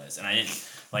was worthless. And I didn't,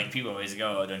 like, people always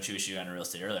go, oh, don't you wish you got into real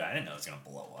estate earlier? I didn't know it was going to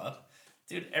blow up.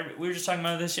 Dude, we were just talking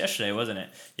about this yesterday, wasn't it?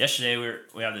 Yesterday,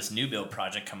 we have this new build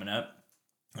project coming up,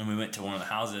 and we went to one of the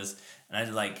houses, and I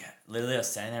literally I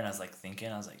was standing there, and I was like thinking,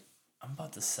 I was like, I'm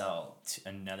about to sell to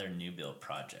another new build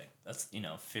project. That's,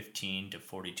 15 to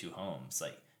 42 homes.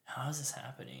 Like, how is this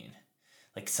happening?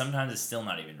 Like, sometimes it's still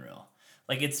not even real.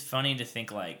 Like, it's funny to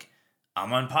think, like,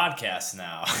 I'm on podcasts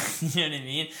now. You know what I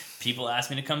mean? People ask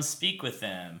me to come speak with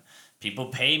them. People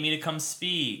pay me to come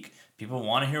speak. People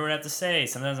want to hear what I have to say.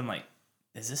 Sometimes I'm like,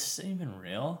 is this even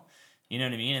real? You know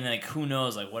what I mean? And then, like, who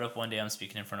knows? Like, what if one day I'm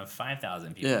speaking in front of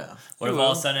 5,000 people? Yeah. What if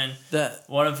all of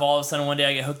a sudden one day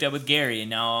I get hooked up with Gary, and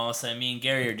now all of a sudden me and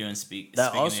Gary are doing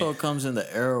That also comes in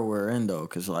the era we're in, though,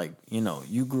 because, like,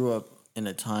 you grew up in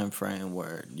a time frame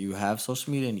where you have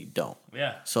social media and you don't.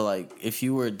 Yeah. So, like, if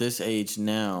you were this age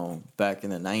now, back in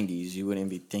the 90s, you wouldn't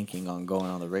be thinking on going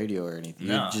on the radio or anything.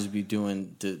 No. You'd just be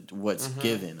doing what's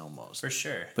given almost. For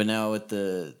sure. But now with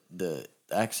the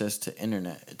access to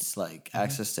internet, it's like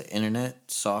access to internet,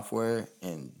 software,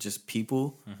 and just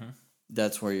people.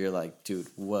 That's where you're like, dude,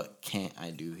 what can't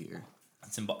I do here?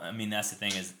 I mean, that's the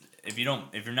thing is, if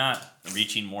you're not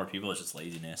reaching more people, it's just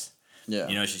laziness. Yeah.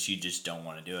 It's just you just don't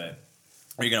want to do it.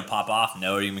 Are you gonna pop off?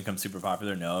 No. Are you gonna become super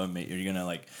popular? No. Are you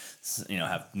gonna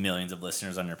have millions of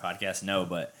listeners on your podcast? No.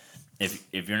 But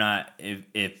if you're not,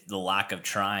 if the lack of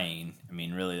trying, I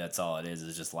mean, really, that's all it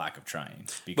is just lack of trying,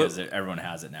 because everyone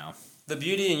has it now. The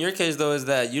beauty in your case though is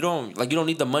that you don't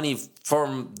need the money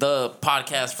from the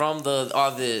podcast, from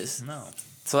all this. No.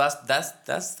 So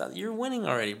that's you're winning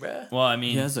already, bruh. Well, I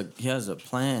mean, he has a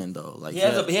plan though. Like he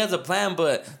has a plan,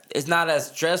 but it's not as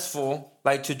stressful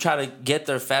like to try to get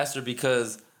there faster,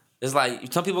 because it's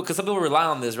like some people rely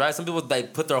on this, right? Some people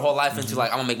put their whole life into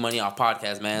like, I'm gonna make money off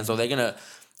podcasts, man. So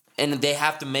and they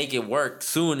have to make it work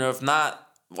soon, or if not,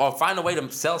 or find a way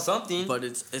to sell something. But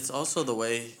it's also the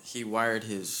way he wired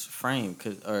his frame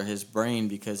or his brain,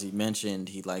 because he mentioned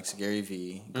he likes Gary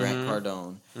Vee, Grant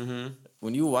Cardone.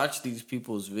 When you watch these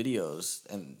people's videos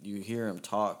and you hear them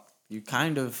talk, you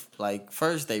kind of like,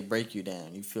 first they break you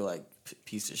down. You feel like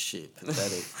piece of shit,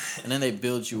 pathetic. And then they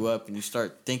build you up and you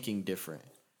start thinking different.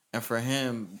 And for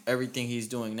him, everything he's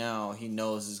doing now, he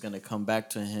knows is going to come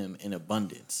back to him in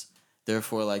abundance.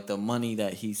 Therefore, like, the money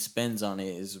that he spends on it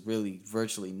is really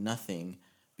virtually nothing,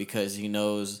 because he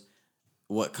knows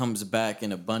what comes back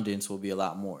in abundance will be a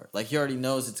lot more. Like, he already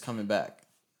knows it's coming back.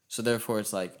 So therefore,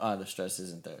 it's like, the stress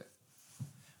isn't there.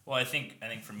 Well, I think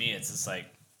for me, it's just like,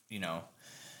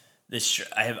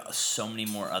 I have so many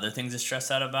more other things to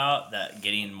stress out about, that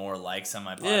getting more likes on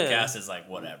my podcast is like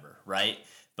whatever, right?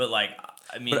 But like,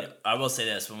 I mean, I will say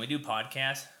this: when we do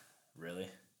podcasts, really,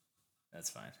 that's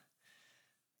fine.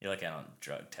 You're like, I don't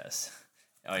drug test.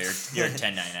 Oh, you're a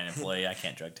 1099 employee. I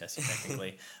can't drug test you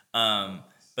technically.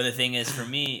 But the thing is, for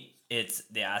me, it's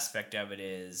the aspect of it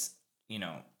is,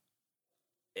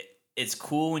 it's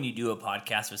cool when you do a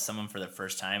podcast with someone for the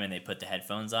first time and they put the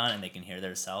headphones on and they can hear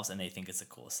themselves and they think it's the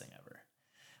coolest thing ever.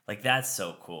 Like, that's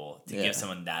so cool to give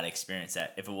someone that experience,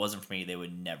 that if it wasn't for me, they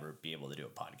would never be able to do a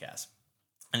podcast.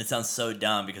 And it sounds so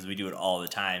dumb because we do it all the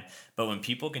time. But when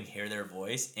people can hear their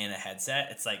voice in a headset,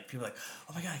 it's like, people are like,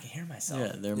 oh my God, I can hear myself.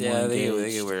 Yeah, they're more they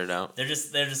engaged. get weirded out. They're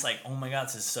just like, oh my God,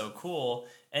 this is so cool.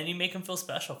 And you make them feel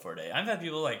special for a day. I've had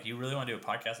people like, you really want to do a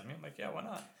podcast with me? I'm like, yeah, why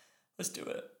not? Let's do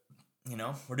it.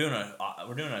 We're doing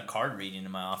a card reading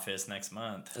in my office next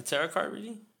month. A tarot card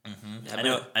reading?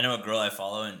 Mm-hmm. I know a girl I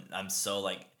follow, and I'm so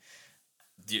like,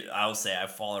 dude, I will say I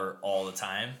follow her all the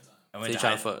time. So you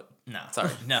trying to fuck? No,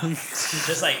 sorry, no.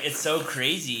 Just like, it's so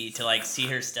crazy to like see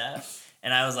her stuff,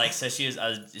 and I was like, so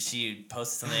she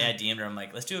posted something. I DM'd her. I'm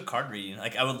like, let's do a card reading.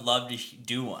 Like, I would love to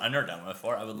do one. I've never done one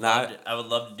before. I would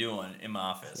love to do one in my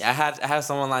office. Yeah, I had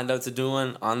someone lined up to do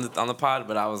one on the pod,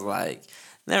 but I was like,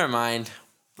 never mind.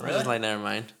 Really? I was like, never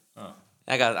mind. Oh.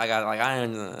 I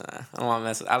don't want to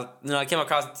mess with. I came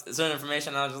across certain information.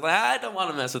 And I was just like, I don't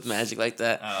want to mess with magic like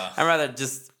that. I'd rather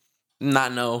just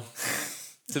not know.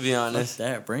 To be honest,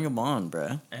 that bring them on,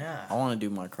 bro. Yeah, I want to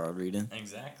do my card reading.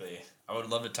 exactly. I would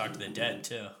love to talk to the dead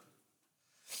too.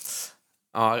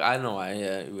 Oh, I know why.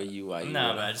 Yeah, why you?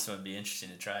 No, but I just would be interested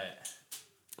to try it.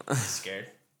 You scared?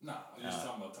 Nah, we're just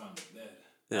talking about time to dead.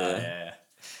 Yeah.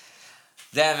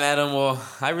 Damn, Adam. Well,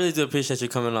 I really do appreciate you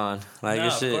coming on. Like No,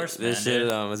 this of shit, course, man, this shit.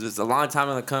 dude. It's a long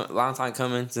time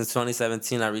coming since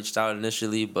 2017. I reached out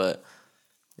initially, but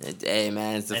hey,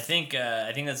 man, I think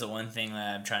that's the one thing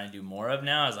that I'm trying to do more of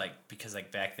now is like because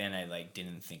like back then I like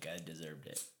didn't think I deserved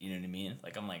it. You know what I mean?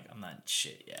 Like I'm not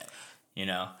shit yet. You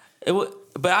know?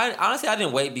 But I honestly I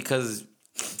didn't wait because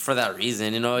for that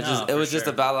reason. You know, it was just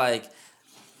about like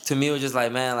to me it was just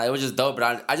like man like it was just dope.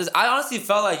 But I honestly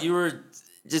felt like you were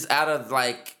just out of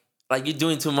like you're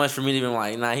doing too much for me to even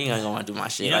like nah he ain't gonna want to do my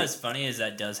shit. You know like, what's funny is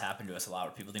that does happen to us a lot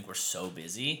where people think we're so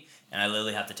busy and I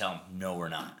literally have to tell them no we're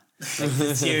not.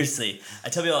 Like, seriously, I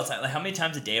tell people all the time. Like, how many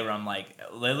times a day where I'm like,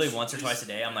 literally once or twice a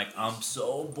day, I'm like, I'm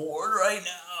so bored right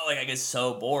now. Like, I get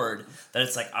so bored that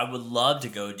it's like I would love to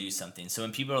go do something. So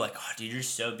when people are like, "Oh, dude, you're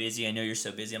so busy. I know you're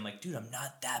so busy." I'm like, "Dude, I'm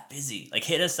not that busy. Like,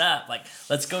 hit us up. Like,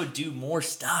 let's go do more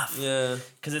stuff." yeah.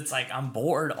 Because it's like I'm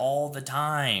bored all the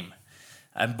time.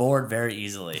 I'm bored very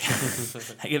easily.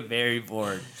 I get very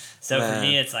bored. So for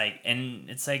me, it's like,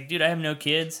 dude, I have no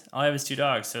kids. All I have is 2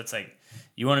 dogs. So it's like.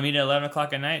 You want to meet at 11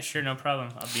 o'clock at night? Sure, no problem.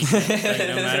 I'll be there. Like,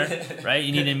 no matter, right?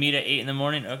 You need to meet at 8 in the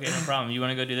morning? Okay, no problem. You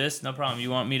want to go do this? No problem. You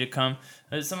want me to come?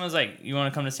 Someone's like, you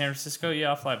want to come to San Francisco? Yeah,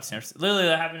 I'll fly up to San Francisco. Literally,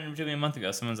 that happened to me a month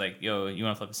ago. Someone's like, yo, you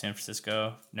want to fly up to San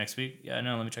Francisco next week? Yeah,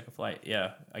 no, let me check a flight.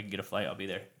 Yeah, I can get a flight. I'll be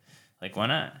there. Like, why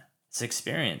not? It's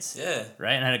experience. Yeah.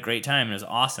 Right? And I had a great time. And it was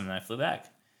awesome. And I flew back.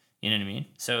 You know what I mean?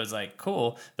 So it was like,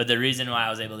 cool. But the reason why I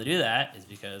was able to do that is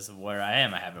because of where I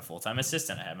am. I have a full-time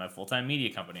assistant. I have my full-time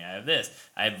media company. I have this.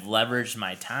 I've leveraged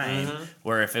my time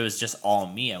where if it was just all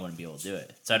me, I wouldn't be able to do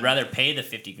it. So I'd rather pay the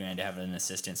 $50,000 to have an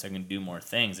assistant so I can do more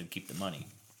things and keep the money.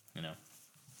 You know?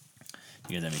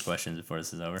 You guys have any questions before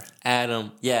this is over?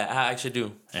 Adam, yeah, I actually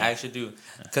do. Yeah. I actually do.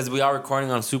 Because we are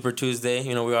recording on Super Tuesday.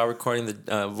 You know, we are recording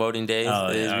the voting day.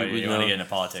 Oh, yeah. You want to get into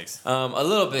politics? A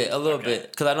little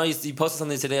bit. Because I know you posted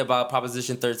something today about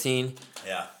Proposition 13.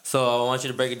 Yeah. So I want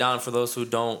you to break it down for those who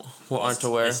aren't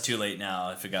aware. It's too late now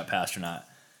if it got passed or not.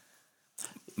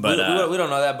 But we don't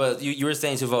know that, but you were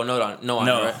saying to vote no on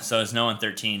it, right? So it's no on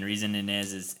 13. Reason it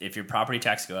is if your property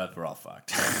tax go up, we're all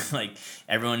fucked. Like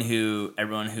every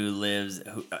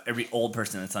old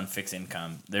person that's on fixed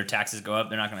income, their taxes go up.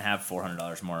 They're not going to have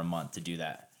 $400 more a month to do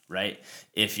that, right?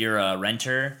 If you're a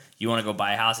renter, you want to go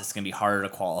buy a house, it's going to be harder to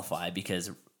qualify because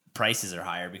prices are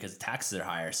higher because taxes are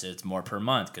higher, so it's more per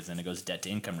month because then it goes debt to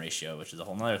income ratio, which is a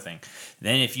whole nother thing.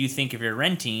 Then if you're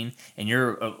renting and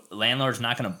your landlord's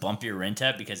not going to bump your rent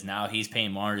up because now he's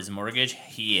paying more on his mortgage,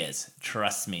 he is.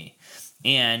 Trust me.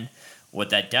 And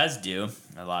what that does do,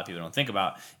 a lot of people don't think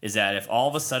about, is that if all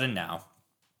of a sudden now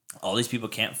all these people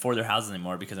can't afford their houses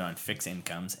anymore because they're on fixed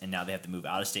incomes, and now they have to move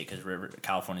out of state because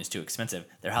California is too expensive.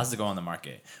 Their houses go on the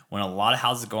market. When a lot of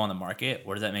houses go on the market,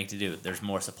 what does that make to do? There's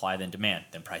more supply than demand.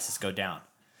 Then prices go down,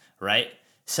 right?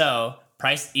 So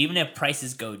even if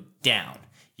prices go down,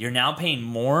 you're now paying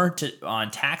more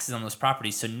on taxes on those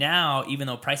properties. So now, even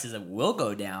though prices will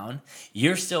go down,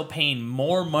 you're still paying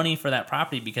more money for that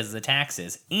property because of the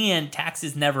taxes, and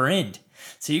taxes never end.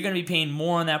 So you're going to be paying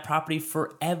more on that property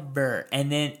forever.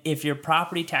 And then if your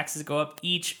property taxes go up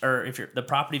the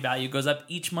property value goes up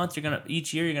each month,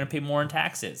 each year you're going to pay more in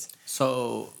taxes.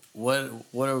 So what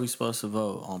are we supposed to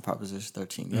vote on Proposition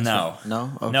 13? Yes No.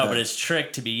 No? Okay. No, but it's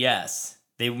tricked to be yes.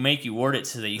 They make you word it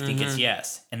so that you think it's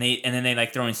yes. And then they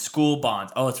like throwing school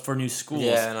bonds. Oh, it's for new schools.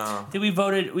 Yeah, no.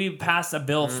 We passed a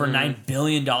bill for $9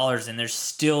 billion and there's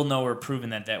still nowhere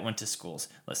proven that went to schools.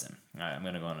 Listen, all right, I'm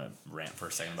going to go on a rant for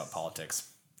a second about politics.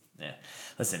 Yeah.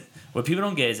 Listen, what people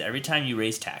don't get is every time you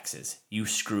raise taxes, you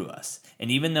screw us. And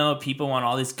even though people want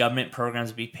all these government programs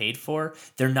to be paid for,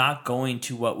 they're not going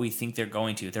to what we think they're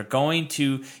going to. They're going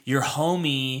to your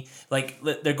homie,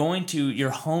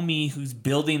 who's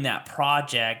building that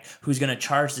project, who's going to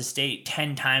charge the state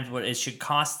 10 times what it should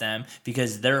cost them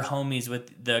because they're homies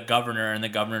with the governor and the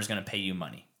governor's going to pay you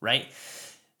money, right?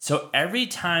 So every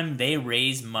time they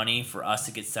raise money for us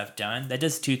to get stuff done, that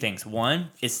does 2 things. One,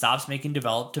 it stops making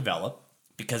develop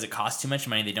because it costs too much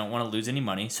money. They don't want to lose any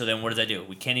money. So then what does that do?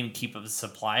 We can't even keep up the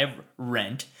supply of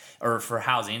rent or for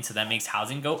housing. So that makes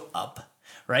housing go up,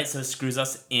 right? So it screws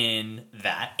us in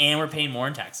that. And we're paying more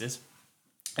in taxes.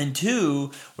 And 2,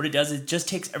 what it does is it just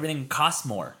takes everything that costs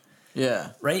more.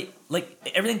 Yeah. Right?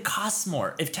 Like, everything costs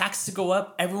more. If taxes go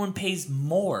up, everyone pays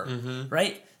more,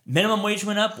 right? Minimum wage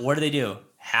went up. What do?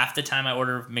 Half the time I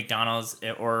order McDonald's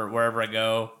or wherever I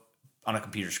go on a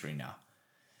computer screen now.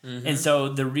 And so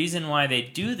the reason why they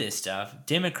do this stuff,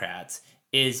 Democrats,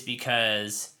 is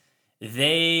because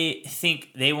they think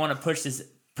they want to push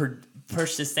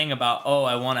this thing about,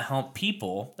 I want to help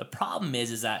people. The problem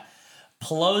is that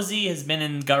Pelosi has been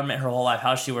in government her whole life.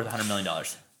 How is she worth $100 million?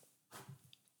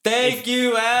 Thank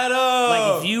you, Adam.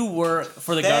 Like, if you work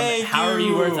for the government, how are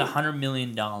you worth $100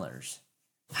 million?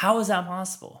 How is that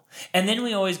possible? And then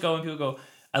we always go and people go,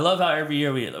 I love how every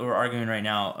year we're arguing right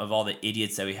now of all the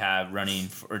idiots that we have running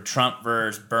for Trump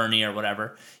versus Bernie or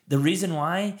whatever. The reason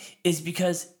why is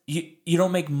because you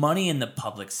don't make money in the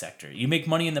public sector. You make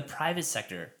money in the private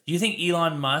sector. Do you think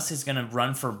Elon Musk is going to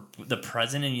run for the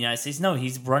president of the United States? No,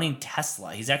 he's running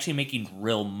Tesla. He's actually making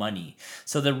real money.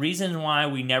 So the reason why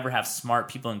we never have smart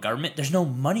people in government, there's no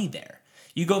money there.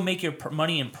 You go make your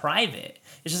money in private.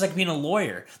 It's just like being a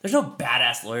lawyer. There's no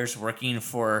badass lawyers working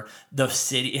for the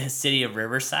city of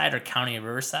Riverside or county of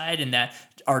Riverside and that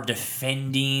are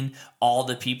defending all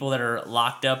the people that are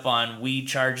locked up on weed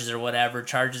charges or whatever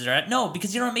charges are at. No,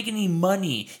 because you're not making any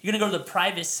money. You're going to go to the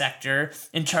private sector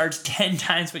and charge 10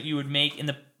 times what you would make in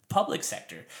the public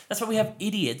sector. That's why we have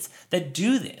idiots that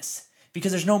do this,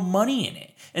 because there's no money in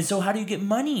it. And so how do you get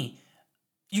money?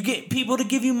 You get people to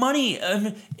give you money,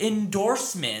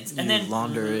 endorsements, and then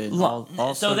launder it.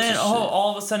 So then,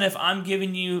 all of a sudden, if I'm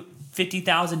giving you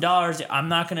 $50,000, I'm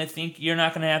not gonna think you're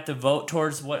not gonna have to vote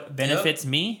towards what benefits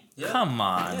me. Yep. Come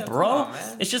on, bro. Come on,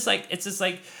 man. It's just like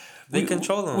they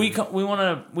control them. We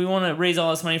want to raise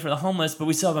all this money for the homeless, but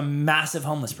we still have a massive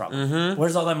homeless problem.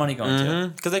 Where's all that money going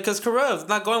to? Because corrupt. It's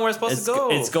not going where it's supposed to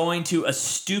go. It's going to a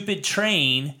stupid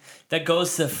train that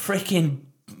goes to freaking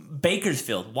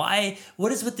Bakersfield. Why?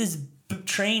 What is with this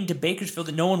train to Bakersfield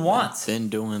that no one wants? Been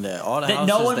doing that. All the that houses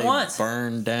no one they wants.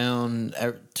 Burned down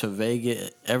to Vegas.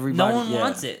 Everybody. No one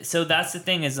wants it. So that's the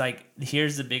thing. Is like,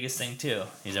 here's the biggest thing too.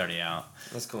 He's already out.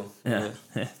 That's cool. Yeah.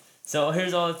 So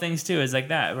here's all the things too. Is like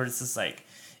that where it's just like,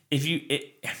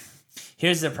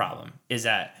 here's the problem is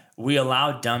that we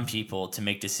allow dumb people to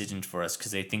make decisions for us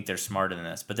because they think they're smarter than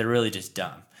us, but they're really just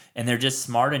dumb, and they're just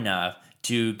smart enough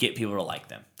to get people to like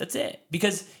them. That's it.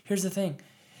 Because here's the thing.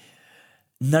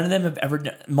 None of them have ever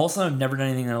done, most of them have never done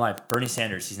anything in their life. Bernie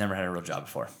Sanders, he's never had a real job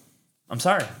before. I'm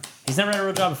sorry. He's never had a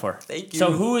real job before. Thank you.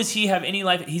 So who is he have any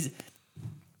life? He's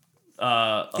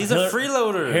a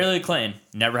freeloader. Hillary Clinton,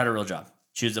 never had a real job.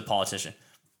 She was a politician.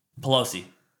 Pelosi,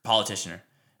 politician.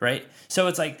 Right? So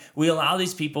it's like we allow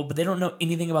these people, but they don't know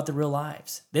anything about their real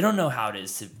lives. They don't know how it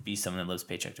is to be someone that lives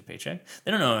paycheck to paycheck.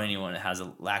 They don't know anyone that has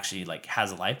a life.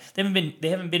 They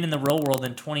haven't been in the real world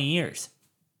in 20 years.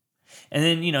 And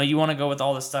then, you want to go with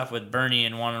all this stuff with Bernie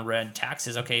and want to raise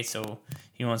taxes. Okay, so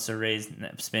he wants to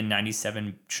spend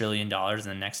 $97 trillion in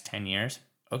the next 10 years.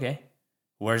 Okay.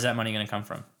 Where's that money going to come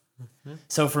from? Mm-hmm.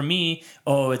 So for me,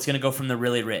 it's going to go from the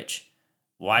really rich.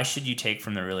 Why should you take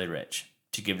from the really rich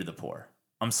to give to the poor?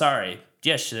 I'm sorry.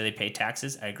 Yes, should they pay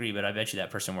taxes? I agree, but I bet you that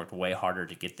person worked way harder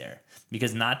to get there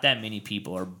because not that many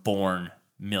people are born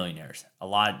millionaires. A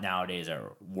lot nowadays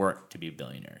are work to be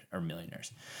billionaires or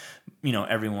millionaires.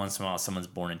 Every once in a while someone's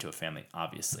born into a family,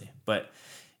 obviously. But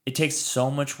it takes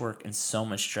so much work and so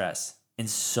much stress and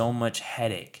so much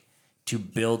headache to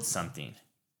build something.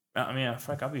 I mean,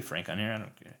 I'll be frank on here. I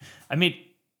don't care. I made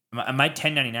my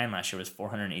 1099 last year was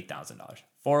 $408,000.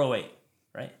 408,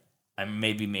 right? I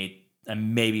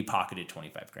maybe pocketed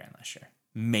 $25,000 last year.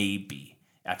 Maybe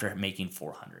after making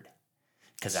 $400.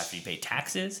 Because after you pay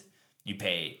taxes, you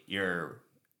pay your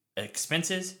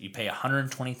expenses, you pay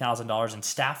 $120,000 in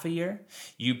staff a year,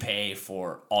 you pay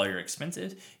for all your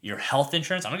expenses, your health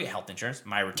insurance. I don't get health insurance.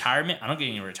 My retirement, I don't get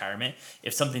any retirement.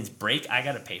 If something's break, I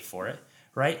got to pay for it,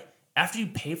 right? After you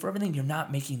pay for everything, you're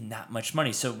not making that much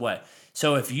money. So what?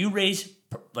 So if you raise,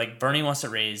 like Bernie wants to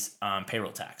raise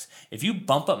payroll tax. If you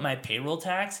bump up my payroll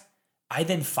tax, I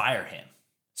then fire him.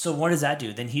 So what does that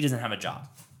do? Then he doesn't have a job.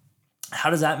 How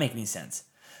does that make any sense?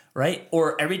 Right?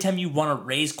 Or every time you want to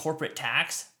raise corporate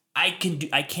tax, I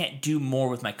can't do more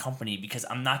with my company because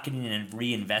I'm not getting to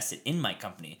reinvest it in my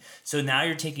company. So now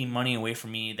you're taking money away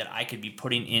from me that I could be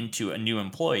putting into a new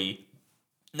employee.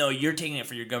 No, you're taking it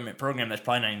for your government program that's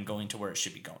probably not even going to where it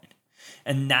should be going.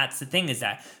 And that's the thing is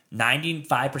that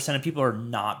 95% of people are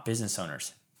not business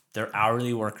owners. They're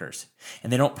hourly workers.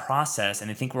 And they don't process, and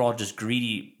they think we're all just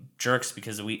greedy jerks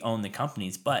because we own the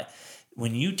companies. But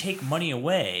when you take money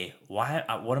away, what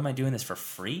am I doing this for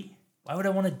free? Why would I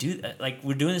want to do that? Like,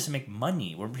 we're doing this to make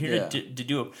money. We're here to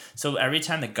do it. So every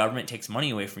time the government takes money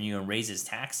away from you and raises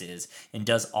taxes and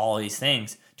does all these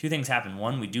things, two things happen.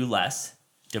 One, we do less.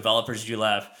 Developers do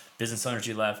less. Business owners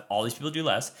do less. All these people do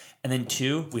less. And then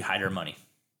two, we hide our money.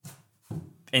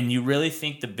 And you really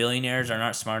think the billionaires are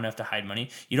not smart enough to hide money?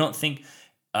 You don't think...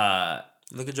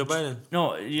 Look at Joe Biden.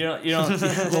 No, you don't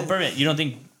well, Bourbon, you don't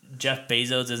think Jeff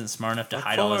Bezos isn't smart enough to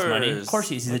hide all his money? Of course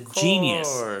he is. He's a genius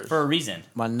for a reason.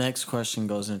 My next question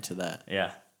goes into that.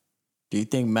 Yeah. Do you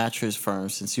think mattress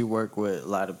firms, since you work with a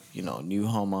lot of, new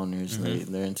homeowners,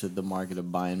 they're into the market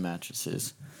of buying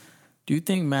mattresses. Do you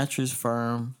think mattress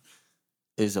firm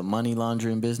is a money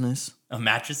laundering business? Of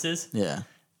mattresses? Yeah.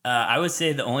 I would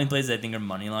say the only places I think are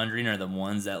money laundering are the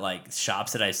ones that, like,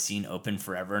 shops that I've seen open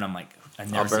forever, and I'm like,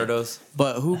 I've never Alberto's.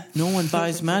 But no one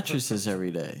buys mattresses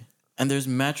every day. And there's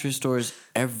mattress stores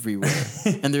everywhere.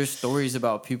 And there's stories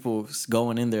about people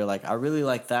going in there like, I really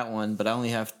like that one, but I only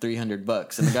have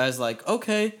 $300. And the guy's like,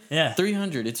 okay, Yeah.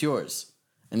 $300, it's yours.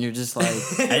 And you're just like...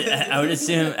 I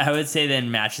would say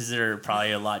then mattresses are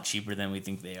probably a lot cheaper than we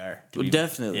think they are.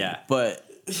 Definitely. Yeah. But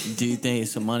do you think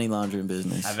it's a money laundering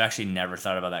business? I've actually never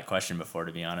thought about that question before,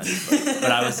 to be honest.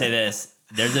 But I would say this.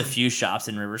 There's a few shops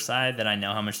in Riverside that I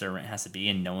know how much their rent has to be,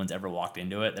 and no one's ever walked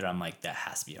into it that I'm like, that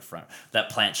has to be a front. That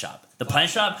plant shop. The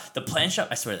plant shop,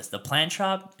 I swear this. The plant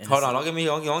shop. Hold on,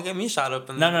 don't get me shot up.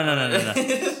 No.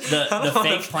 The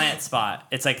fake plant spot.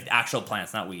 It's like actual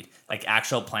plants, not weed. Like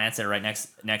actual plants that are right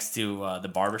next to the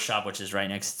barber shop, which is right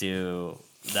next to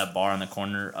that bar on the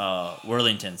corner.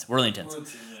 Worlington's.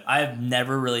 I've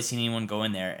never really seen anyone go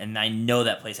in there, and I know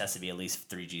that place has to be at least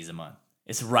 $3,000 a month.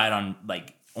 It's right on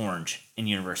like Orange in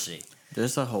University.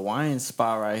 There's a Hawaiian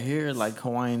spot right here, like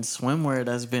Hawaiian swimwear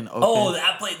that's been open. Oh,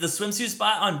 that place, the swimsuit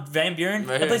spot on Van Buren.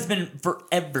 Right that place has been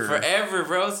forever. Forever,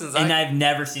 bro. I've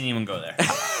never seen anyone go there.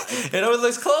 It always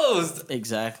looks closed.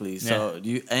 Exactly. So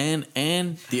you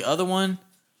and the other one,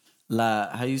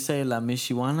 how you say La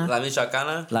Michoacana? La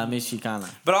Michoacana. La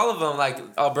Michoacana. But all of them, like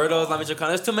Alberto's, La Michoacana,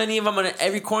 there's too many of them in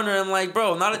every corner. I'm like,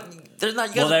 bro, there's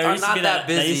not. You guys are not that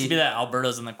busy. There used to be that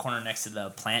Alberto's in the corner next to the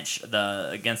plant,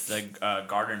 against the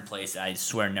garden place. I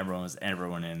swear, never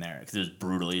went in there because it was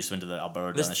brutal. You just went to the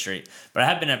Alberto down the street. But I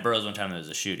have been at Burroughs one time. There was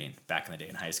a shooting back in the day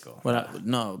in high school.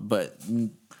 But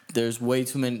there's way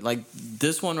too many. Like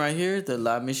this one right here, the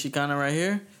La Michoacana right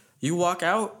here. You walk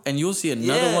out and you'll see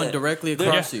another one directly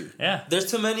across you. Yeah.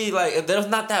 There's too many, like, there's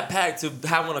not that packed to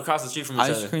have one across the street from each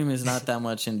other. Ice cream is not that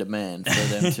much in demand for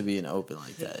them to be open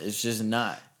like that. It's just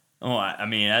not. Oh, I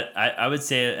mean, I would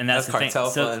say, and that's the thing.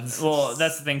 Cartel funds. Well,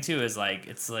 that's the thing too. Is like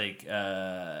it's like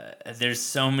there's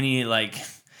so many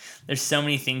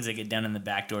things that get done in the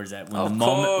back doors that when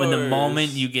the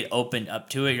moment you get opened up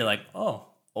to it, you're like, oh,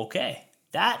 okay.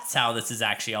 That's how this is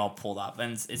actually all pulled off.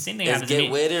 And it's the same thing happens to me.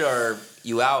 Get with it or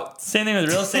you out. Same thing with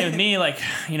real estate with me. Like,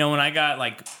 when I got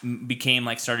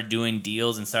started doing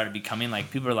deals and started becoming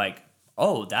people are like,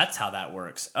 oh, that's how that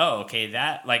works. Oh, okay.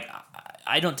 That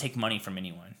I don't take money from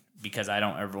anyone because I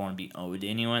don't ever want to be owed to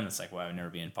anyone. That's like why I would never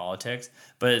be in politics.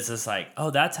 But it's just like, oh,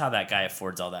 that's how that guy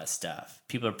affords all that stuff.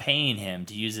 People are paying him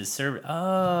to use his service.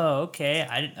 Oh,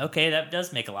 okay. Okay, that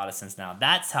does make a lot of sense now.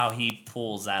 That's how he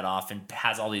pulls that off and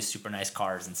has all these super nice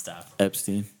cars and stuff.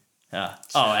 Epstein.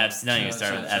 Epstein. Don't even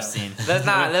start with Epstein. Let's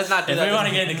not do if that. we want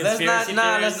to get into conspiracy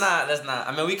theories. Let's not.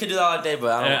 I mean, we could do that all day,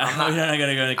 but I'm not. We're not going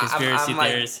to go into conspiracy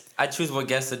theories. I choose what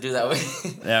guests to do that way.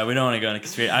 Yeah, we don't want to go into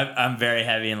conspiracy. I'm very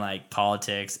heavy in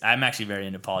politics. I'm actually very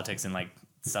into politics and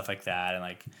stuff like that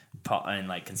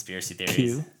and conspiracy theories.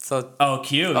 Q.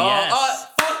 Q. Yes.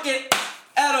 Fuck it,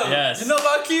 Adam. Yes. You know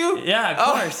about Q? Yeah, of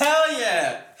course. Oh, hell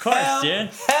yeah. Of course, dude.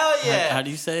 Hell yeah. How do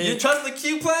you say it? You trust the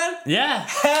Q plan? Yeah.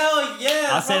 Hell yeah.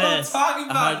 I'll say what this. I'm talking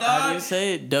about, dog. How do you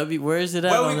say it? Where is it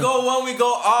at? When we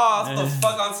go off. What the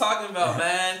fuck I'm talking about,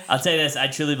 man. I'll tell you this. I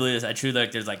truly believe this. I truly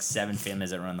there's 7 families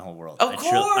that run the whole world. Of course.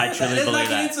 I truly believe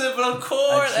that. Into it, but of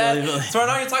course. I truly believe So right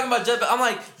now you're talking about but I'm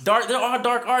like, there are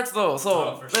dark arts though.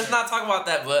 So let's not talk about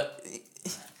that, but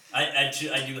I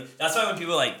do. That's why when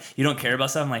people you don't care about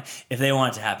stuff, I'm like, if they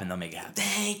want it to happen, they'll make it happen.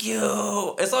 Thank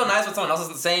you. It's so nice when someone else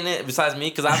is saying it besides me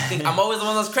because I think I'm always the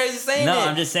one that's crazy saying it. No,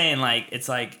 I'm just saying it's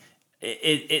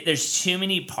there's too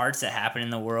many parts that happen in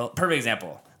the world. Perfect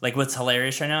example. What's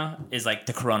hilarious right now is the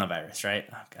coronavirus, right?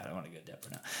 Oh God, I want to go deep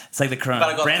right now. It's the coronavirus.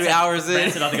 About to go 3 hours in.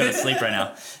 Brandon's about to go to sleep right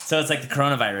now. So it's the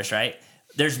coronavirus, right?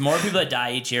 There's more people that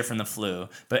die each year from the flu,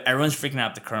 but everyone's freaking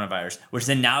out with the coronavirus, which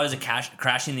then now is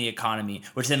crashing the economy,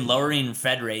 which then lowering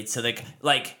Fed rates. So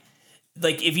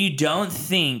if you don't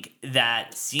think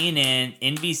that CNN,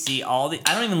 NBC,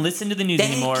 I don't even listen to the news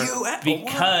anymore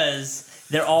because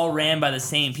they're all ran by the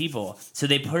same people. So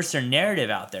they push their narrative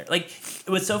out there. Like,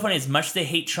 what's so funny is much as they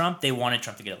hate Trump, they wanted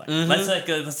Trump to get elected.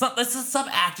 Let's stop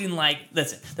acting like,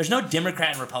 listen, there's no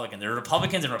Democrat and Republican. There are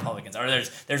Republicans and Republicans. Or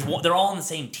they're all on the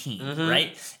same team,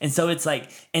 right? And so it's like,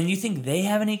 and you think they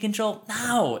have any control?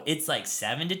 No, it's like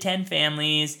 7 to 10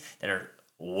 families that are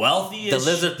wealthy The as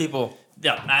lizard people.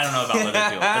 Yeah, I don't know about living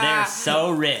people, but they are so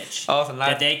rich Awesome.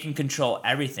 that they can control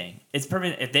everything. It's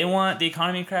perfect. If they want the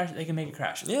economy to crash, they can make it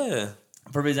crash. Yeah.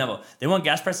 Perfect example. They want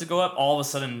gas prices to go up. All of a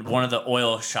sudden, one of the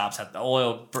oil shops,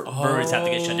 breweries have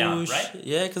to get shut down, right?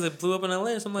 Yeah, because it blew up in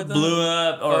LA or something like that. Blew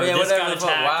up, or this whatever got the fuck.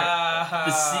 attacked.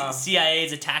 Wow. The CIA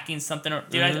is attacking something.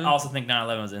 Dude, I also think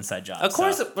 9/11 was an inside job. Of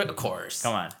course, so. of course.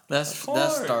 Come on. That's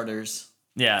starters.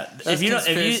 Yeah, That's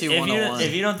conspiracy 101.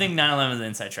 if you don't think 9/11 is an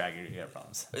inside track, you got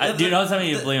problems. Do you know something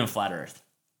you believe in flat Earth?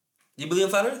 You believe in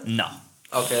flat Earth? No.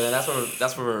 Okay, then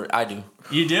that's where I do.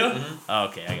 You do? Oh,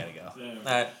 okay, I gotta go. Yeah.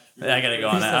 All right. I gotta go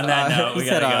on that. On that note, we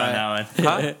gotta go on that one.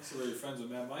 Huh? So were you friends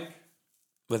with Mad Mike?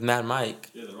 With Mad Mike.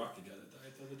 Yeah, the Rocky guy that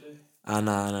died the other day.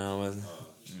 No, I wasn't.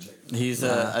 Just check. He's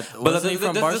But wasn't he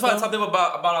from this is why I tell Barstow? people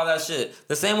about all that shit.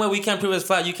 The same way we can't prove it's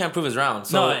flat, you can't prove it's round.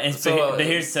 So, but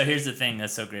here's the thing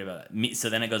that's so great about it. So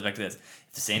then it goes back to this.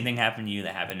 If the same thing happened to you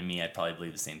that happened to me, I'd probably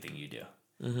believe the same thing you do.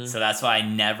 So that's why I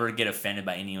never get offended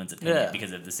by anyone's opinion. Yeah.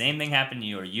 Because if the same thing happened to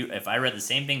you, or if I read the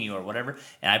same thing you or whatever,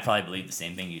 and I probably believe the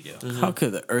same thing you do. How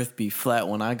could the Earth be flat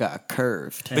when I got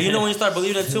curved? But you know when you start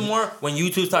believing it too more? When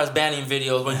YouTube starts banning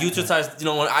videos, when YouTube starts,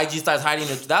 when IG starts hiding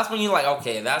it, that's when you're like,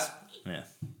 okay, that's... Yeah.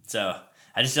 So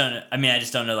I just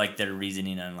don't know like their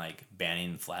reasoning on like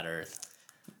banning flat Earth.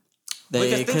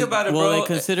 Because think about it, well, bro. they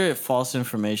consider it false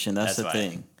information. That's the why.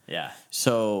 thing. Yeah.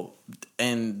 So,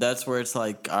 and that's where it's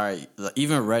like, all right,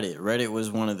 even Reddit was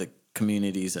one of the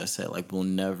communities that said like, we'll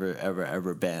never, ever,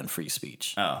 ever ban free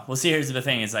speech. Oh, well, see, here's the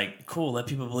thing. It's like, cool, let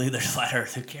people believe there's flat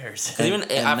Earth. Who cares? Because even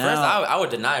at first, I would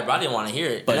deny it, but I didn't want to hear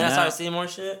it. But And then I now- started seeing more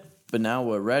shit. But now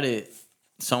with Reddit,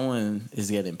 someone is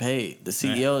getting paid. The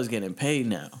CEO is getting paid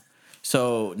now.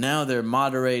 So now they're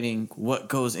moderating what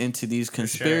goes into these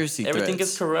conspiracy threads. Everything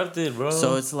gets corrupted, bro.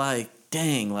 So it's like,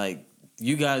 dang, like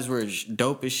you guys were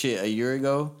dope as shit a year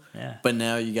ago. Yeah. But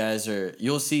now you guys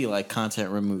you'll see like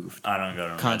content removed. I don't go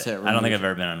to Content Reddit. I don't think removed. I've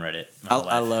ever been on Reddit.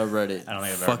 I love Reddit. I don't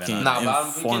think I've ever been Fucking on Nah, but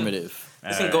informative.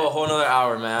 This can go a whole nother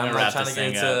hour, man. I'm We're not wrap trying to this get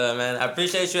thing into up. it, man. I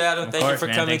appreciate you, Adam. Thank course, you for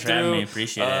man. coming Thanks for having through. me.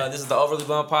 Appreciate it. This is the Overly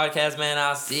Blunt Podcast, man.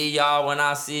 I'll see y'all when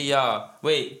I see y'all.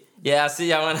 Wait. Yeah, I'll see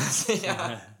y'all when I see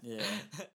y'all. Yeah.